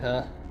the thing,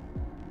 huh?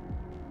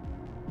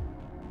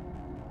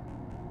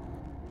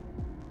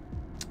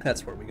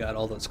 That's where we got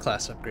all those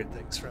class upgrade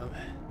things from.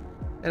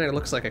 And it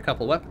looks like a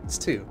couple weapons,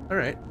 too. All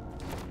right.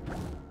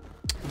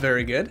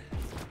 Very good.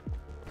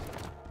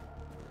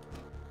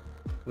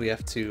 We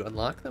have to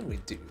unlock them? We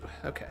do.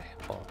 Okay.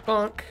 Bonk,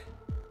 bonk.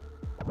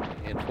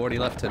 And 40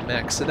 left to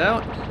max it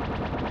out.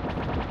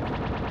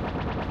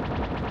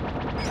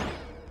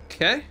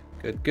 Okay.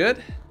 Good,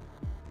 good.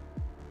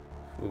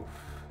 Oof.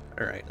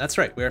 All right. That's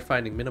right. We are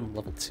finding minimum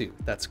level 2.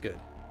 That's good.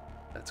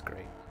 That's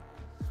great.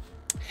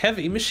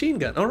 Heavy machine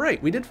gun. All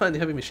right. We did find the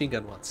heavy machine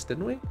gun once,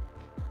 didn't we?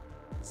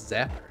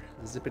 Zapper.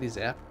 Zippity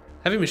zap.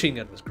 Heavy machine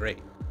gun was great,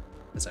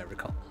 as I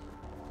recall.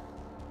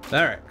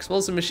 Alright,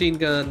 explosive machine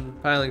gun,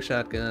 piling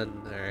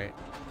shotgun. Alright,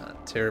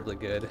 not terribly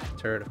good.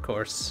 Turret, of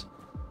course.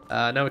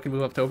 Now we can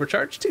move up to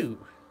overcharge 2.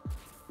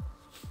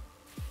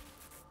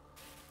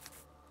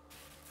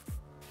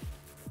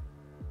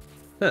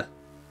 Huh.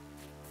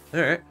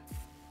 Alright.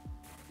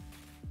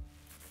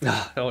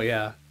 Oh,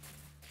 yeah.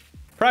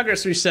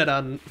 Progress reset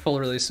on full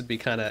release would be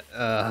kind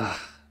of,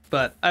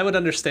 but I would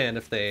understand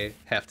if they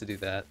have to do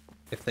that,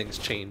 if things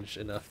change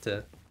enough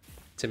to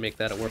make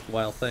that a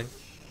worthwhile thing.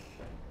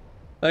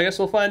 I guess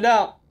we'll find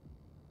out.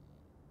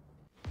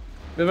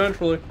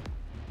 Eventually.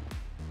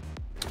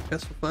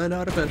 Guess we'll find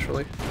out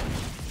eventually.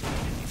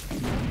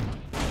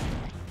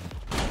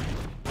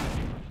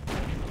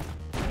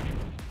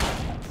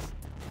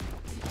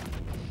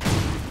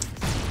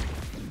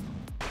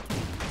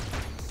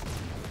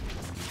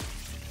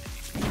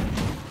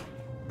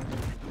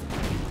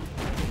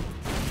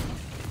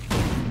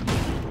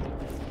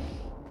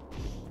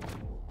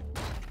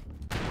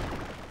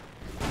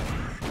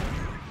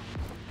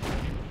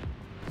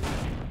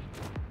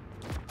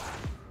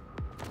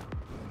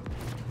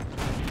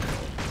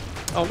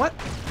 Oh, what?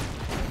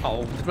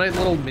 Oh, did my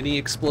little mini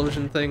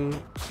explosion thing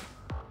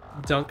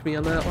dunk me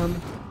on that one?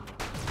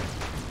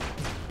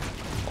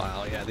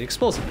 Wow, yeah, the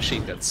explosive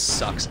machine gun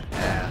sucks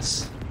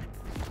ass.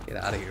 Get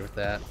out of here with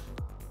that.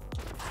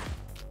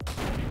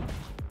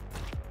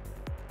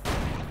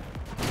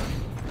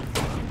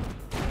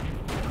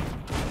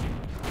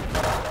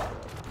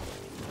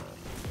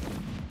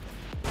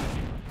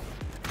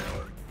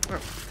 Oh,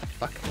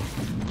 fuck.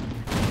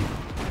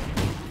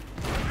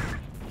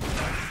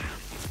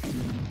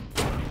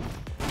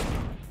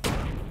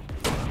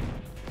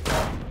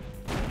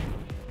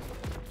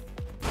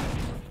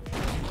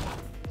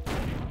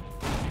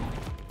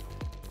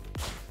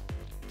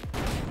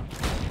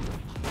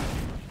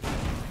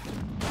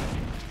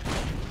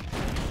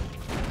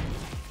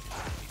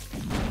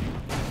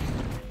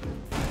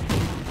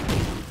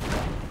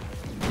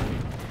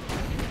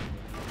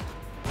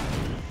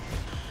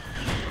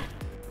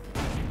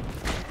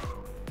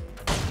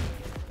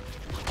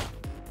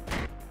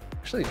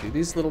 Actually, do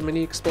these little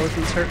mini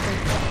explosions hurt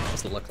me?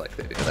 Doesn't look like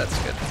they do. That's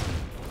good.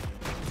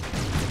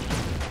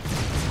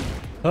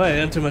 Oh, I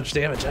didn't do too much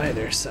damage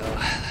either, so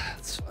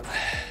that's fun.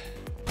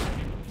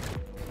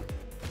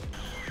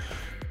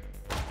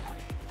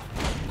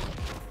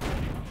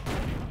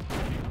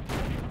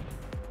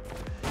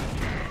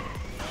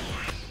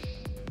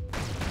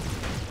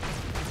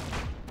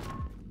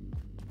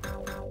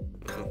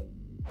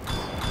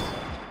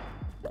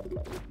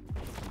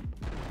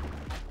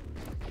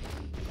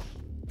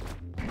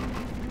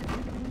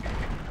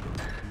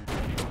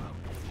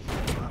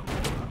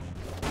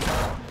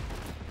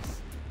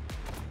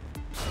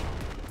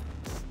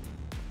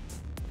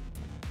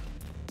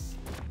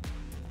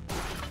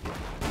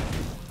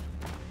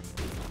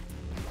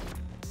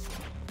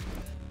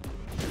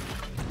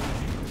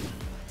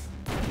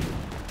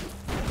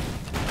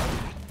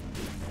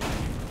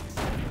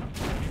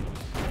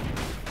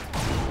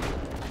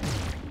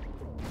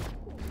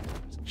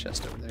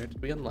 Chest over there.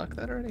 Did we unlock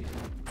that already?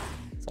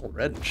 It's all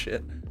red and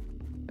shit.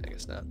 I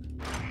guess not.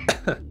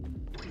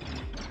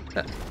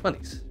 Ah,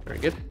 monies. Very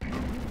good.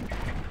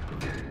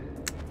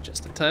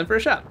 Just in time for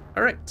a shot.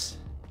 Alright.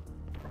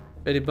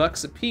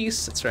 $50 a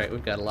piece. That's right,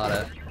 we've got a lot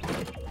of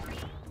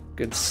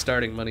good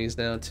starting monies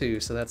now too,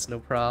 so that's no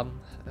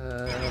problem.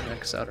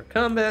 Max out our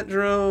combat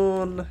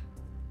drone.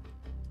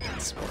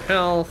 Some more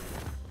health.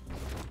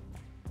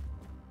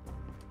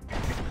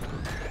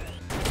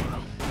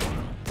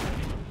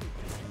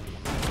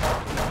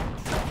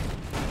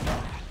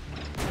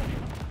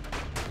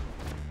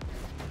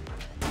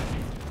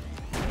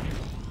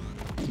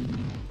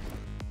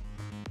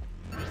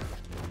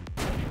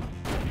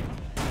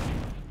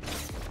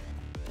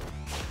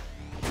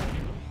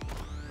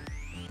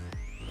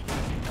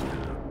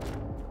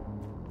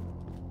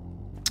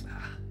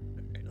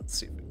 Let's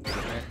see if we can get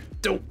in there.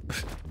 Dope.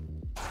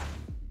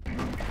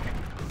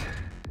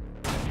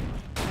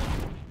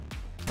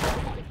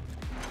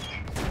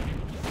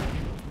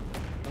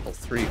 Level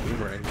 3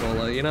 boomerang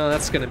gola. You know,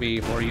 that's gonna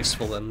be more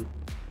useful than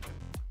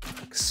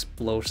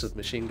explosive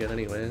machine gun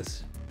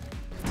anyways.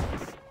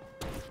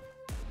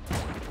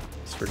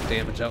 Just for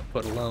damage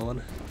output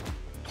alone.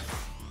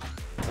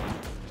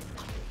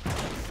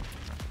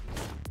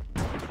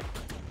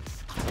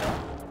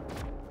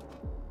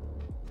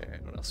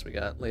 Alright, what else we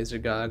got? Laser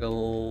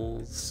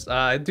goggles.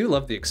 I do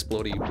love the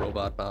explodey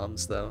robot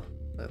bombs though.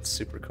 That's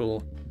super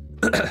cool.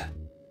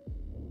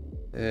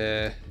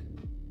 Get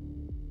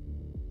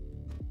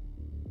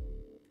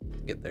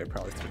there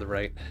probably through the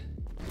right.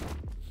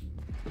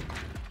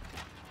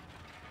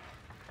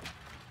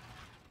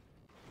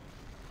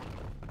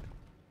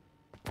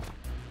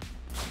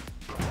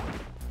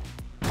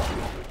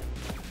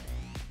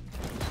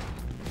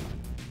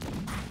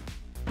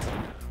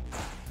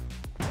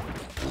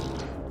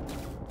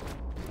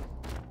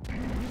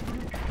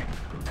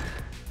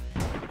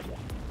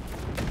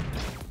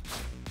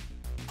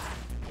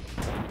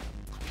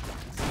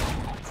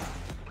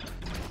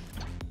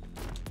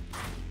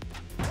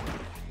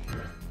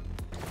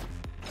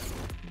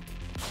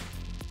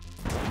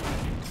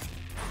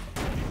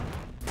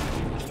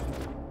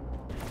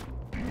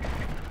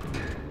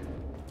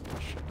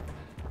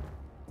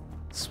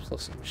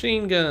 Explosive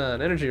machine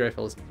gun. Energy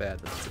rifle isn't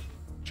bad, but it's a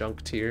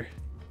junk tier.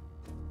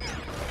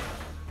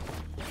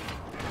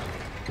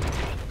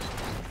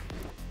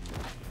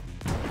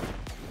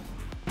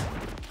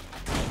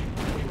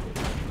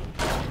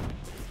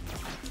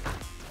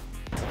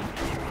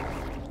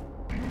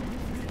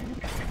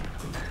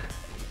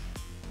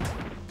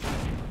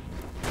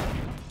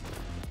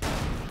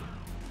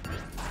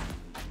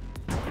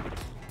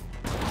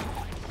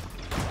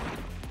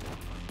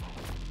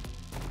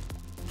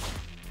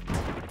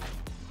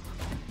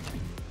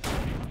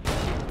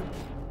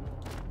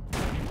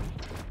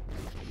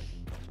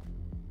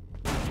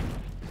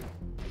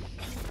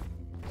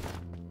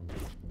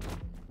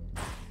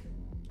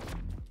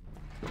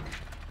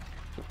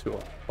 To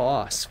a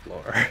boss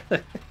floor.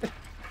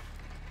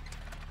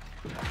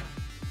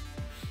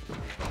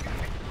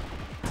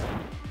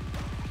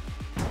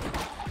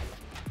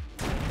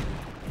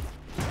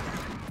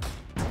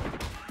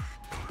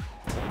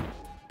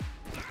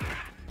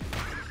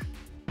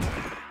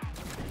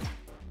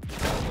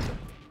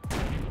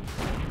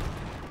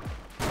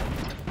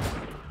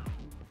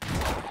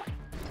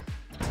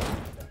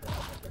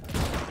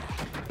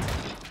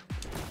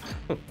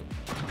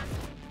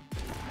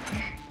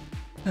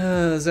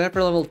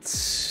 Zapper level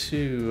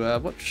 2.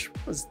 What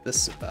was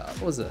this about?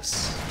 What was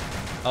this?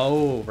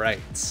 Oh, right.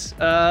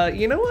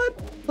 You know what?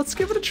 Let's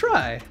give it a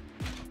try.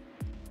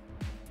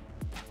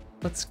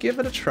 Let's give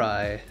it a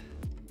try.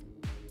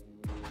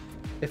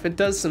 If it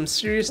does some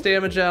serious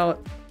damage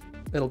out,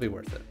 it'll be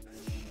worth it.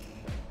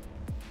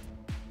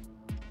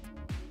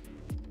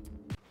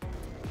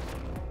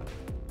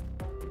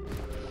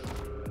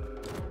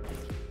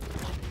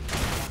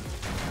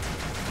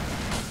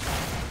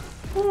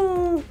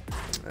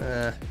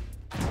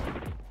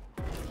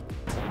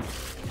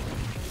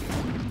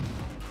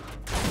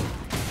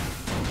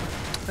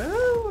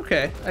 Oh,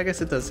 okay. I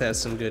guess it does have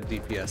some good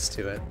DPS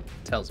to it.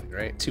 Tells me,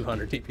 right?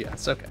 200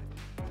 DPS. Okay.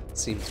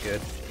 Seems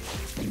good.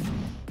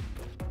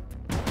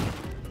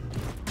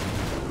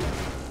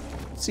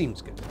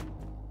 Seems good.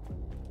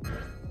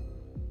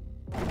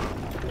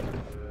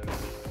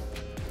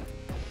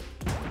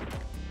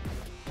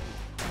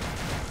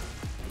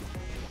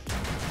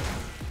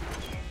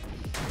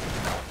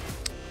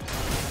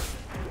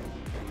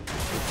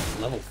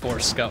 Level 4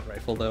 scout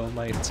rifle, though,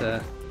 might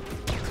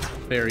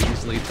very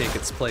easily take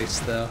its place,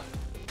 though.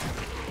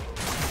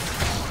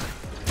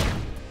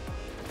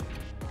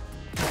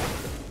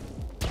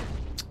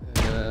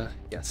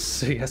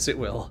 Yes, yes it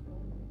will.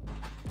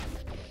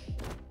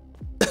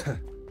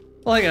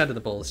 I'll hang on to the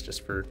bullets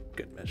just for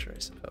good measure, I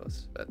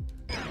suppose. But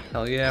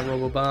hell yeah,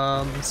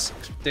 robo-bombs,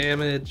 extra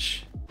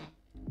damage.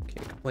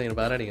 Can't complain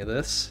about any of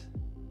this.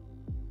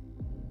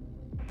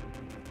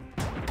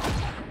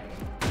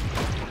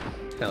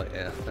 Hell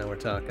yeah, now we're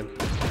talking.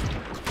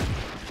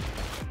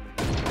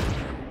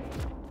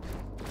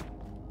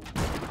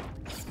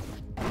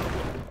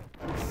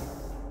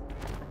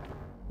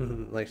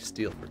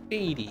 Lifesteal for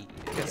 80.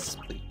 Yes,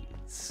 please.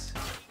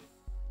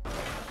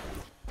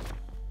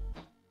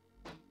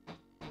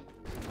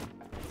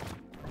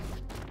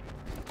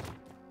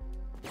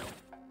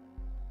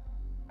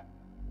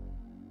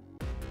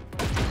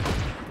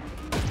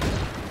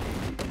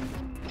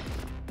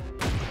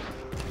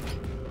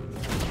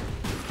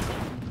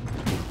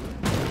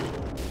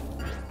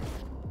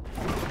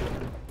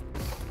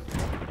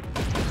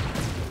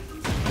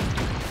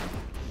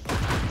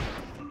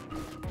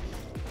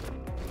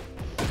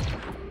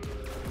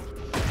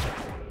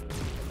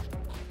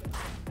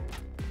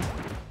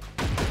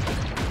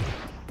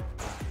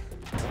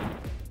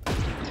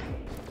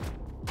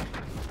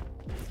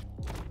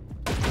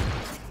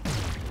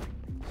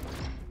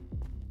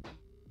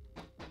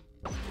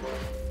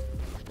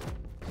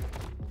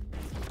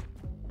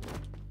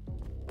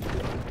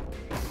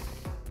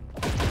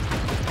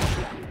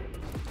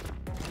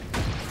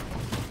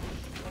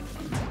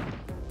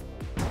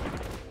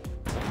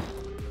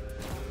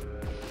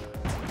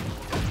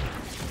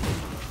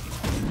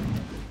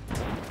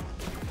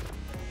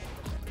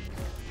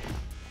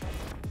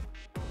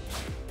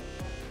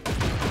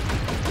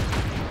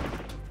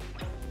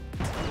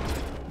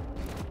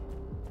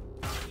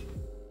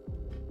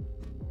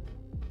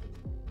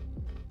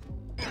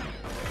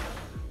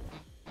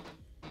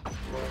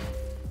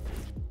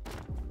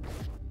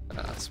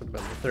 would have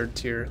been the third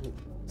tier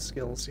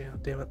skills. Yeah,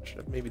 damn it. Should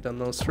have maybe done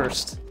those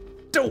first.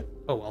 Don't!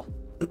 Oh well.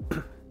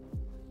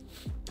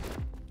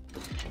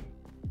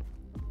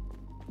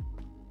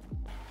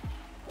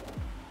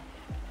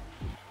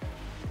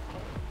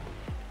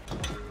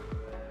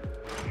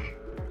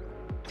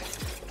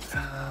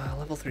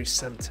 Level 3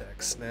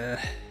 Semtex, nah.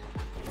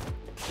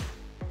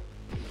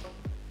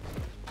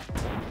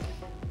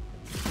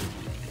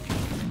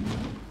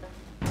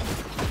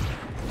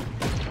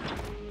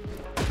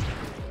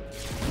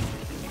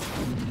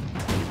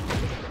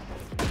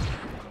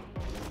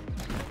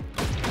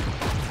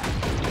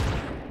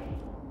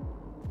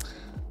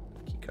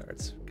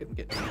 Keycards. Couldn't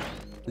get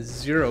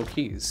 0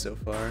 keys so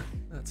far.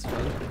 That's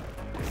fun.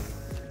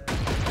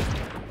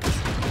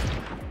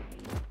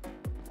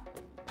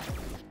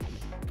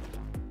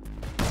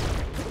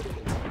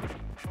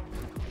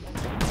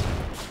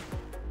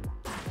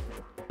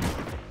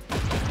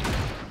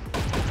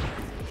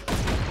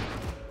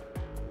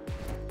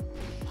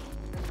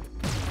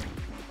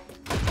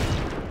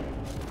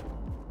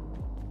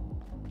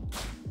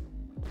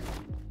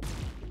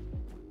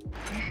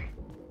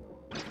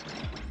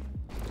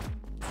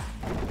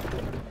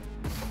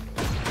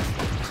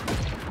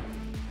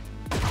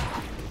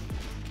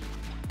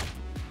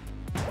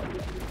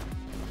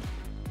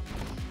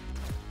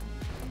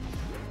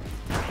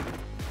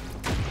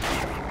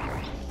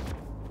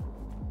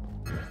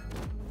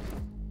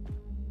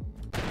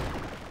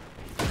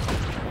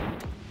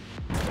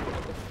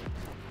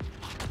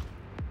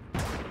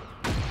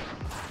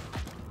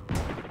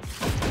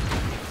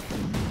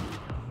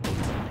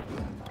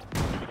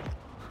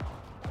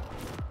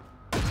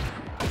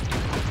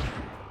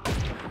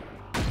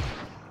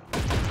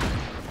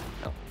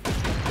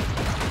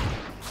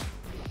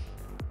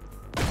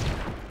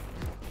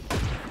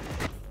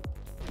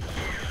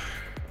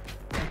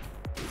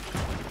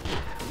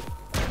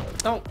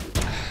 Oh,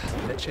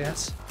 bitch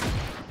ass.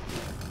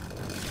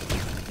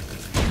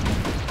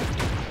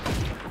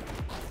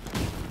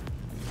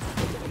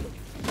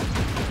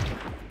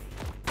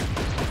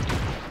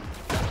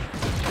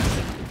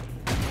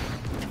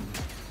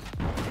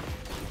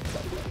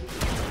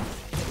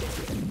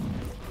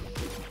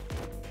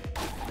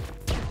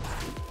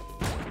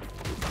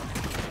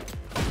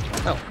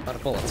 Oh, out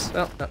of bullets.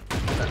 Oh, no,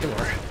 not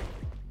anymore.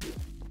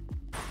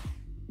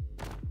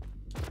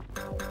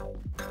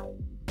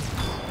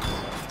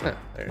 Ah,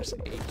 there's a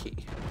key.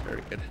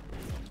 Very good.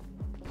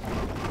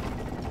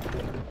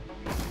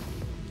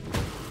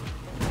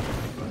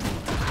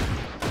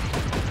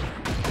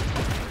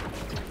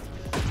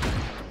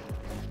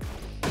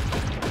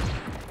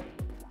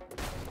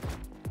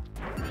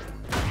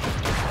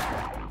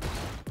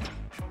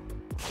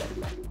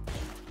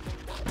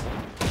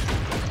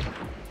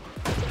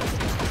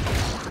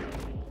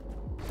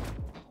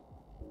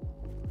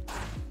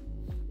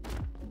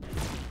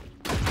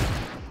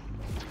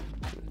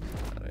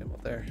 Out of ammo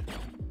there.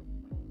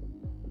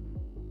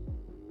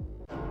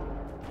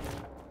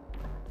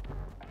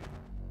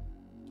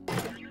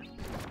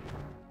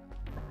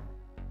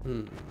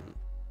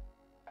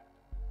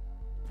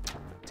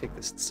 Take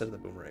this instead of the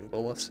boomerang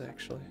bullets,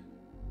 actually.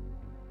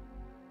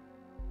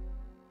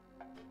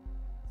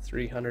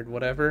 300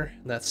 whatever,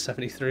 and that's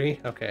 73.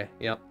 Okay,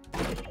 yep.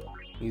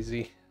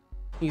 Easy.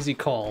 Easy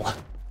call.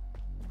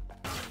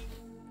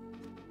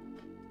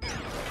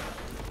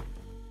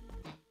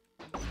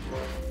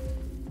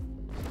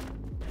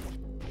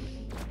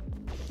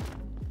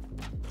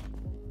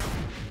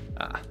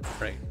 Ah,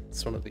 right.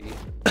 It's one of the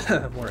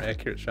more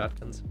accurate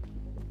shotguns.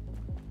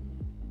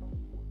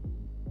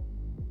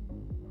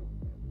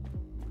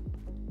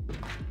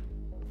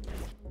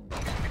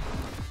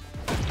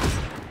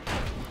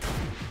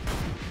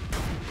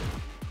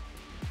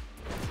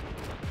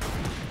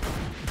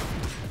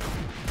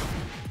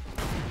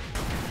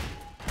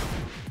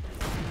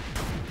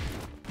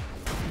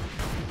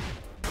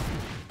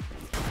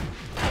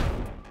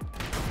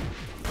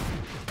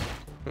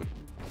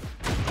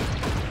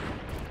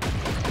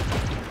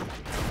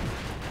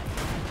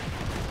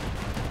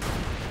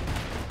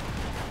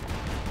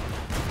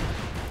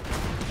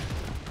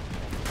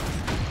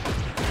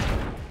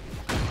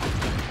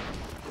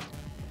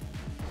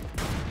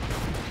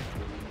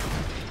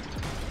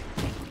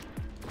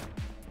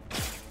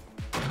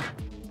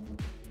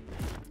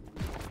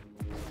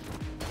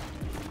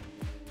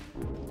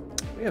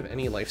 Do we have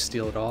any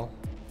lifesteal at all?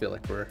 I feel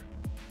like we're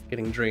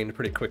getting drained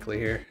pretty quickly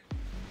here.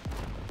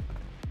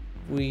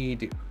 We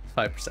do.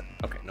 5%.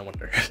 Okay, no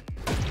wonder.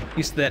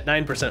 Used to that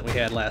 9% we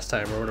had last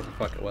time, or whatever the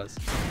fuck it was.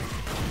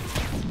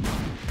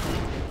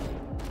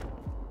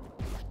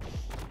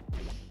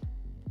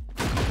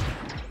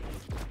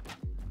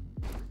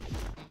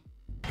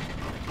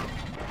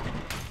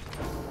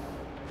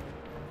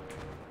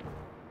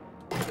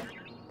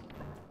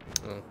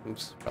 Oh,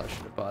 oops. Probably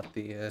should have bought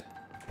the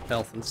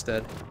health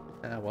instead.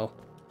 Ah, well.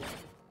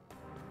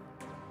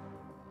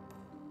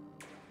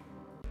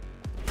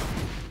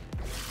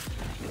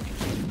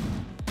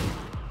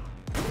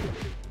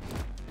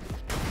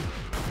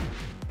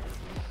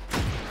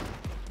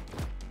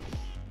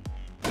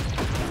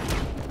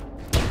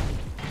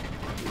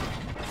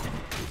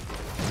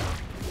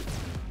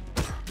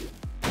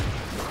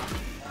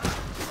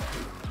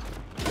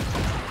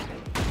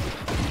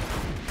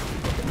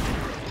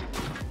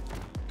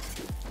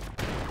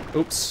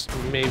 Oops,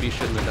 maybe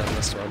shouldn't have done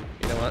this one.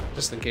 You know what?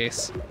 Just in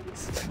case.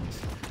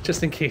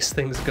 Just in case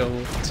things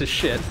go to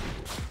shit.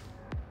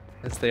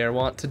 As they are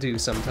wont to do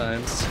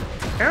sometimes.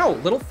 Ow,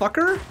 little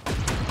fucker!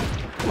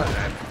 Come on.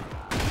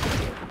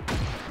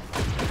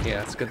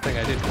 Yeah, it's a good thing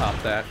I did pop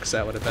that, because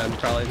that would have been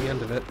probably the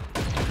end of it.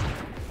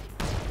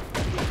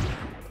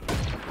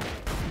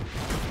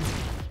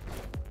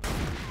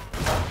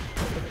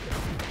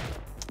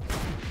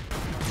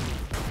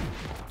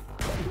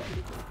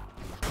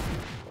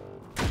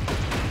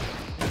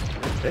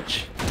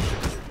 Bitch.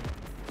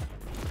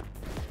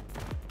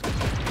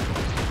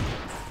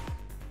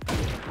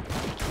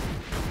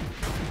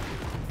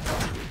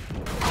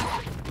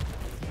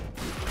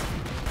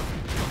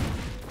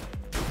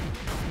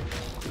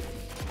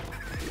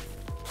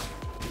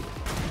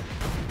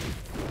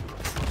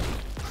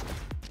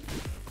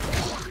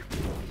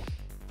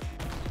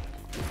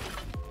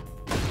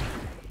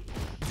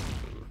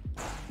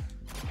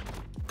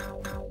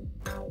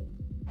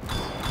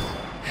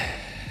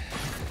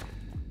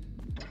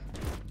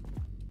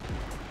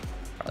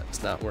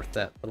 Not worth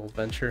that little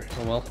venture.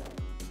 Oh well.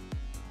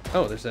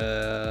 Oh, there's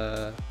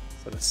a...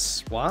 Is that a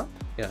swap?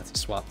 Yeah, it's a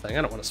swap thing.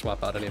 I don't want to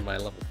swap out any of my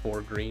level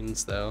 4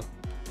 greens, though.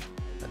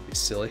 That'd be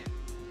silly.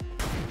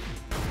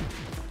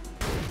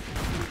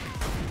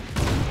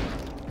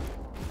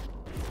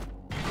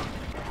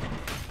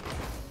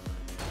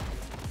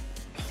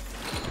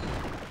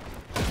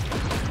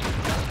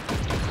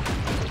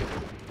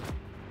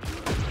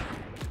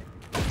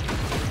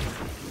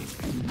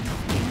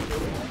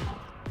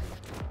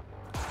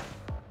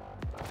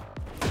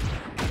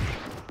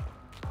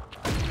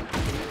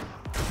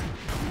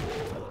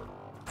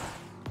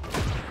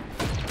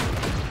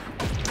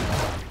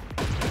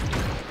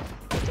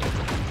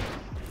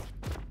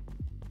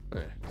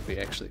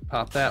 Actually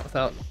pop that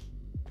without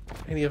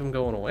any of them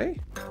going away?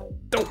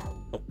 Don't!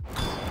 Oh.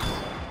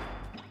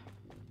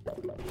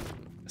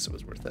 Guess it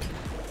was worth it.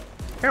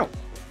 Ow!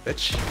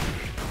 Bitch.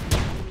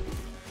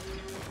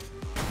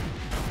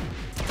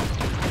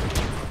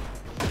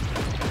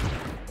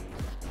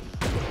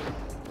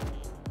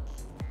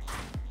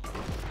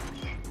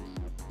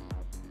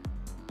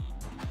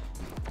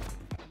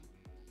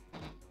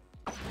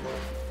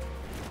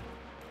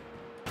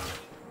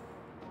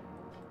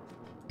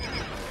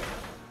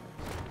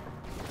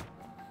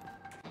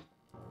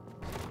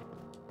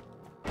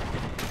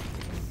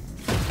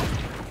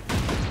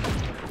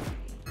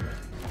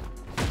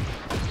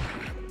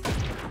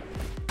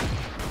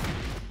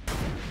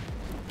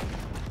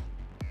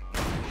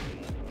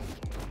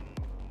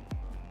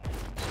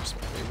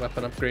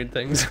 Weapon upgrade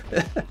things.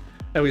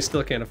 And we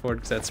still can't afford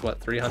because that's what,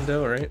 3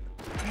 hundo, right?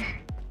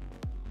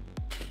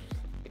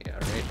 Yeah,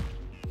 right.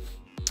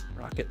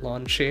 Rocket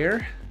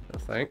launcher. No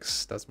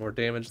thanks. Does more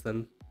damage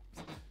than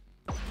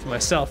to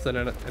myself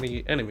than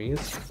any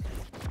enemies.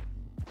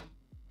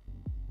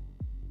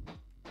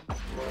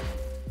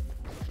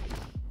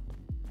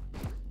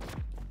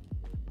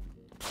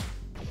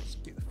 This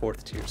would be the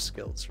 4th tier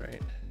skills,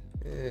 right?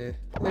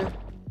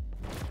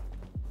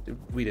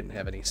 We didn't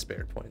have any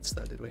spare points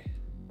though, did we?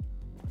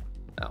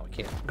 Oh, we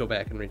can't go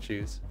back and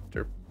re-choose.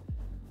 Derp.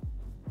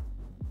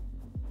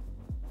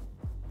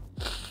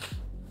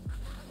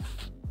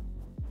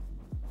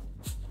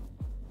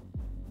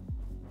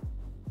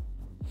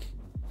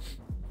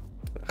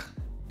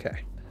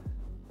 Okay.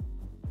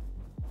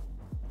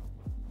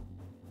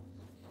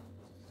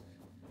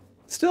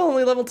 Still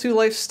only level 2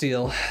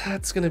 lifesteal.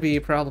 That's gonna be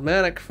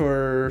problematic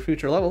for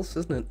future levels,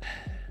 isn't it?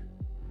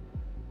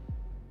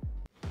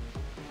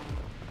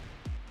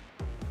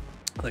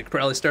 Like,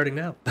 probably starting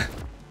now.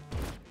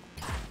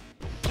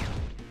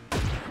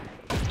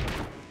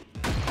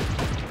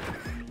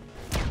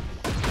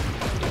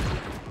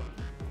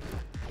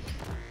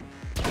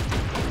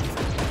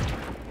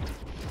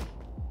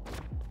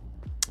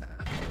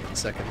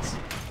 Seconds.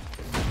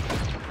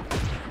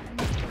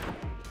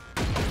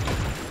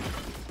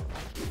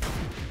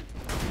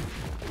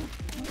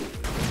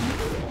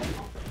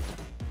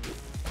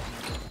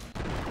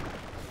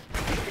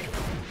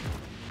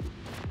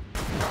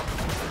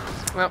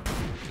 Well.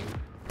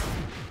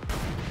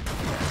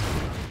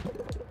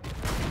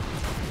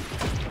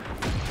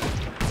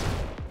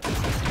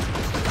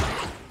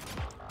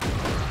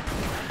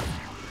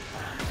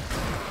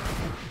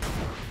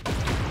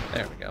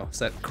 There we go. Is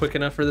that quick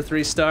enough for the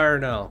 3-star or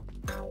no?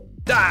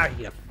 Die,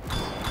 you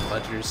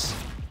fudgers.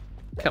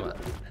 Come on.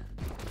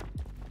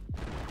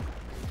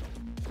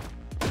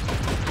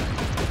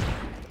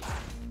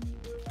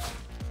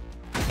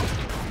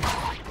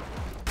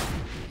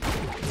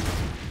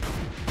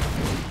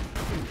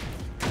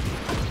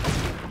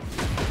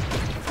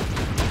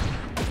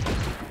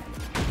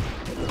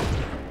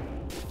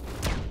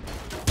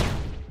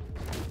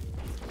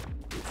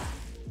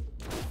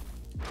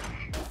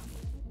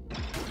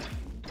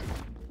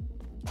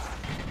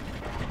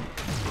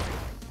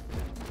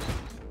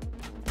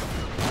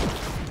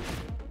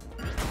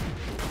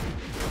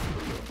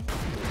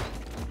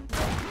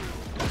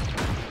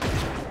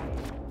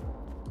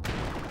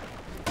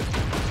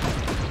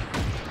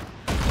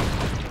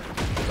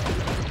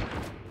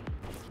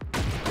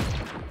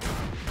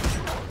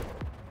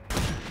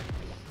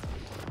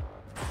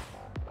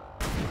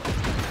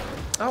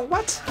 Oh,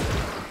 what?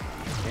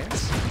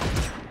 Yes.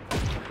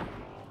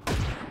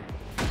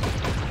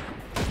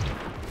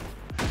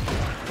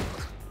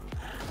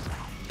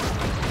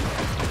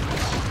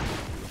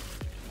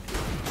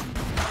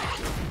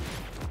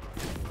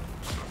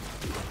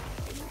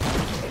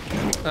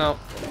 Oh,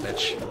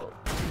 bitch.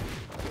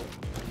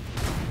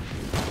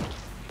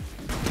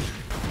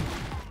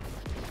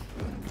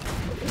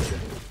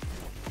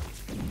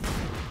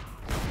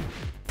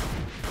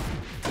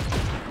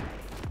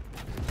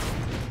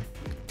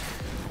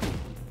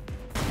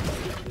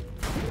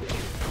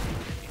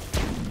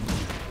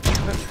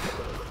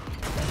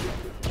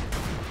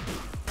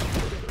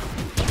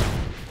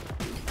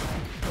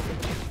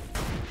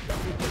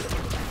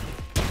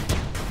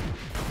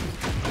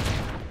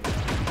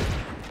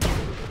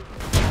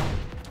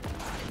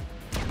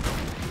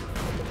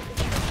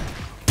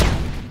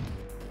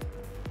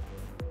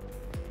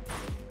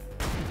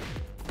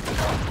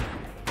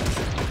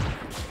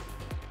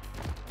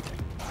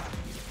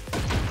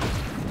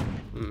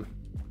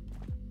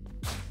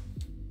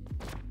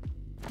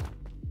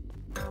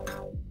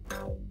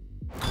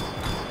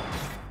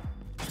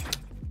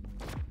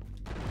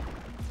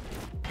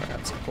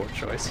 Perhaps a poor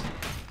choice.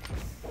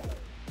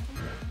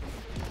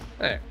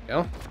 There we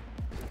go.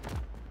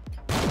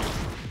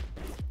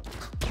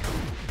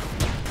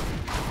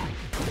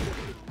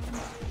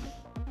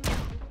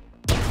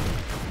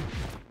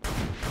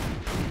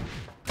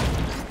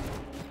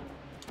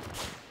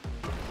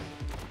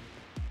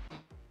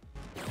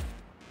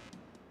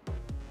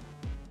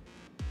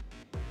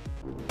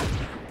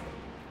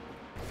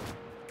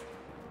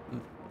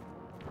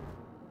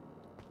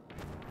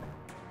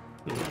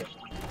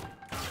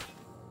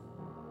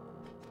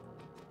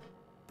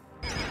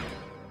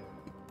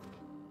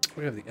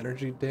 We have the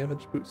energy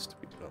damage boost.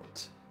 We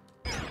don't.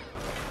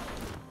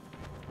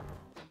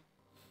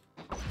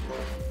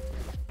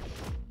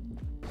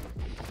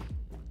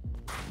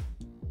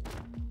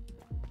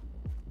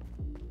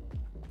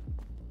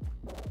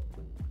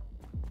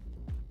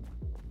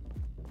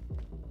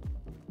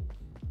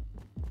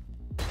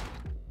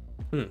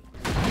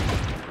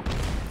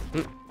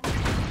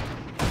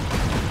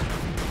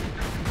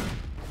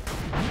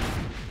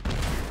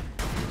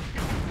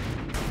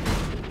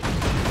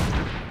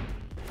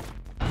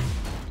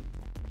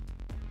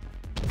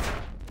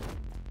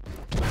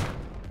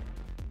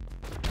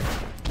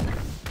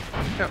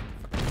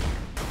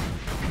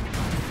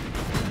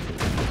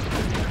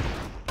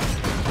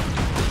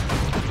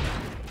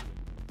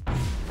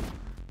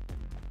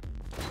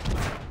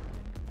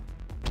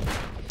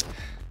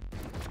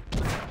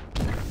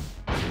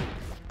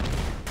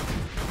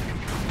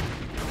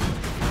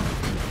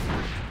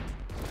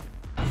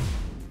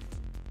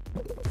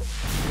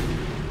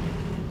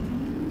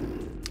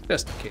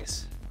 Just in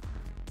case.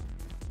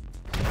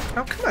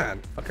 Oh, come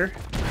on, fucker.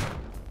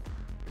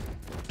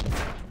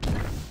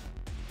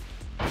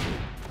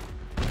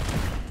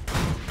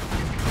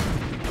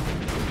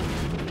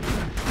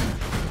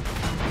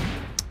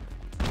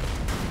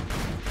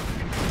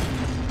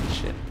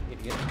 Shit,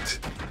 idiot.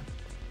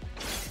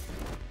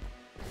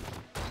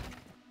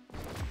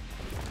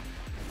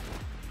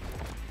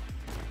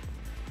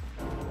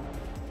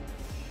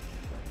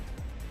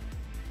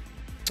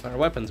 Our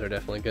weapons are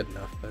definitely good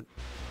enough, but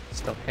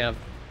just don't have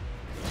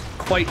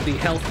quite the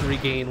health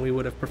regain we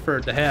would have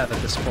preferred to have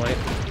at this point.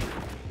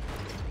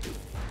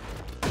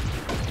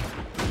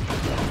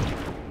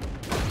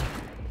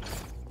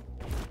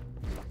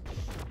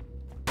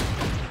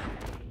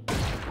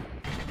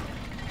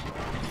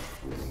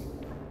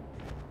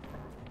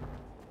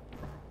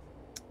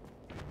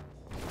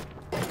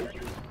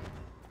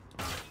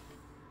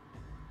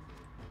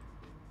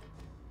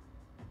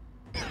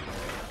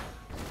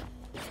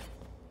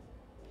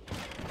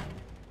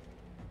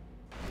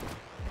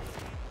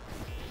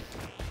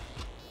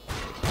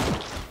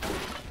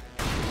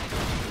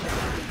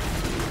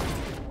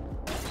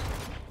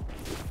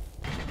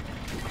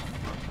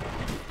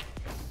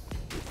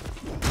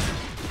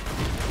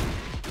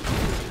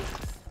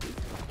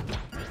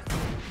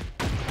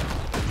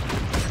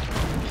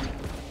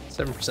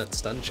 %7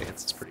 stun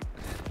chance is pretty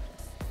good.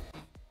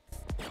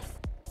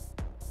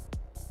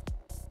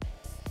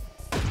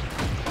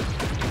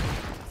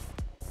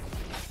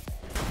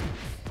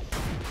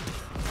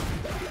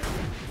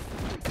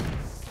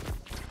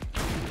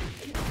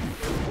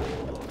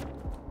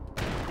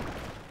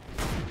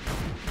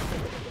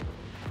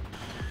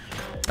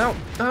 Oh,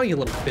 oh, you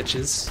little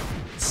bitches.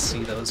 Let's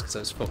see those because I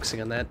was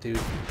focusing on that dude.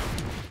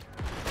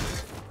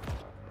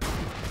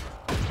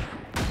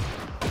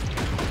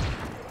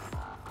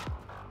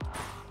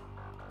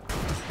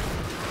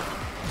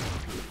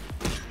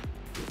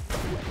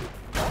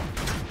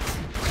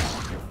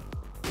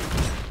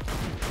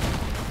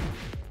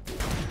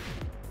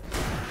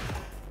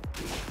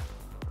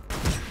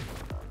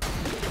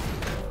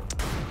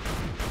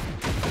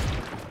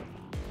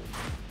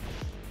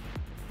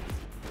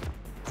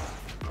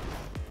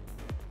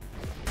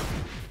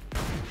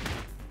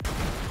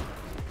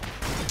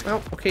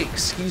 Oh, okay,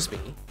 excuse me.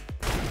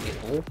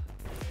 Ew.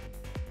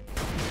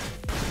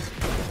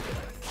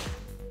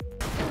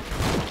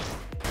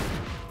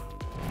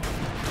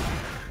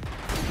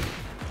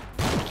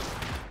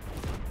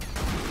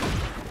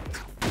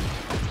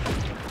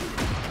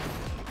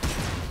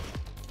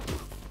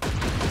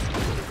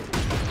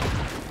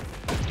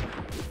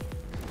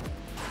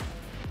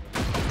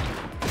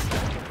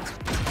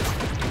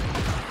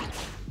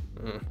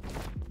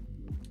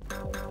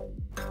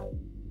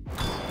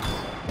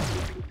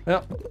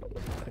 Well,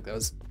 I think that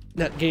was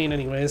net gain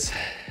anyways.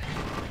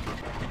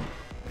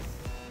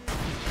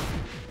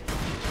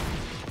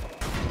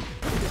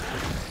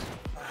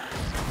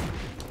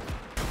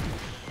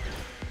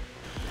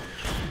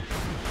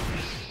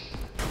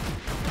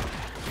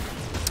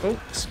 Oh,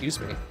 excuse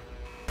me.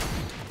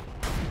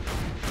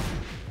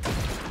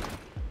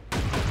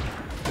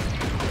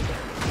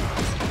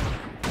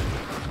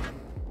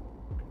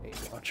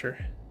 Grenade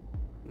launcher.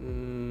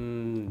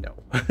 No.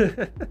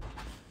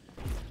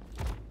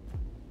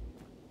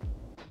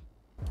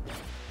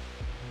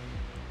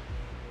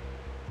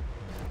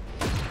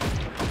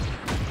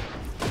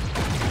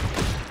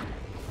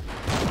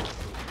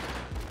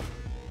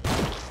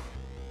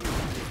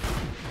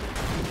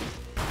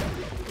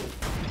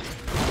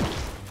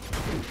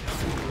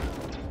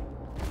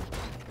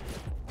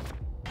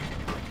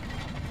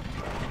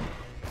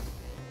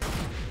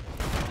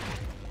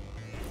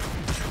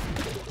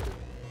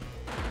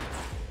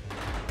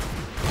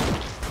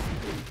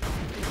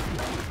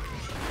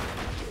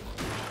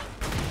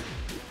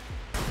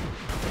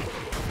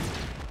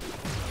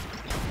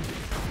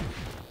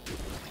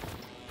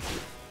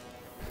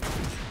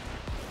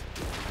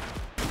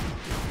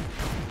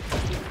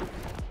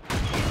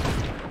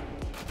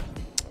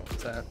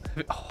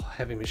 Oh,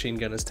 heavy machine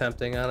gun is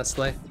tempting,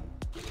 honestly.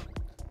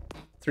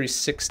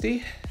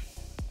 360.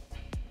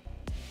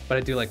 But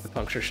I do like the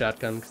puncture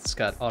shotgun because it's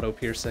got auto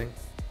piercing.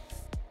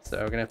 So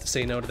we're gonna have to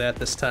say no to that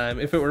this time.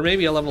 If it were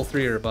maybe a level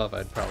 3 or above,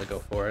 I'd probably go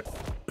for it.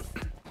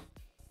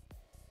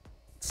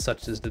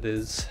 Such as it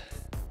is.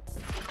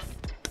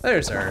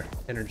 There's our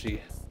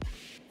energy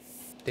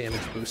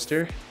damage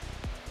booster.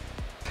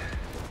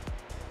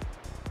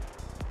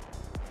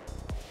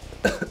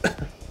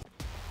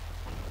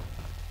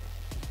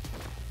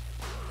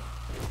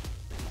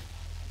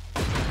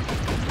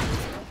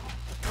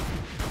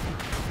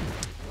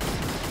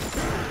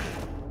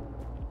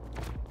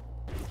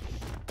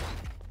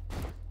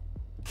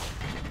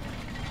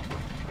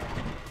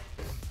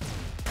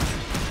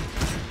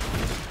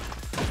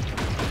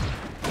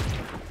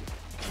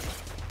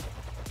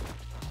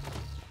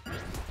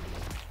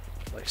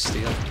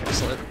 Steel,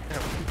 excellent.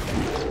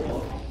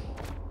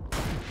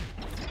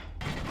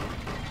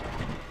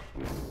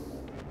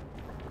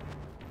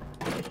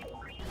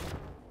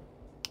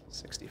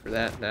 $60 for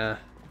that. Nah, I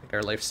think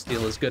our life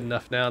steal is good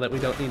enough now that we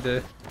don't need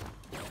to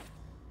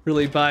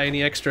really buy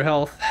any extra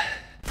health.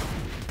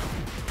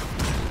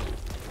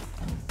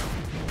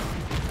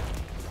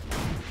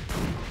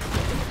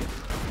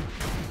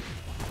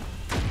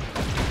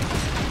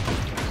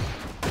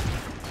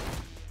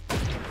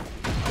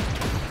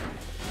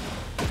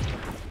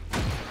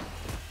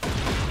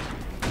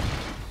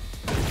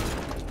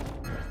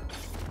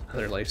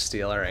 Another life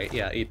steal, alright,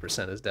 yeah,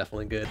 8% is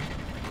definitely good.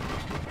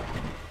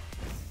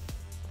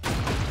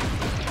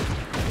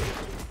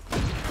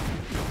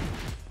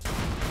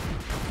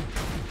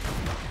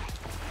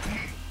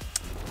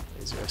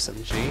 There's your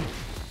SMG.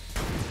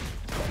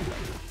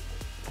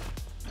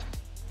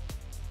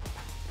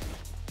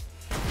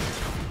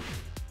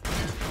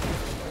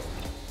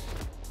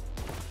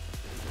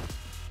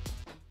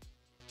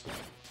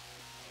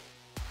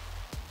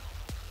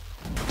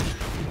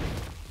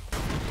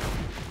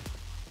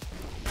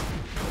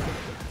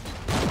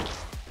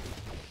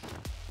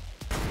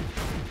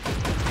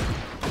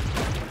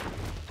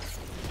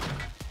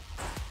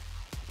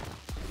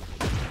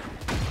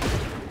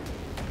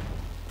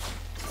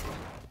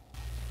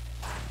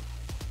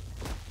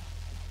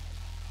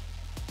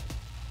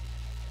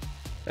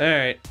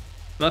 Alright,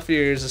 enough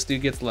ears, this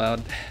dude gets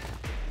loud. Try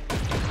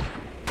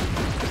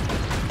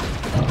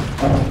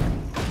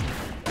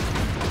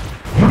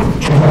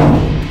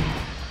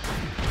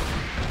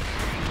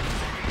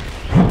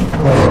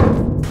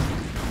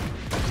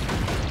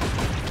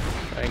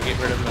and get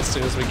rid of him as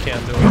soon as we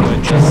can to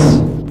avoid this.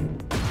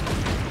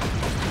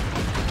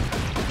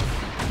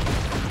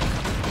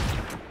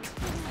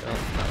 Oh,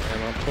 not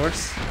ammo, of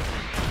course.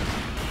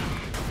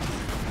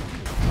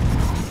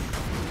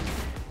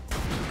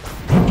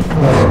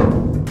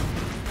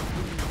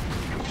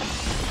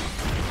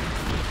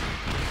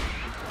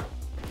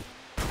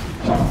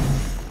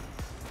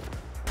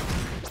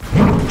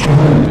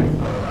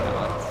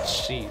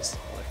 Jeez,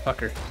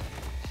 motherfucker.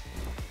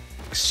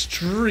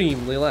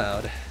 Extremely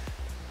loud.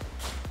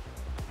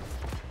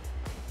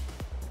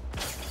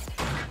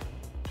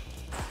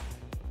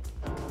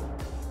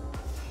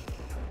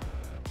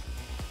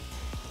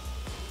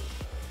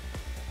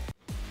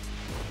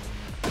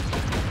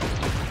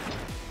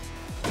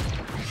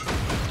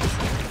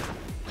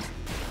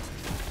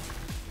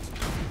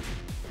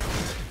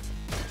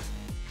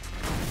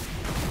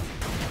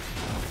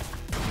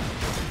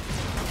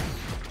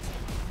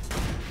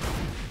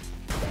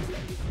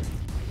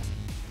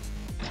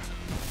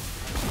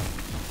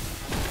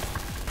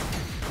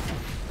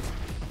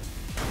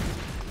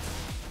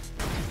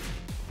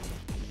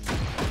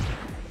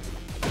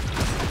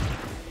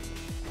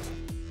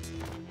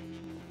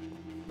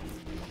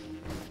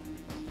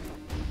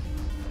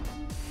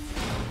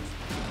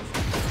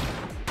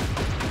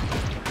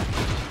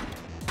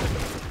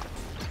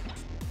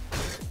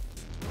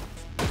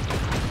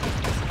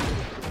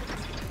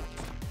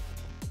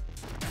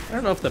 I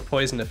don't know if the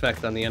poison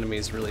effect on the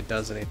enemies really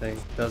does anything,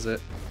 does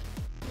it?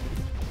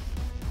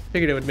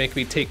 Figured it would make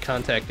me take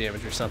contact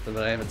damage or something,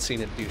 but I haven't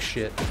seen it do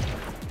shit.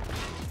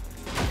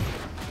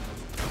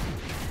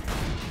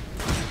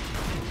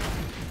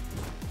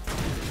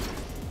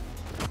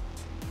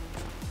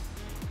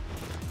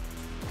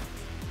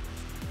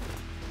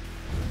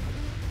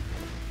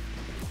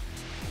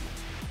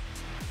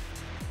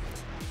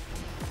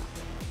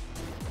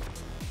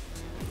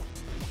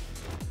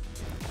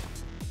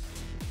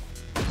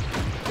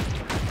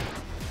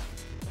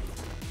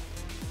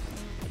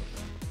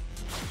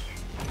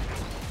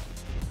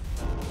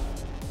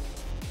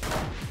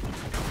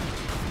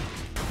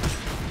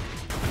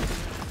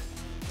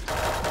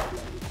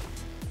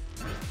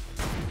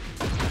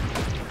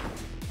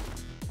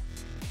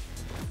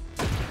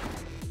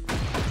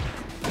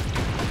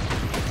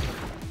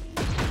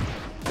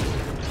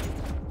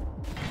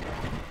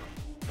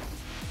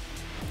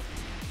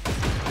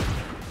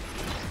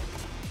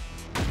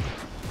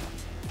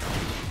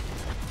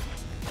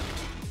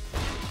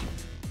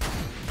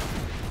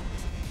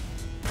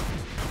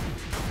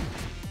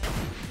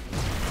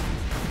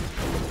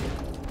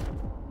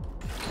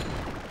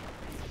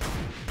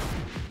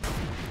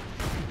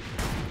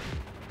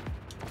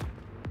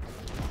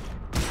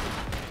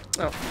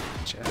 Oh,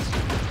 chest.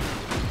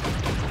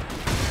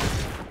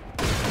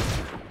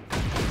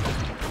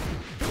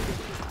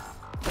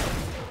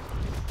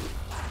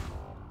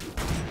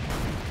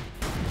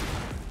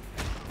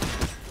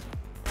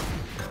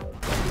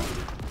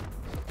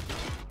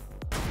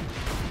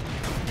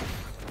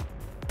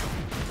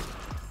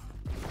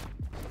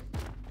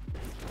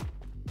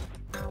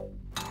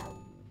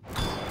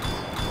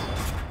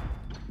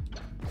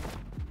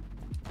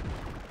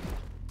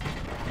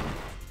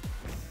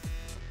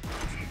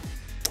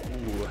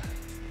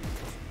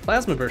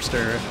 Plasma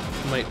Burster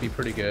might be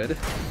pretty good.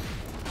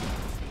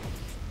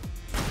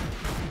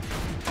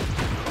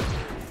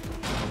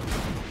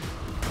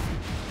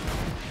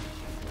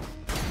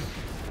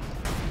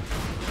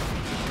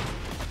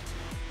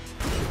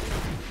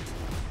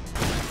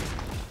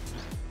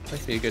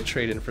 Might be a good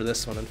trade-in for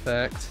this one, in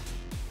fact.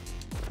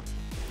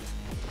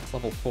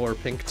 Level 4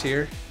 pink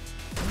tier.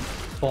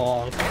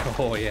 Bonk.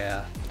 Oh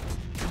yeah.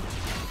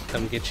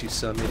 Come get you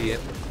some, idiot.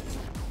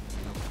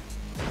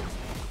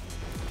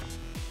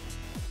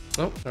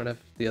 Oh, I don't have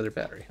the other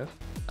battery, huh?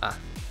 Ah,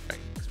 right,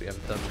 because we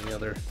haven't done the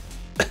other...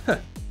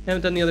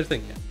 haven't done the other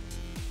thing yet.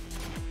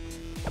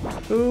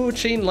 Ooh,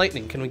 Chain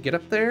Lightning, can we get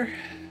up there?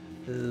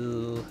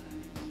 So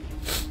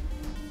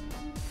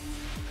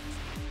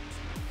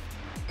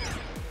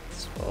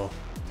I'll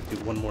do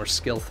one more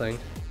skill thing.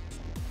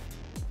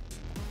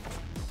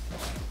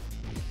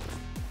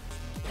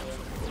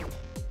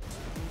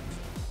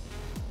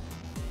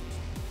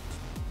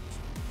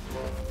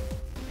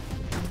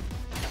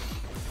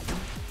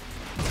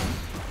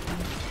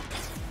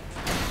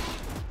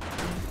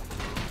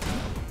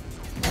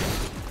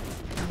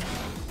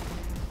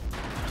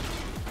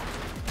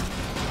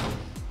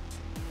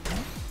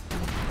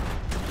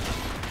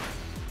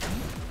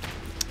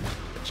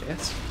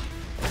 Yes.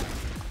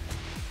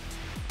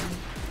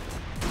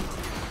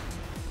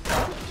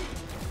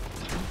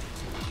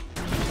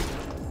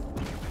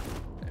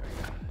 There we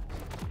go.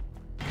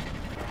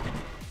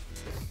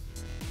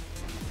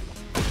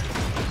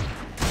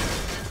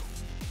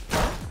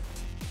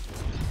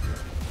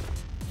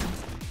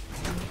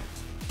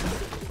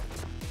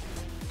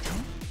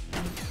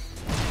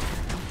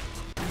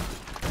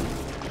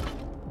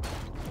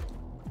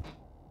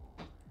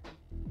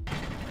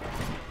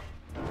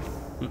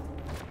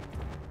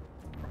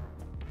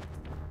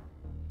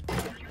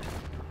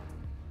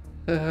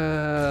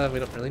 We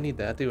don't really need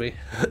that, do we?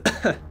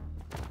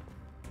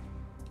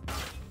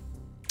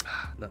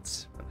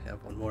 Nuts. I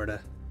have one more to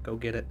go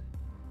get it.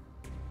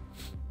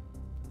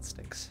 That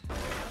stinks.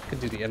 Could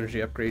do the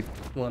energy upgrade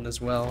one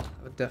as well.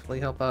 That would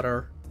definitely help out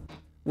our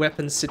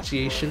weapon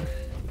situation.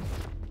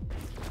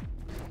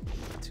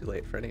 Too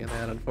late for any of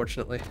that,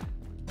 unfortunately.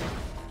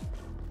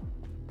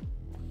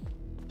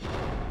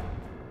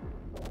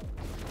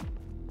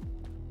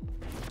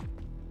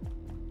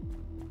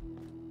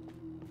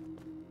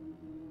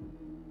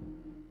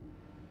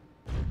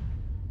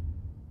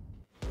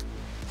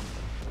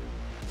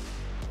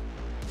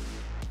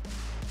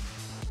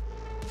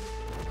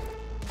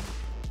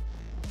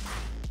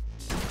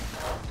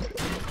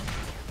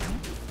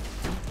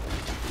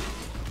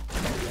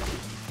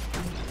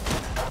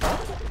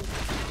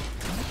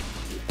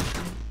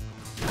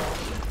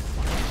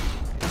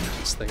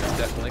 This thing is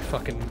definitely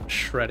fucking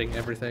shredding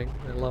everything.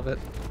 I love it.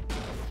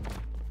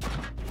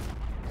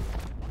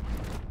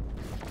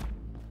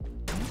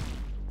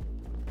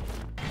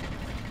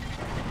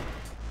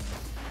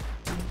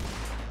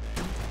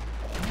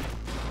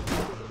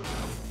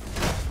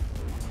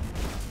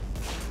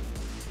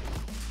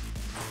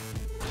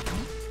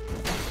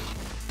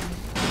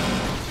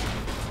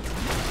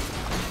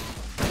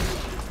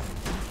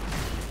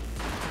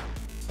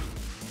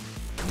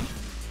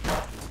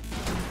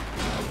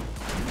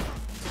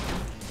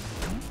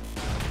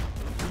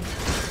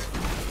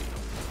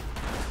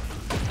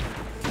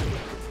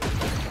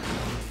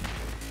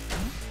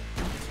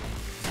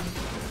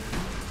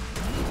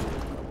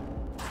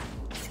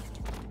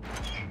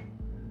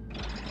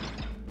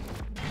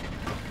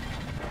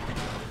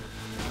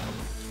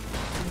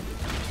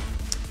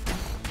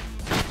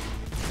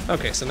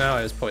 Okay, so now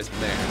I was poisoned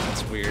there.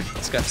 That's weird.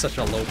 It's got such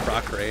a low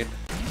proc rate.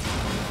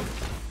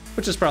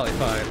 Which is probably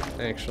fine,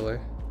 actually.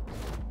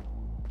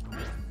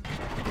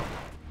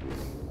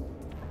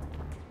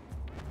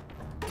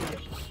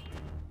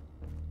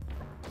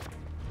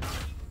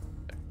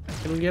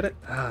 Can we get it?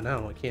 Ah,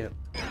 no, we can't.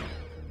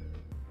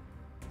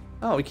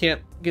 Oh, we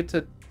can't get to...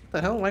 What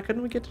the hell? Why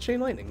couldn't we get to Chain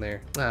Lightning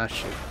there? Ah,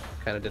 shoot.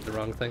 Kind of did the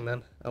wrong thing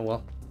then. Oh,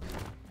 well.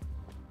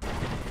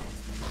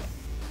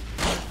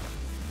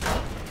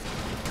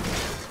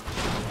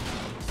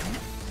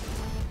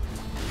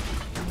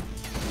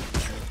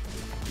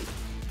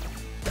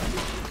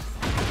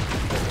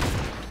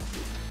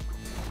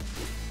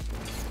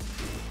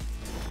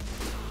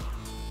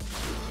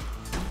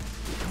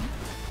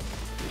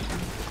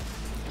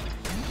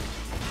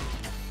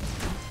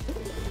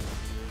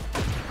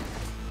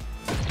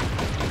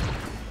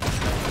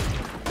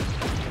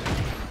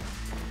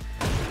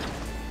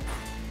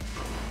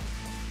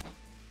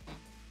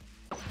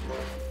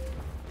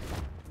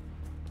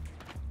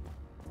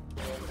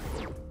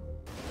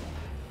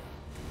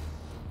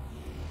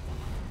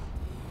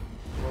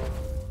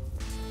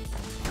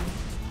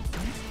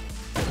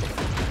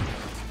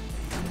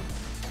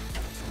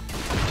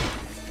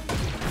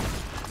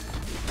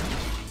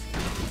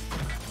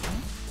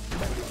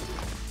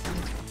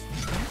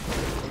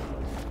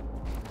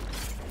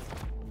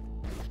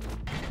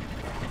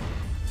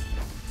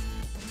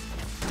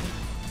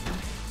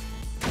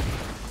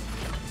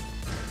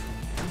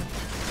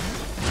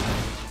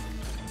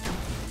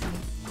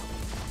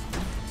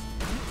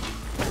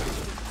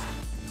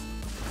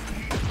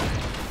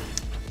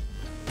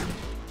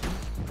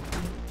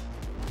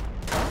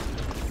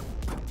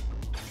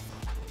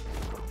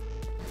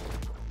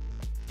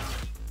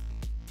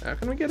 How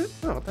can we get it?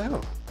 Oh, what the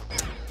hell?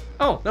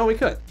 Oh, no, we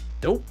could.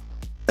 Nope.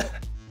 I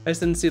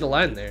just didn't see the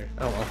line there.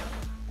 Oh, well.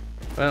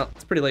 Well,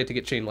 it's pretty late to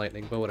get Chain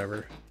Lightning, but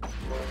whatever.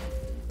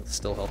 It'll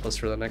still help us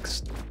for the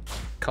next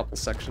couple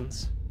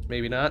sections.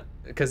 Maybe not,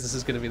 because this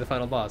is going to be the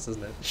final boss,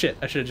 isn't it? Shit,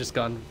 I should have just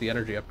gone with the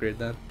energy upgrade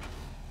then.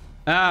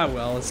 Ah,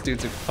 well, this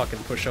dude's a fucking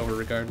pushover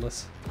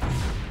regardless.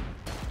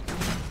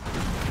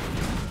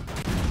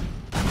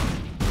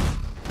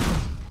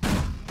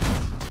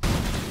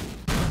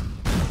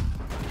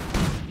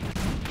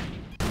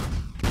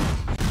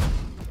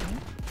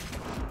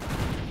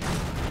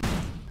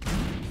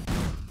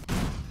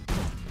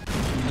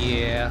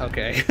 Yeah,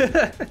 okay.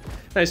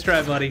 Nice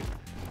try, buddy.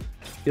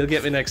 You'll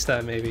get me next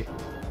time, maybe.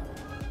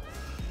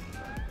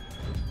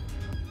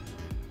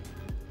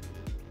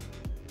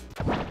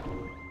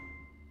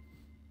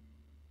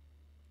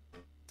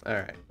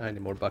 Alright, 90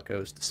 more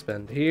buckos to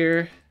spend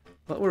here.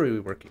 What were we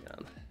working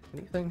on?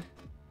 Anything?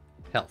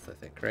 Health, I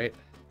think, right?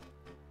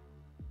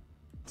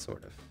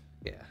 Sort of,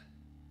 yeah.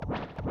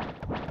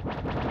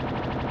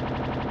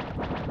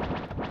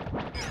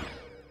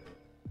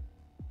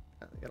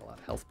 They got a lot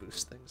of health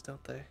boost things,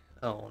 don't they?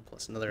 Oh, and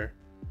plus another...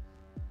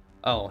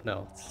 Oh,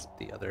 no, it's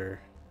the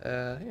other...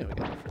 yeah, we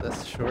got it for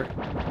this, sure.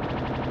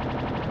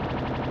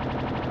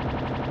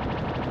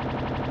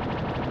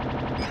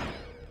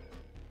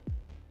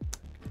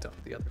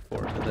 Dump the other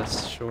 4 into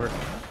this, sure.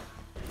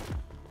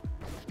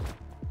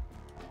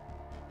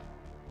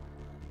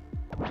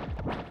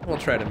 We'll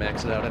try to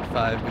max it out at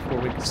 5 before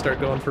we can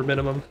start going for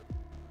minimum.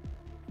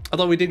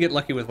 Although we did get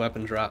lucky with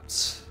weapon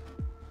drops,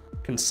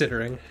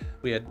 considering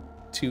we had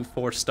 2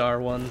 4-star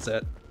ones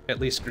at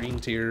least green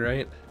tier,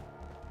 right?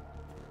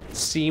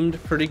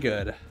 Seemed pretty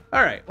good.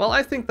 Alright, well,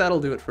 I think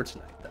that'll do it for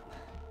tonight, then.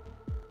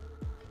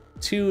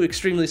 2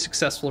 extremely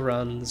successful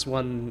runs,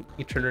 1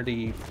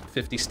 Eternity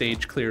 50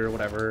 stage clear or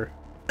whatever.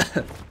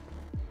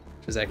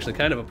 Which is actually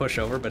kind of a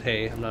pushover, but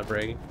hey, I'm not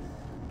bragging.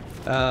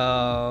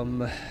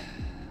 And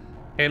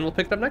we'll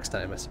pick it up next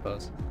time, I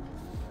suppose.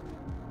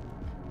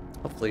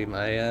 Hopefully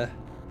my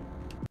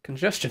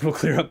congestion will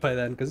clear up by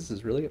then, because this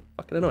is really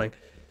fucking annoying.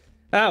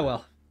 Ah,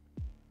 well.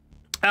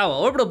 Ah,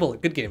 well, Orbital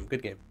Bullet. Good game,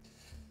 good game.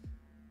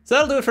 So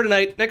that'll do it for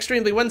tonight. Next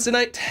stream will be Wednesday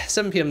night,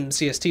 7 p.m.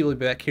 CST. We'll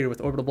be back here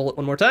with Orbital Bullet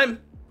one more time,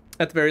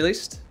 at the very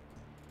least.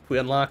 If we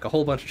unlock a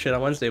whole bunch of shit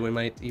on Wednesday, we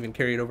might even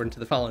carry it over into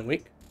the following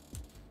week,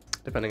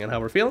 depending on how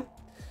we're feeling.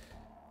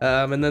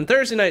 And then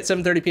Thursday night,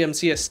 7:30 p.m.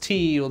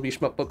 CST, will be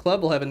Shmup Book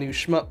Club. We'll have a new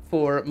Shmup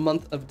for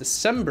month of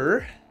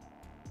December.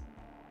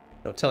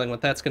 No telling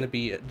what that's going to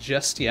be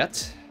just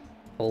yet.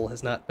 Poll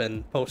has not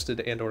been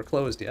posted and or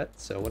closed yet,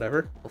 so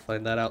whatever. We'll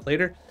find that out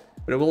later.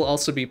 But it will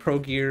also be Pro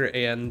Gear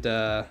and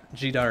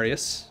G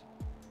Darius.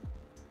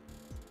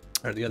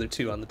 Are the other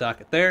 2 on the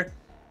docket there.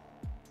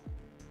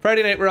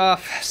 Friday night we're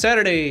off.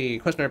 Saturday,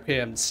 question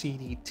RPM,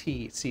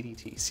 CDT,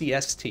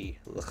 CST.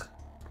 Ugh,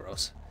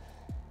 gross.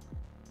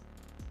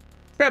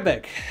 Grab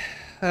bag.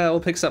 We'll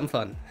pick something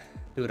fun.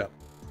 Do it up.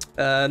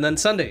 And then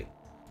Sunday,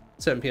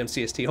 7 p.m.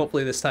 CST.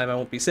 Hopefully this time I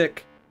won't be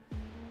sick.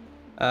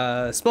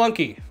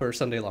 Spelunky for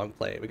Sunday long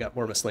play. We got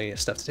more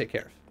miscellaneous stuff to take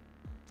care of.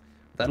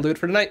 That'll do it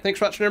for tonight. Thanks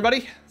for watching,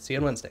 everybody. See you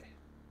on Wednesday.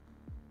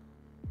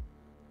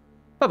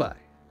 Bye-bye.